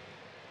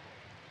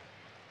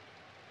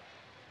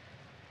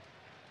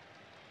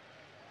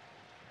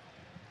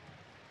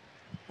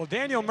 Well,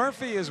 Daniel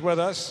Murphy is with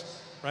us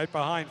right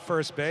behind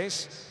first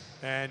base.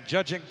 And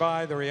judging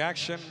by the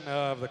reaction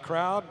of the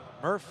crowd,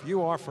 Murph,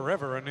 you are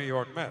forever a New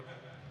York Met.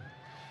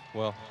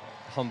 Well,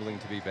 humbling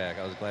to be back.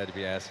 I was glad to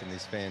be asked, and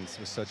these fans, it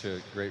was such a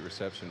great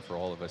reception for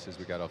all of us as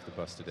we got off the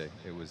bus today.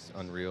 It was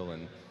unreal,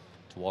 and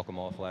to walk them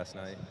off last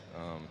night,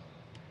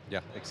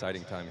 yeah,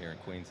 exciting time here in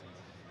Queens.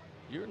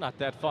 You're not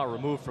that far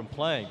removed from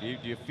playing.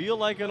 Do you feel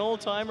like an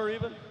old-timer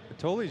even?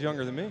 Tolly's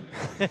younger than me.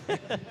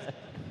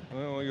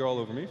 Well, you're all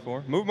over me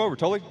for. Move him over,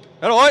 Tolly.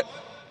 That'll hit.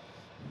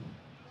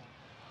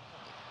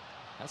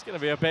 That's going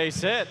to be a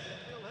base hit.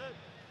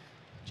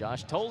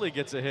 Josh Tolly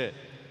gets a hit.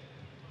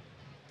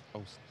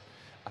 Oh,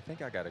 I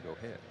think I got to go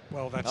hit.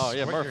 Well, that's what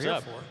you're here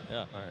up. for. Yeah.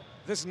 All right.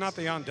 This is not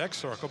the on-deck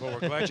circle, but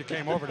we're glad you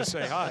came over to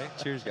say hi.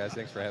 Cheers, guys.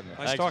 Thanks for having me.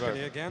 Nice Thanks, talking Murph.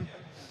 to you again.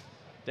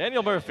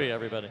 Daniel Murphy,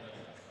 everybody.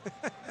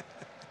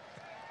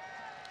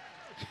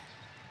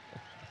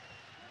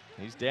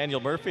 He's Daniel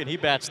Murphy, and he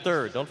bats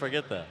third. Don't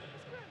forget that.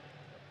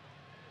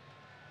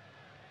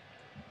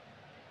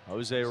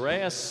 Jose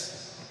Reyes.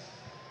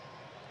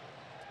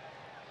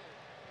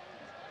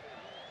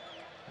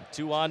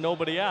 2 on,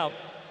 nobody out.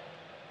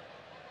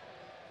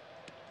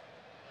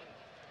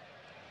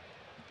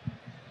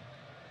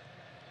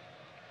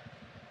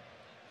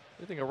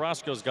 I think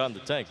Orozco's got in the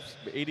tank.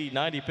 80,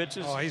 90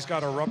 pitches. Oh, he's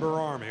got a rubber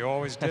arm. He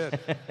always did.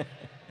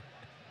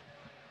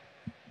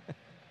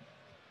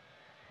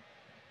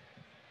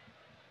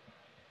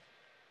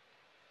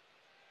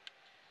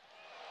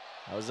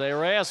 Jose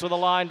Reyes with a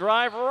line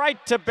drive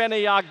right to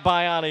Benny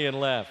Agbayani in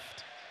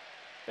left.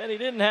 Benny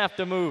didn't have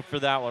to move for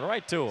that one.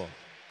 Right to him.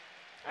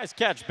 Nice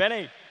catch,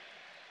 Benny.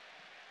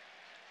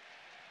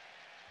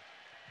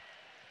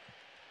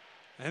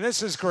 And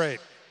this is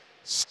great.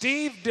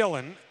 Steve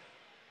Dillon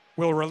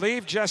will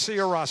relieve Jesse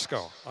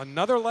Orozco,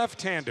 another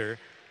left-hander.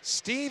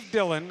 Steve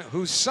Dillon,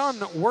 whose son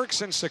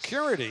works in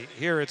security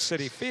here at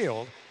Citi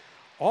Field,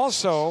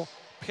 also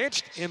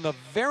pitched in the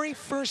very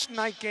first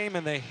night game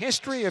in the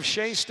history of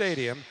Shea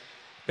Stadium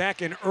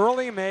back in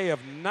early May of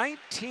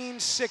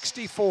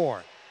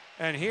 1964.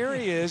 And here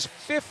he is,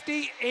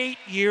 58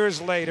 years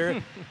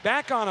later,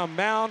 back on a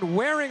mound,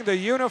 wearing the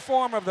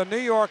uniform of the New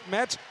York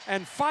Mets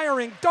and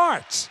firing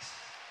darts.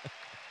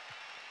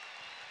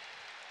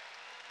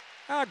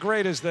 How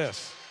great is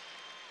this?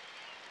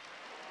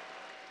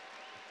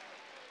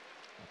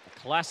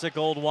 Classic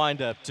old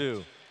windup,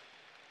 too.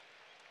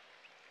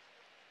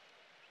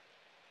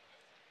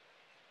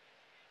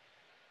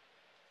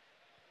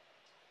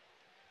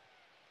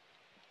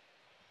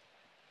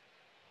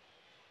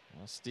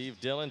 Well, Steve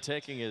Dillon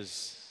taking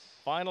his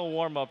final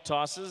warm-up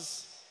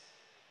tosses.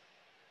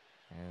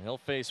 And he'll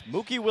face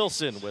Mookie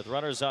Wilson with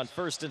runners on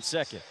first and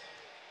second.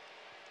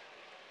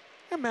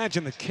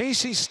 Imagine that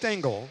Casey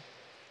Stengel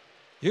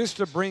used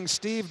to bring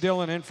Steve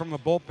Dillon in from the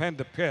bullpen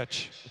to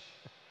pitch.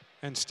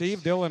 And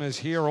Steve Dillon is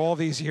here all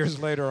these years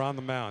later on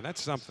the mound.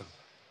 That's something.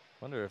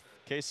 Wonder if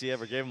Casey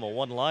ever gave him a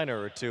one-liner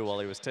or two while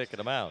he was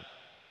taking him out.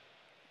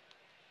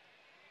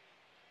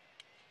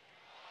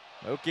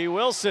 Mookie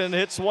Wilson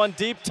hits one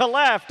deep to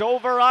left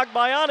over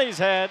Agbayani's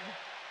head.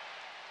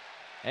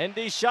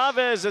 Endy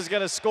Chavez is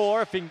going to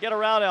score if he can get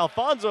around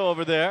Alfonso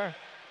over there.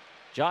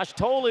 Josh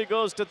Toley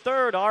goes to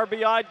third.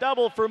 RBI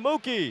double for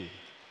Mookie.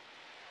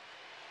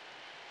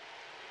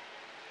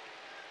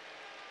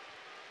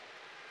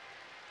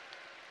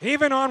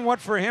 Even on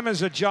what for him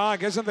is a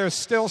jog, isn't there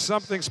still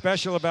something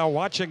special about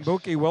watching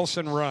Mookie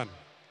Wilson run?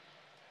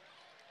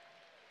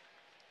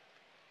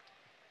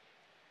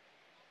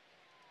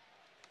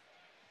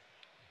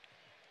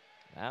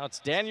 Now it's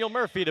Daniel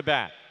Murphy to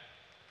bat.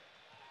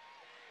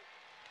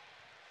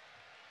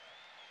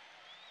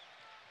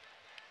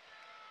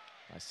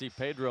 see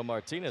Pedro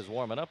Martinez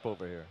warming up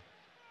over here.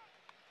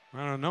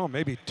 I don't know.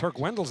 Maybe Turk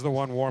Wendell's the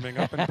one warming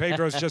up and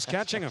Pedro's just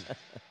catching him.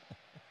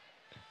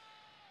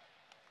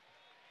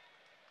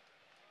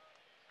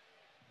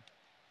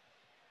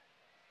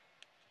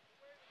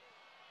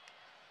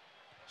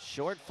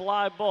 Short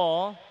fly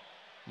ball.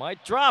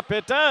 Might drop.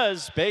 It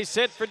does. Base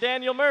hit for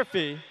Daniel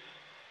Murphy.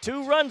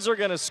 2 runs are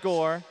going to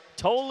score.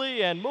 Tolle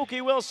and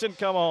Mookie Wilson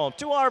come home.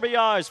 2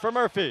 RBIs for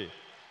Murphy.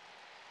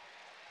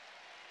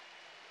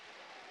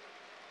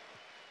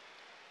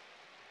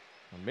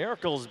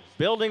 Miracle's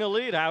building a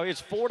lead. How he's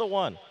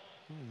 4-1.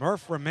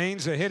 Murph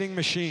remains a hitting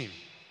machine.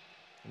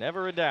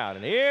 Never a doubt.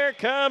 And here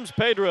comes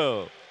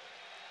Pedro.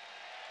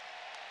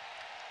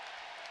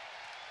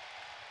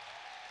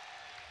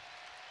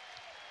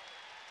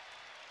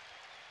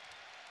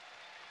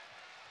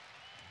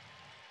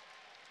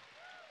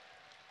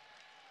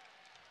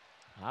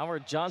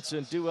 Howard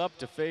Johnson due up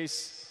to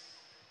face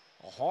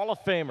a Hall of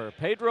Famer,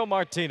 Pedro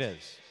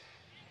Martinez.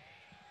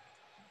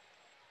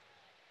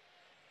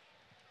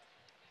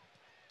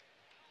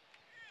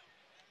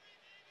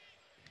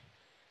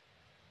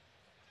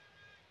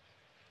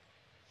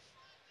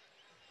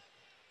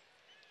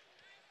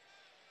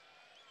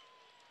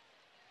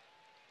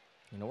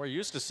 You know, we're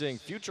used to seeing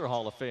future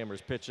Hall of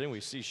Famers pitching.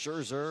 We see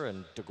Scherzer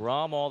and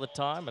DeGrom all the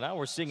time, but now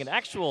we're seeing an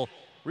actual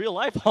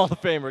real-life Hall of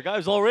Famer, a guy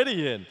who's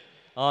already in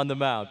on the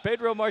mound,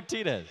 Pedro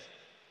Martinez.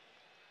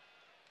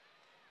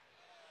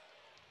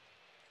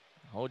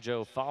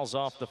 Hojo fouls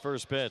off the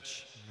first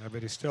pitch. Yeah,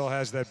 but he still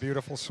has that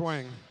beautiful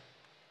swing.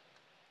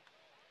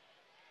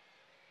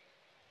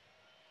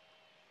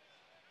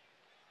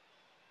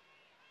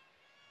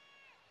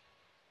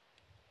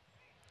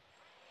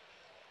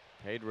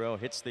 Pedro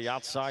hits the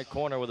outside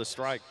corner with a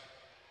strike.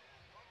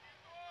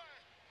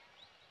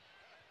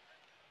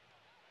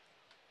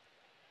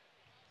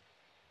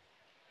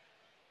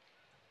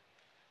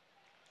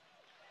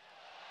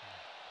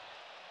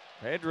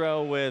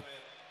 Pedro with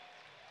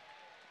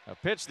a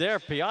pitch there.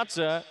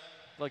 Piazza,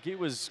 like he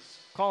was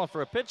calling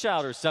for a pitch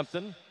out or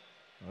something.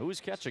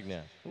 Who's catching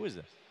now? Who is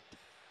this?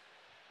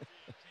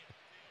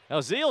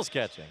 Oh, Zeal's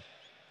catching.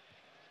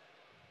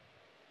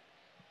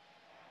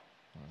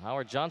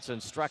 Howard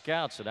Johnson struck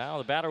out, so now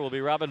the batter will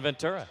be Robin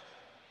Ventura.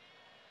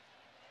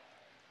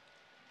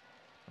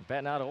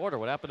 Batting out of order.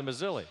 What happened to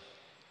Mazzilli?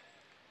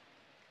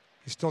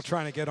 He's still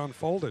trying to get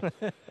unfolded.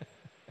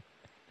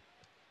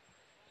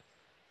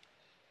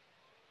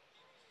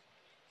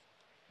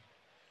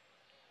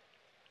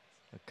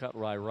 Cut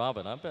right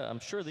Robin. I'm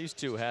sure these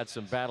two had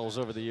some battles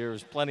over the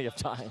years plenty of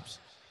times.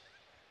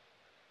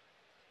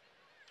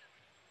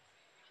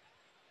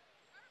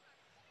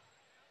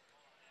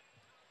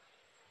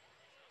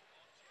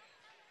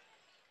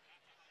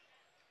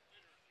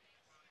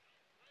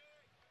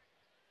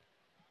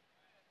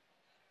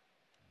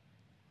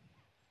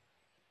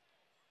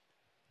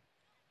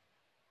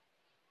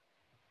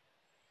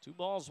 Two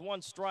balls,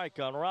 one strike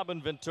on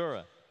Robin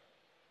Ventura.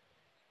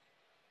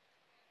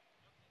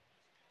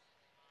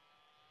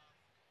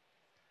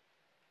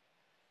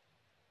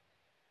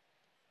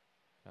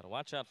 Got to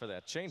watch out for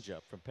that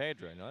changeup from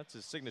Pedro. You know, that's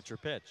his signature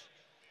pitch.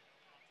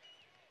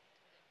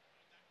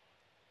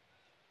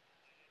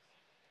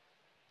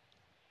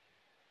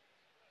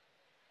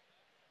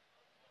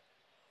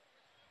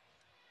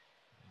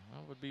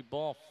 That would be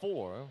ball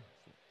 4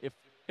 if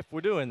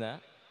we're doing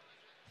that.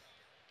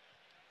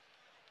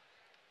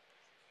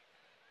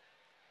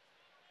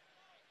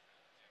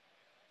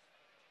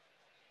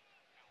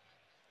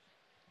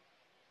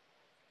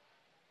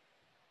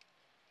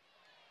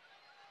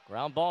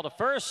 Ground ball to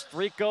first.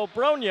 Rico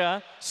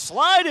Brogna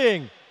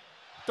sliding.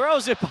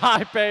 Throws it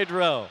by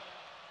Pedro.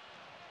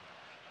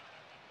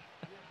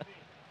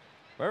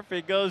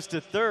 Murphy goes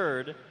to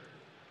third.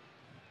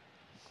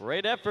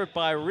 Great effort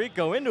by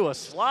Rico into a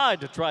slide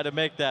to try to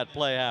make that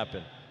play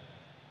happen.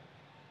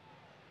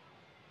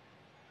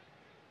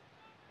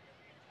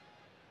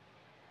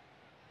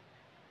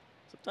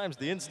 Sometimes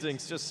the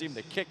instincts just seem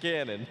to kick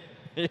in, and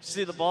you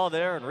see the ball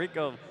there, and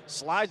Rico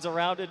slides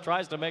around it,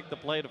 tries to make the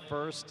play to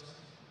first.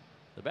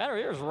 The batter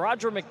here is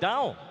Roger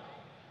McDowell.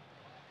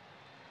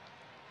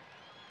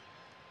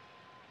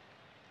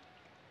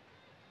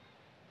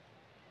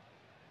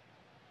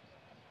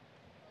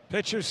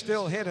 Pitchers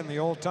still hit in the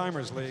Old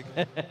Timers League.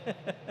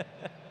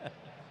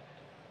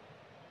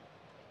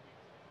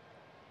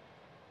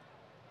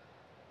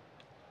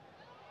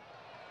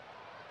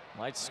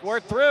 Might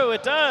squirt through.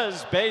 It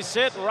does. Base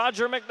hit,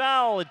 Roger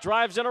McDowell. It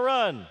drives in a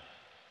run.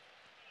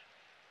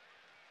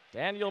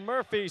 Daniel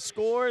Murphy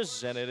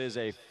scores, and it is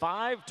a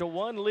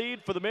 5-1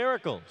 lead for the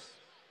Miracles.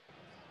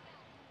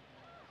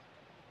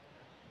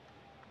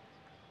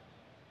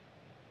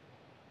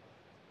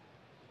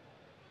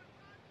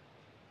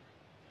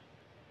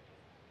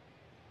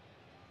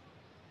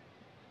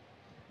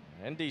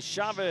 Andy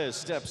Chavez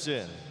steps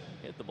in.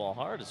 Hit the ball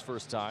hard his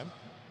first time.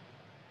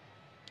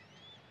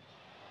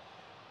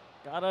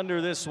 Got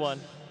under this one.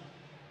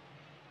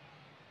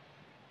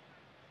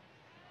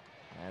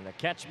 And the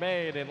catch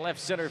made in left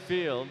center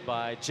field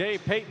by Jay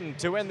Payton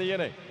to end the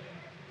inning.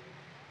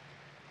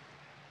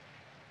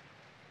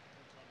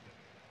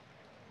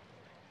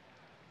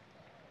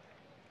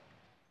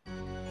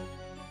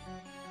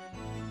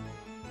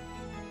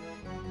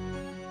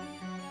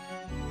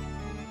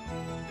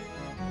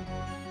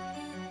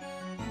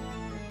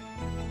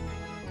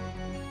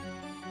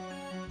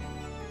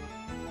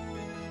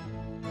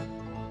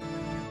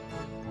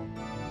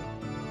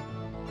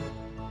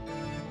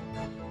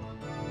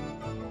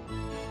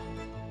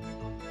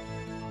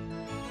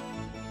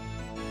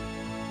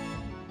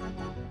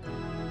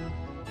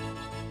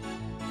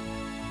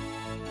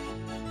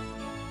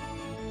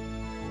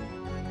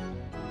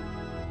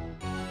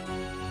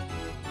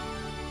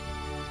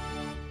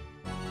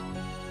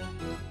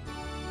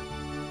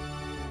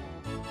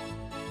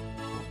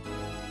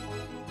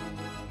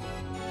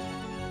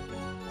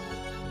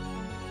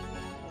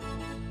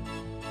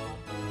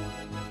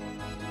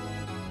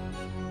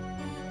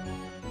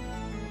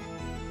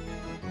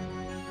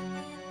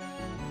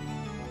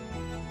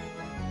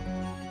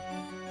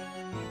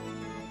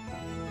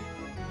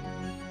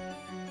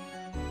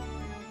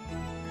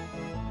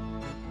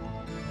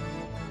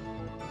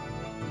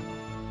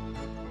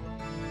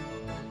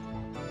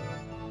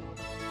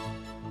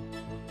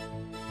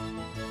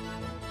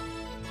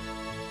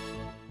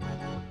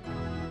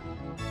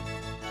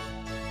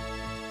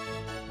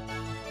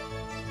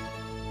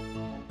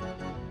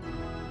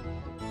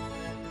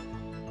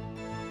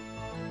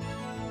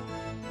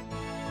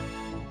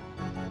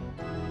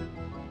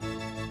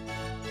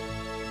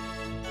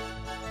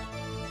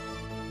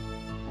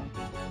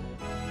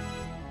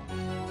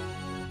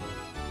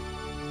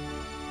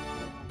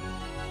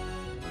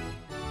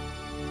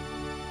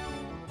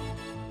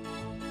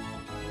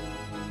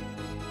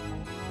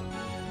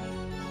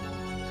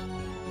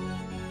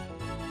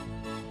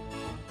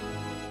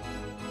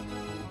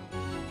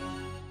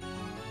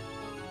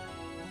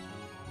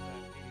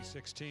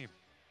 6 team.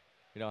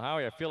 You know,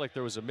 Howie, I feel like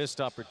there was a missed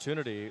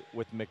opportunity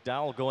with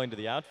McDowell going to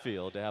the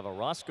outfield to have a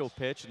Roscoe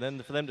pitch and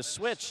then for them to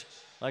switch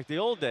like the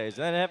old days,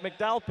 and then have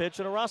McDowell pitch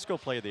and a Roscoe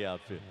play the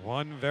outfield.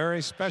 One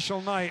very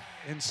special night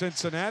in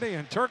Cincinnati,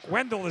 and Turk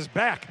Wendell is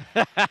back.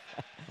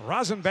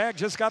 Rosenbag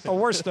just got the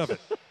worst of it.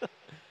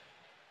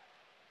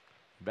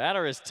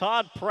 Batter is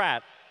Todd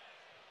Pratt.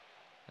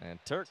 And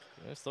Turk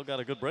still got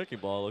a good breaking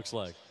ball, looks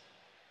like.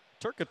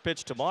 Turk could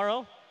pitch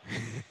tomorrow.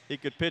 He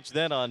could pitch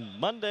then on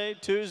Monday,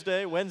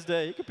 Tuesday,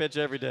 Wednesday. He could pitch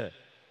every day.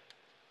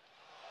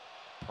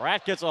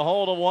 Pratt gets a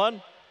hold of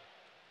one.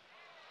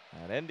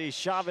 And Andy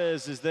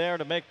Chavez is there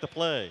to make the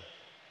play.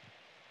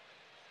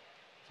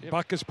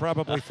 Buck is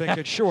probably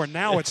thinking, sure,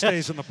 now it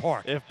stays in the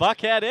park. If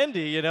Buck had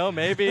Indy, you know,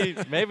 maybe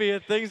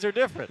things are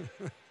different.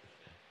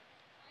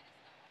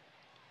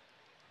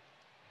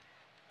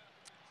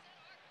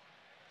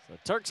 So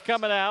Turk's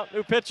coming out,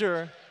 new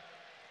pitcher,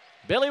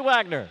 Billy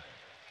Wagner.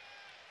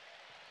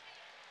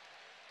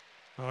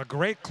 A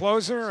great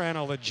closer and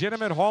a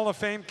legitimate Hall of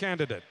Fame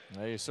candidate.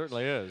 He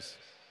certainly is.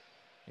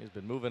 He's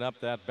been moving up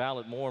that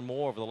ballot more and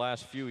more over the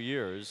last few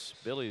years.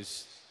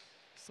 Billy's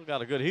still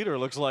got a good heater,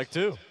 looks like,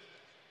 too.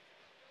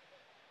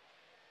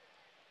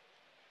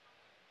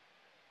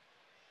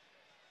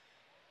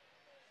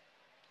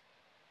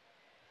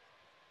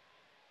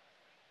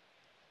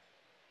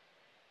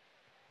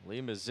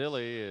 Lee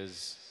Mazzilli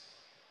is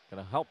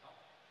going to help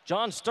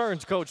John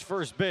Stearns coach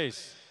first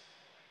base.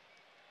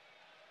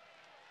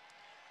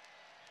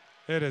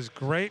 It is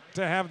great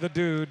to have the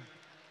dude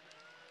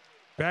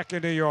back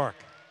in New York.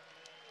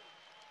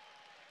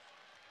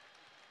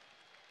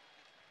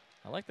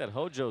 I like that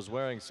Hojo's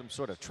wearing some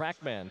sort of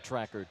TrackMan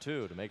tracker,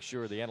 too, to make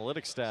sure the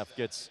analytics staff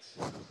gets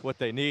what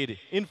they need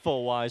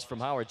info-wise from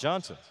Howard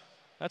Johnson.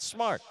 That's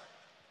smart.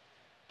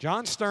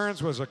 John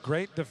Stearns was a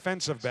great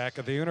defensive back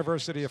at the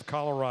University of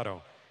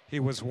Colorado. He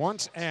was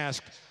once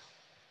asked,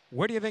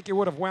 where do you think you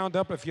would have wound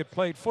up if you'd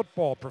played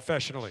football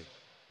professionally?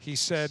 He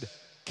said,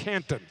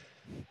 Canton,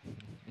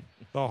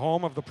 the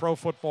home of the Pro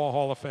Football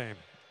Hall of Fame.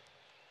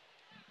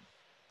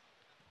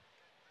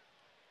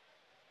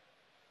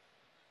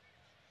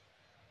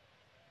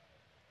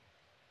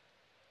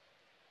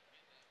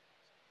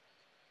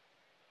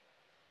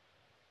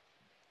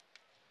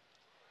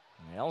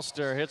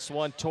 Elster hits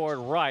one toward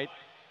right.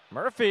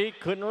 Murphy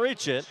couldn't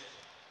reach it.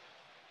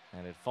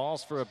 And it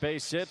falls for a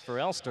base hit for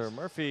Elster.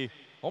 Murphy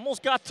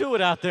almost got to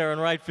it out there in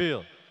right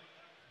field.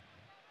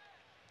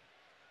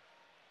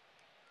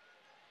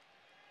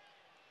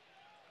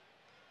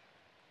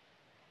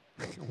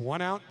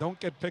 One out, don't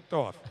get picked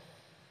off.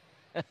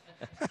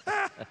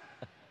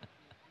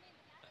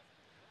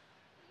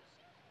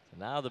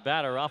 Now the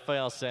batter,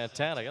 Rafael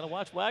Santana. Got to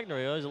watch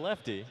Wagner. He's a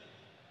lefty.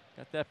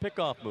 Got that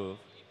pickoff move.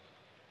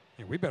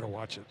 Yeah, we better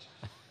watch it.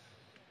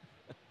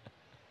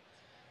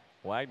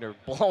 Wagner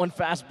blowing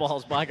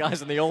fastballs by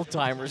guys in the old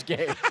timers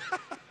game.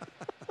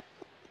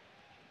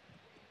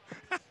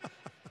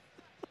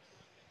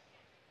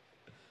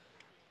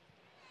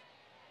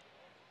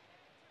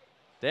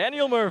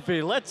 Daniel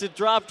Murphy lets it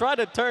drop, try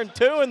to turn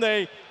two, and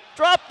they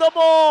drop the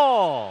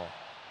ball.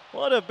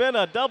 Would have been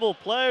a double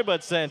play,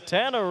 but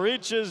Santana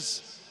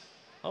reaches.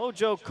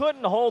 Hojo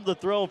couldn't hold the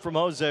throw from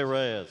Jose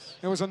Reyes.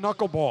 It was a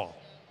knuckleball.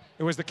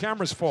 It was the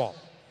camera's fault.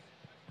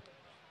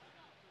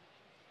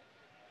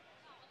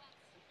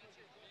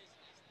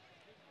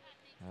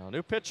 Now,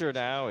 new pitcher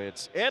now,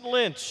 it's Ed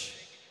Lynch. Is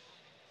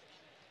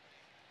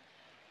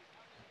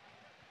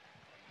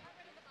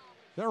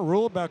there a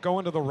rule about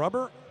going to the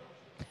rubber?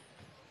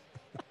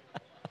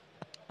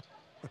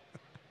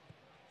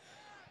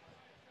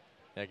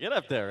 Yeah, get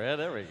up there, Ed.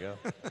 There we go.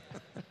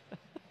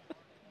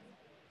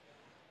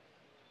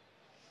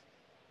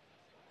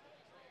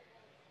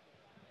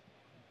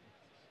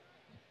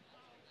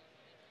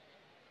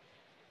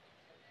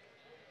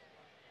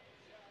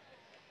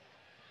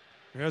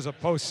 Here's a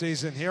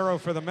postseason hero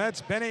for the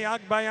Mets, Benny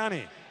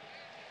Agbayani.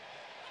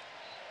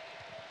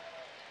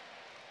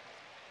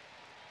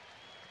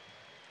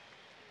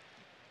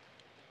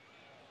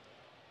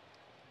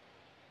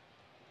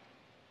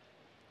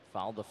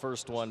 Fouled the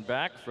first one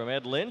back from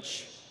Ed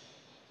Lynch.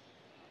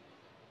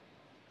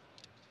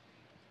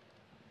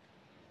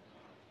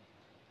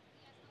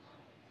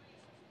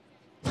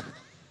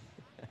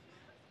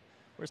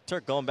 Where's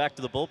Turk going back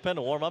to the bullpen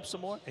to warm up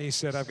some more? He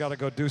said, I've got to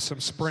go do some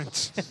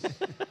sprints.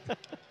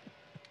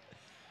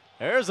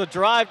 There's a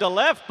drive to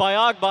left by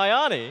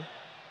Agbayani.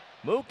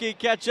 Mookie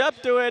catch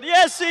up to it.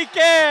 Yes, he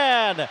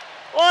can!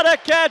 What a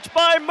catch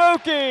by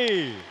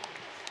Mookie!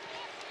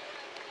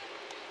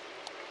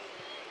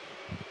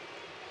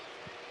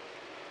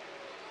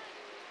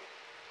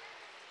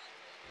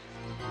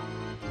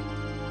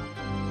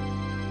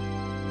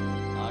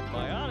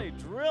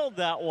 Agbayani drilled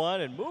that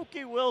one, and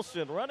Mookie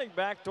Wilson running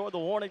back toward the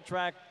warning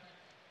track,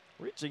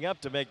 reaching up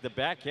to make the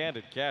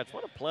backhanded catch.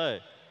 What a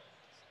play.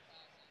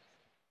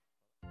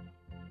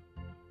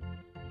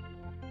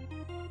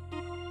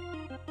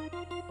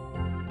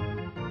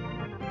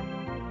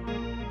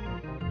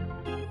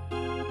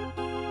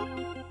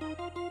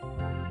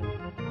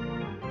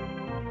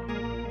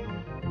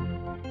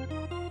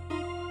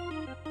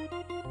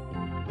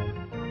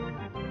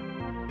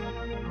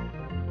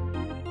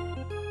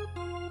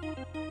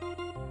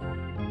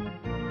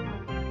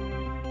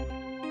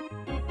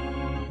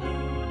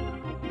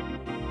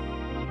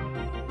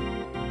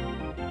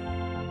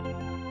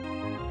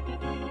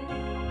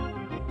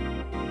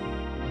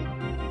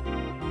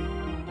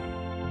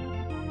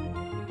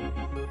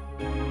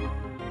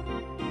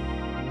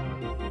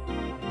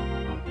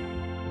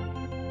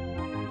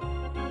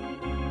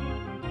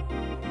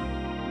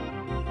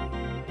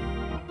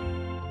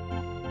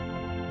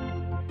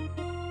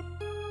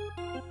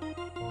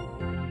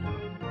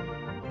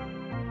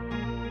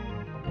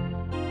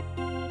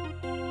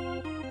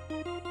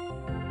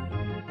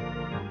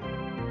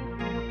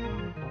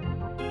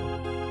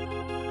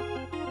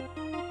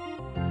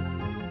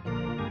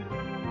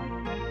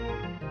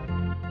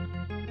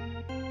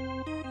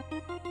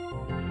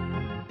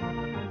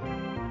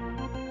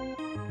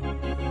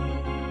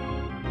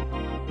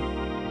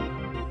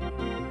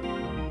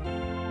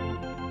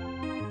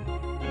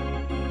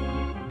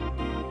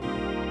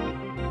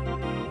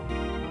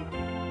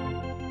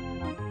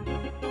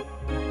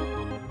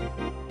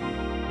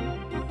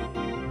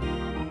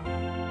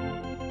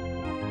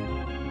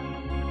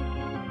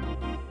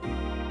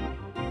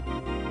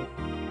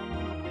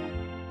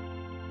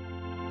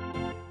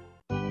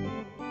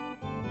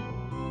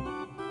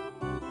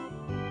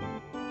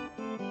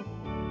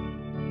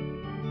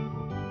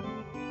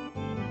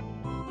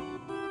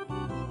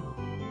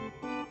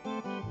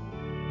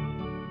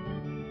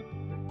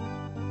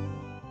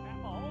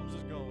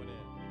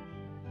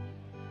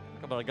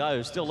 about a guy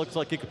who still looks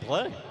like he could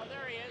play. Oh,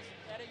 there he is,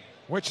 Eddie.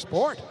 Which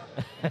sport?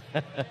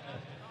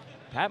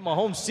 Pat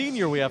Mahomes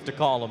Sr., we have to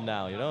call him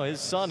now. You know,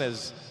 his son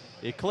has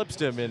eclipsed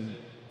him in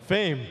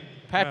fame.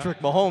 Patrick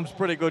Mahomes,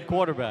 pretty good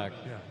quarterback.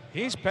 Yeah.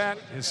 He's Pat,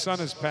 his son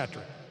is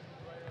Patrick.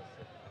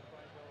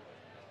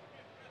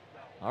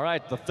 All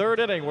right, the third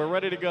inning, we're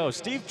ready to go.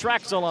 Steve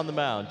Traxel on the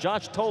mound.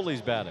 Josh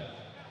Toley's batting.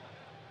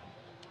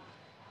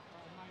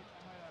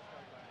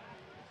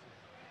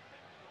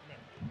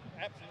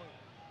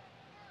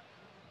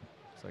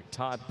 It's like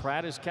Todd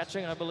Pratt is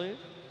catching, I believe.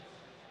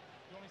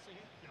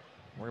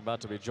 We're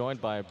about to be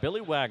joined by Billy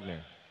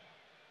Wagner.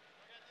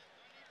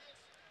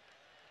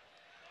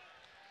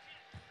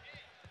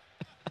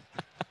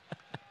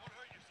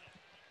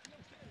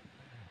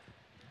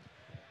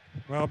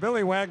 Well,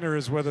 Billy Wagner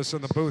is with us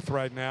in the booth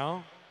right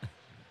now.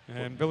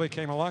 And Billy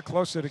came a lot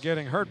closer to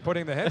getting hurt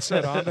putting the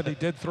headset on than he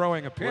did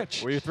throwing a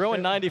pitch. Were you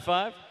throwing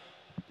 95?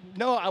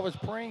 No, I was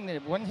praying that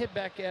it wouldn't hit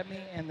back at me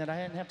and that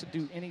I didn't have to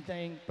do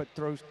anything but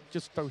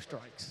just throw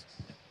strikes.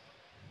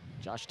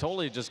 Josh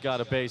Toley just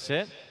got a base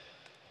hit.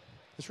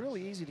 It's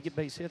really easy to get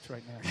base hits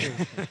right now, too.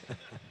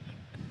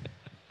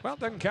 Well, it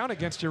doesn't count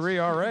against your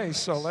ERA,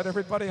 so let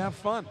everybody have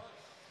fun.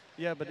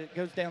 Yeah, but it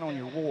goes down on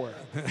your WAR,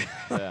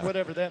 Yeah.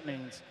 whatever that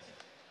means.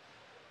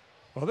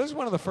 Well, this is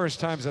one of the first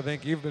times I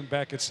think you've been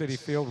back at Citi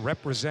Field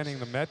representing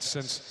the Mets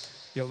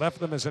since you left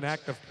them as an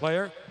active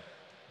player.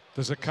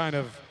 Does it kind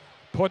of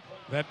put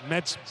that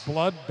Mets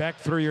blood back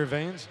through your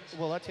veins?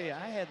 Well, I tell you,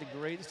 I had the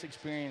greatest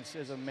experience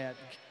as a Met.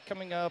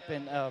 Coming up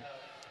and,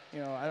 you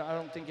know, I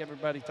don't think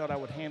everybody thought I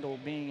would handle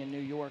being in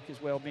New York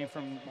as well, being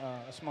from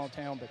a small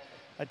town. But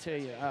I tell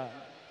you,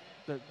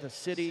 the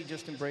city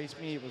just embraced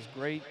me. It was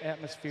great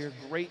atmosphere,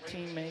 great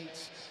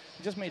teammates.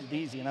 It just made it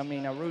easy. And, I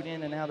mean, I rode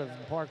in and out of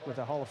the park with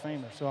a Hall of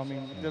Famer. So, I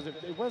mean,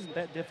 it wasn't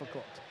that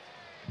difficult.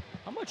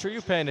 How much are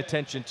you paying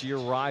attention to your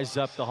rise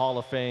up the Hall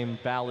of Fame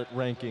ballot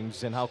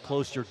rankings and how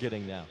close you're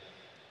getting now?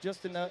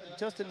 Just enough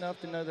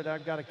to know that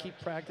I've got to keep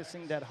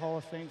practicing that Hall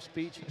of Fame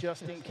speech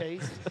just in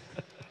case.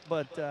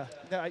 But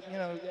you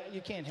know,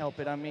 you can't help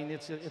it. I mean,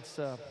 it's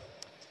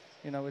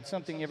you know, it's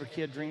something every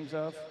kid dreams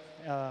of.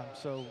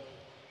 So,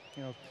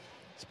 you know,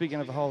 speaking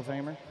of a Hall of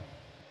Famer.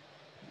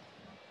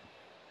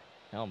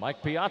 Now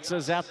Mike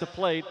Piazza's at the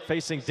plate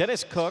facing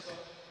Dennis Cook.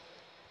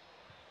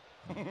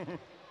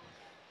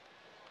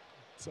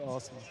 It's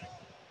awesome.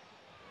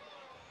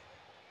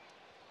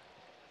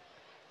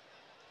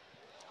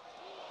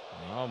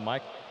 Oh,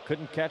 Mike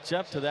couldn't catch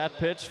up to that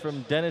pitch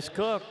from Dennis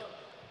Cook.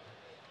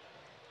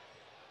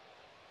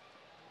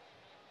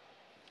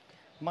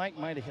 Mike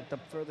might have hit the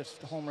furthest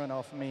home run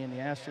off of me in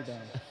the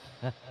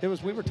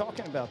Astrodome. We were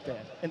talking about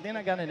that. And then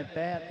I got in at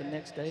bat the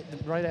next day,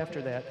 right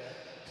after that,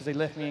 because they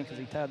left me in because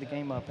he tied the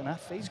game up. And I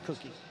faced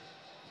Cookie.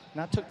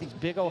 And I took these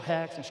big old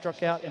hacks and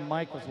struck out, and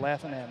Mike was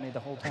laughing at me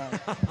the whole time.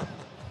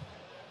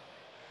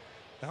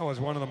 That was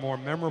one of the more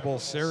memorable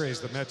series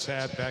the Mets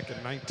had back in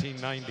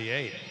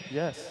 1998.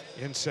 Yes.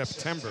 In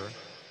September.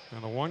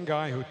 And the one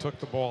guy who took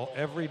the ball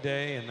every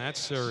day in that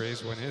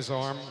series when his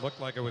arm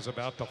looked like it was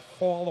about to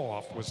fall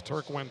off was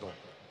Turk Wendell.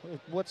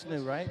 What's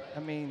new, right?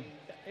 I mean,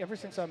 ever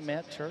since I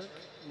met Turk,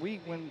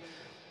 when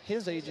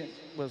his agent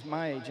was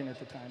my agent at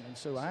the time, and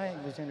so I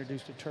was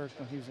introduced to Turk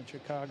when he was in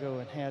Chicago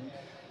and had,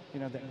 you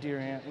know, that deer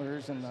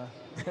antlers and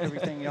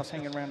everything else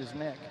hanging around his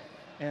neck.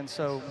 And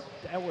so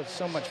that was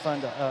so much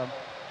fun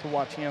to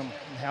watch him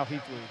and how he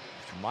threw.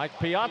 Mike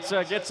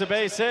Piazza gets a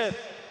base hit.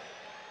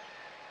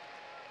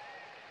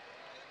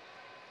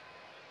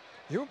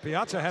 You and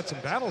Piazza had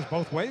some battles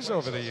both ways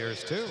over the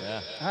years, too.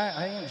 Yeah.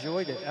 I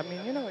enjoyed it. I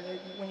mean, you know,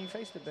 when you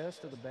face the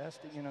best of the best,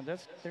 you know,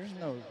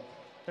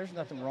 there's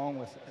nothing wrong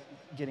with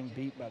getting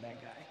beat by that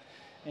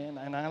guy.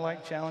 And I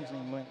like challenging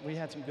him. We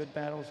had some good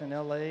battles in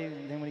L.A.,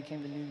 and then when he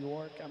came to New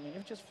York, I mean, it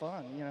was just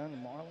fun, you know, the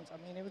Marlins. I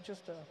mean, it was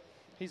just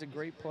he's a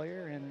great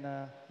player, and,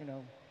 you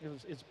know,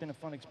 it's been a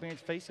fun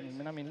experience facing him.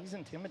 And, I mean, he's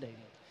intimidating.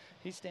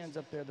 He stands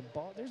up there, the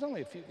ball, there's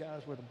only a few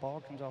guys where the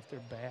ball comes off their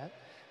bat,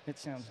 it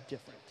sounds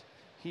different.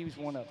 He was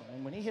one of them.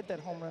 And when he hit that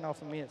home run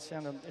off of me, it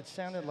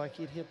sounded like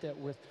he'd hit that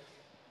with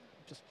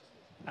just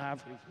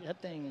ivory.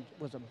 That thing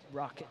was a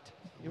rocket.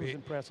 It was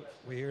impressive.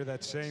 We hear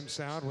that same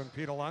sound when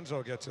Pete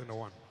Alonso gets into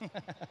one.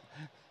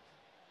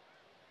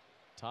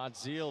 Todd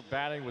Zeile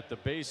batting with the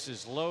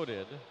bases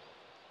loaded.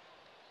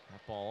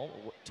 That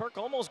ball, Turk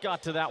almost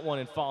got to that one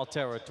in foul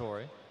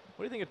territory. What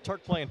do you think of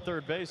Turk playing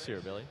third base here,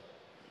 Billy?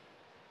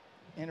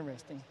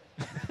 Interesting.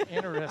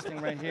 Interesting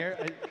right here.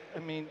 I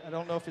mean, I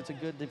don't know if it's a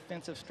good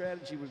defensive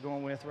strategy we're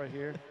going with right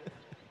here.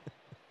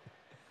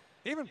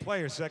 Even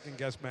players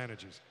second-guess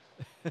managers.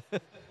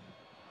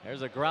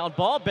 There's a ground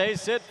ball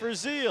base hit for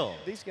Zeile.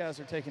 These guys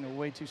are taking it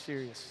way too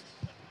serious.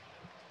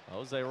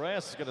 Jose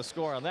Reyes is going to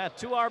score on that.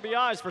 2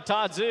 RBIs for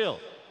Todd Zeile.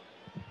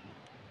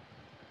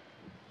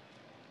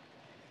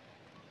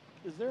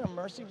 Is there a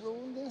mercy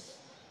rule in this?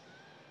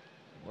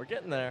 We're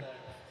getting there.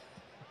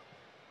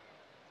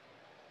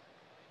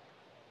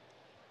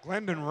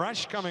 Glendon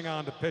Rush coming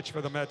on to pitch for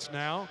the Mets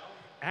now.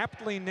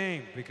 Aptly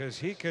named because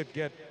he could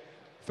get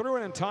through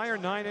an entire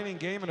 9-inning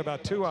game in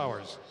about 2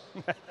 hours.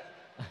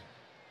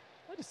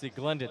 to see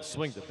Glendon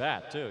swing the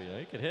bat, too. You know,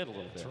 he could hit a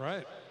little bit. That's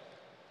right.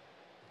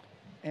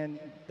 And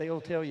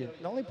they'll tell you,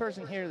 the only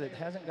person here that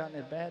hasn't gotten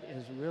at bat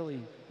is really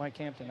Mike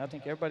Hampton. I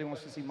think everybody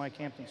wants to see Mike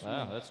Hampton swing.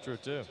 Wow, that's true,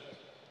 too.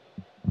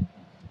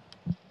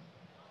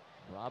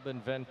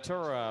 Robin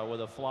Ventura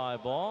with a fly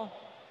ball.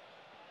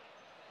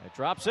 It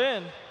drops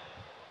in.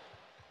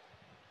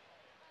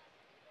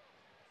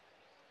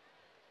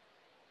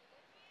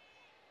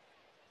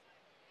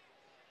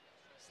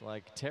 It's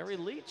like Terry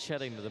Leach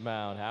heading to the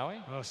mound,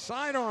 Howie. A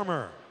side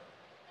armor.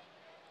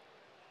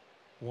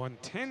 Won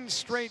 10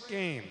 straight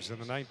games in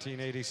the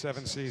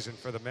 1987 season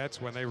for the Mets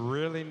when they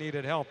really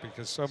needed help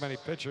because so many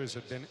pitchers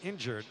had been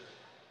injured.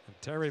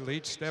 And Terry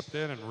Leach stepped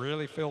in and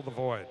really filled the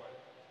void.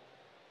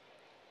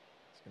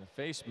 He's going to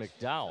face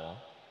McDowell.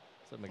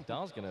 So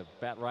McDowell's going to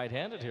bat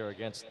right-handed here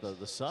against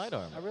the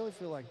sidearm. I really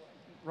feel like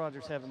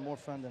Roger's having more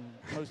fun than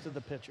most of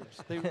the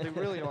pitchers. They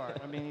really are.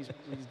 I mean, he's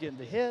getting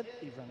the hit,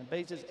 he's running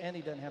bases, and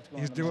he doesn't have to go.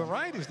 He's doing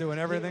right. He's doing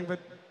everything but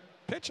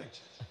pitching.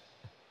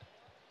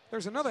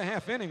 There's another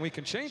half inning. We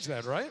can change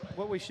that, right?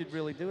 What we should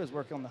really do is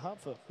work on the hot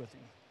foot with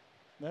him.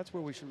 That's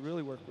where we should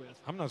really work with.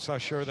 I'm not so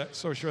sure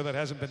that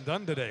hasn't been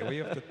done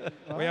today.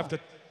 We have to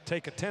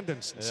take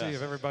attendance and see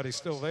if everybody's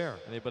still there.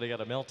 Anybody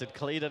got a melted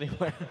cleat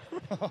anywhere?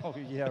 Oh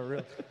yeah,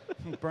 really.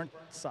 Burnt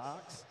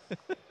socks.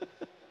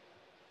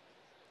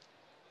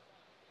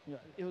 Yeah,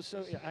 it was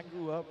so. Yeah, I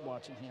grew up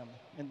watching him,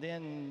 and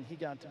then he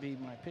got to be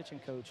my pitching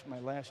coach my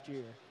last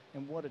year,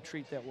 and what a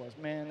treat that was,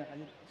 man.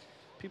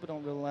 People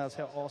don't realize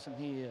how awesome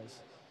he is.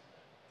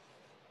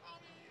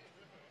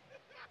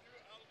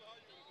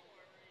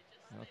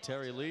 Now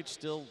Terry Leach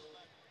still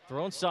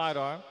throwing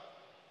sidearm.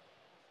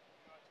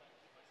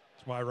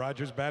 That's why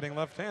Roger's batting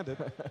left-handed.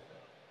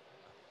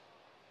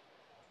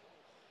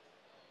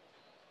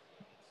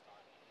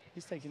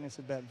 He's taking this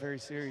at bat very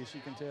serious,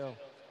 you can tell.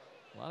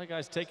 A lot of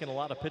guys taking a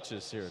lot of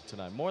pitches here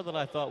tonight, more than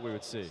I thought we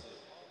would see.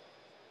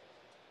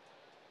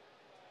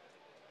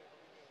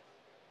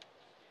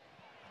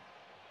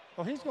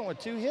 Oh, he's going with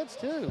 2 hits,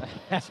 too.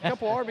 It's a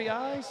couple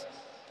RBIs.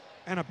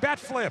 And a bat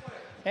flip.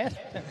 And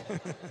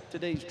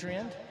today's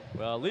trend.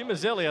 Well, Lee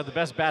Mazzilli had the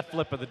best bat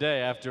flip of the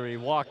day after he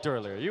walked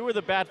earlier. You were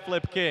the bat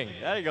flip king.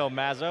 There you go,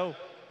 Mazzo.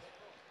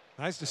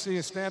 Nice to see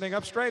you standing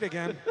up straight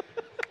again.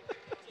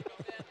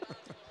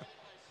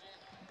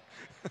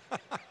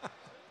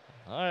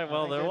 All right,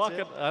 well, they're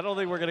walking. I don't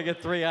think we're going to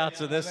get 3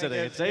 outs in this inning.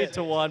 It's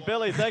 8-1.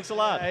 Billy, thanks a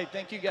lot. Hey,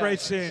 thank you, guys. Great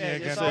seeing you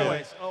again,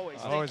 Billy.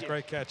 Always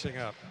great catching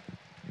up.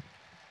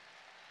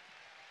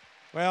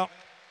 Well,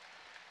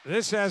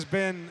 this has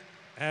been,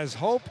 as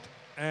hoped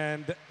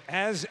and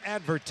as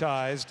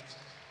advertised,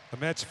 the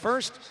Mets'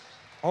 first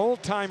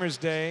Old Timers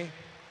Day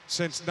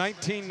since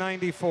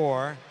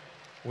 1994.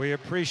 We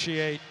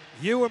appreciate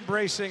you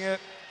embracing it.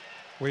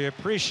 We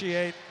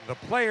appreciate the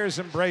players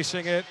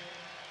embracing it.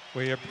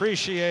 We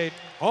appreciate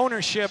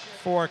ownership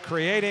for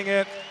creating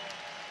it.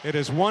 It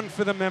is one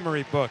for the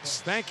memory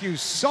books. Thank you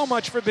so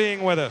much for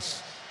being with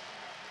us.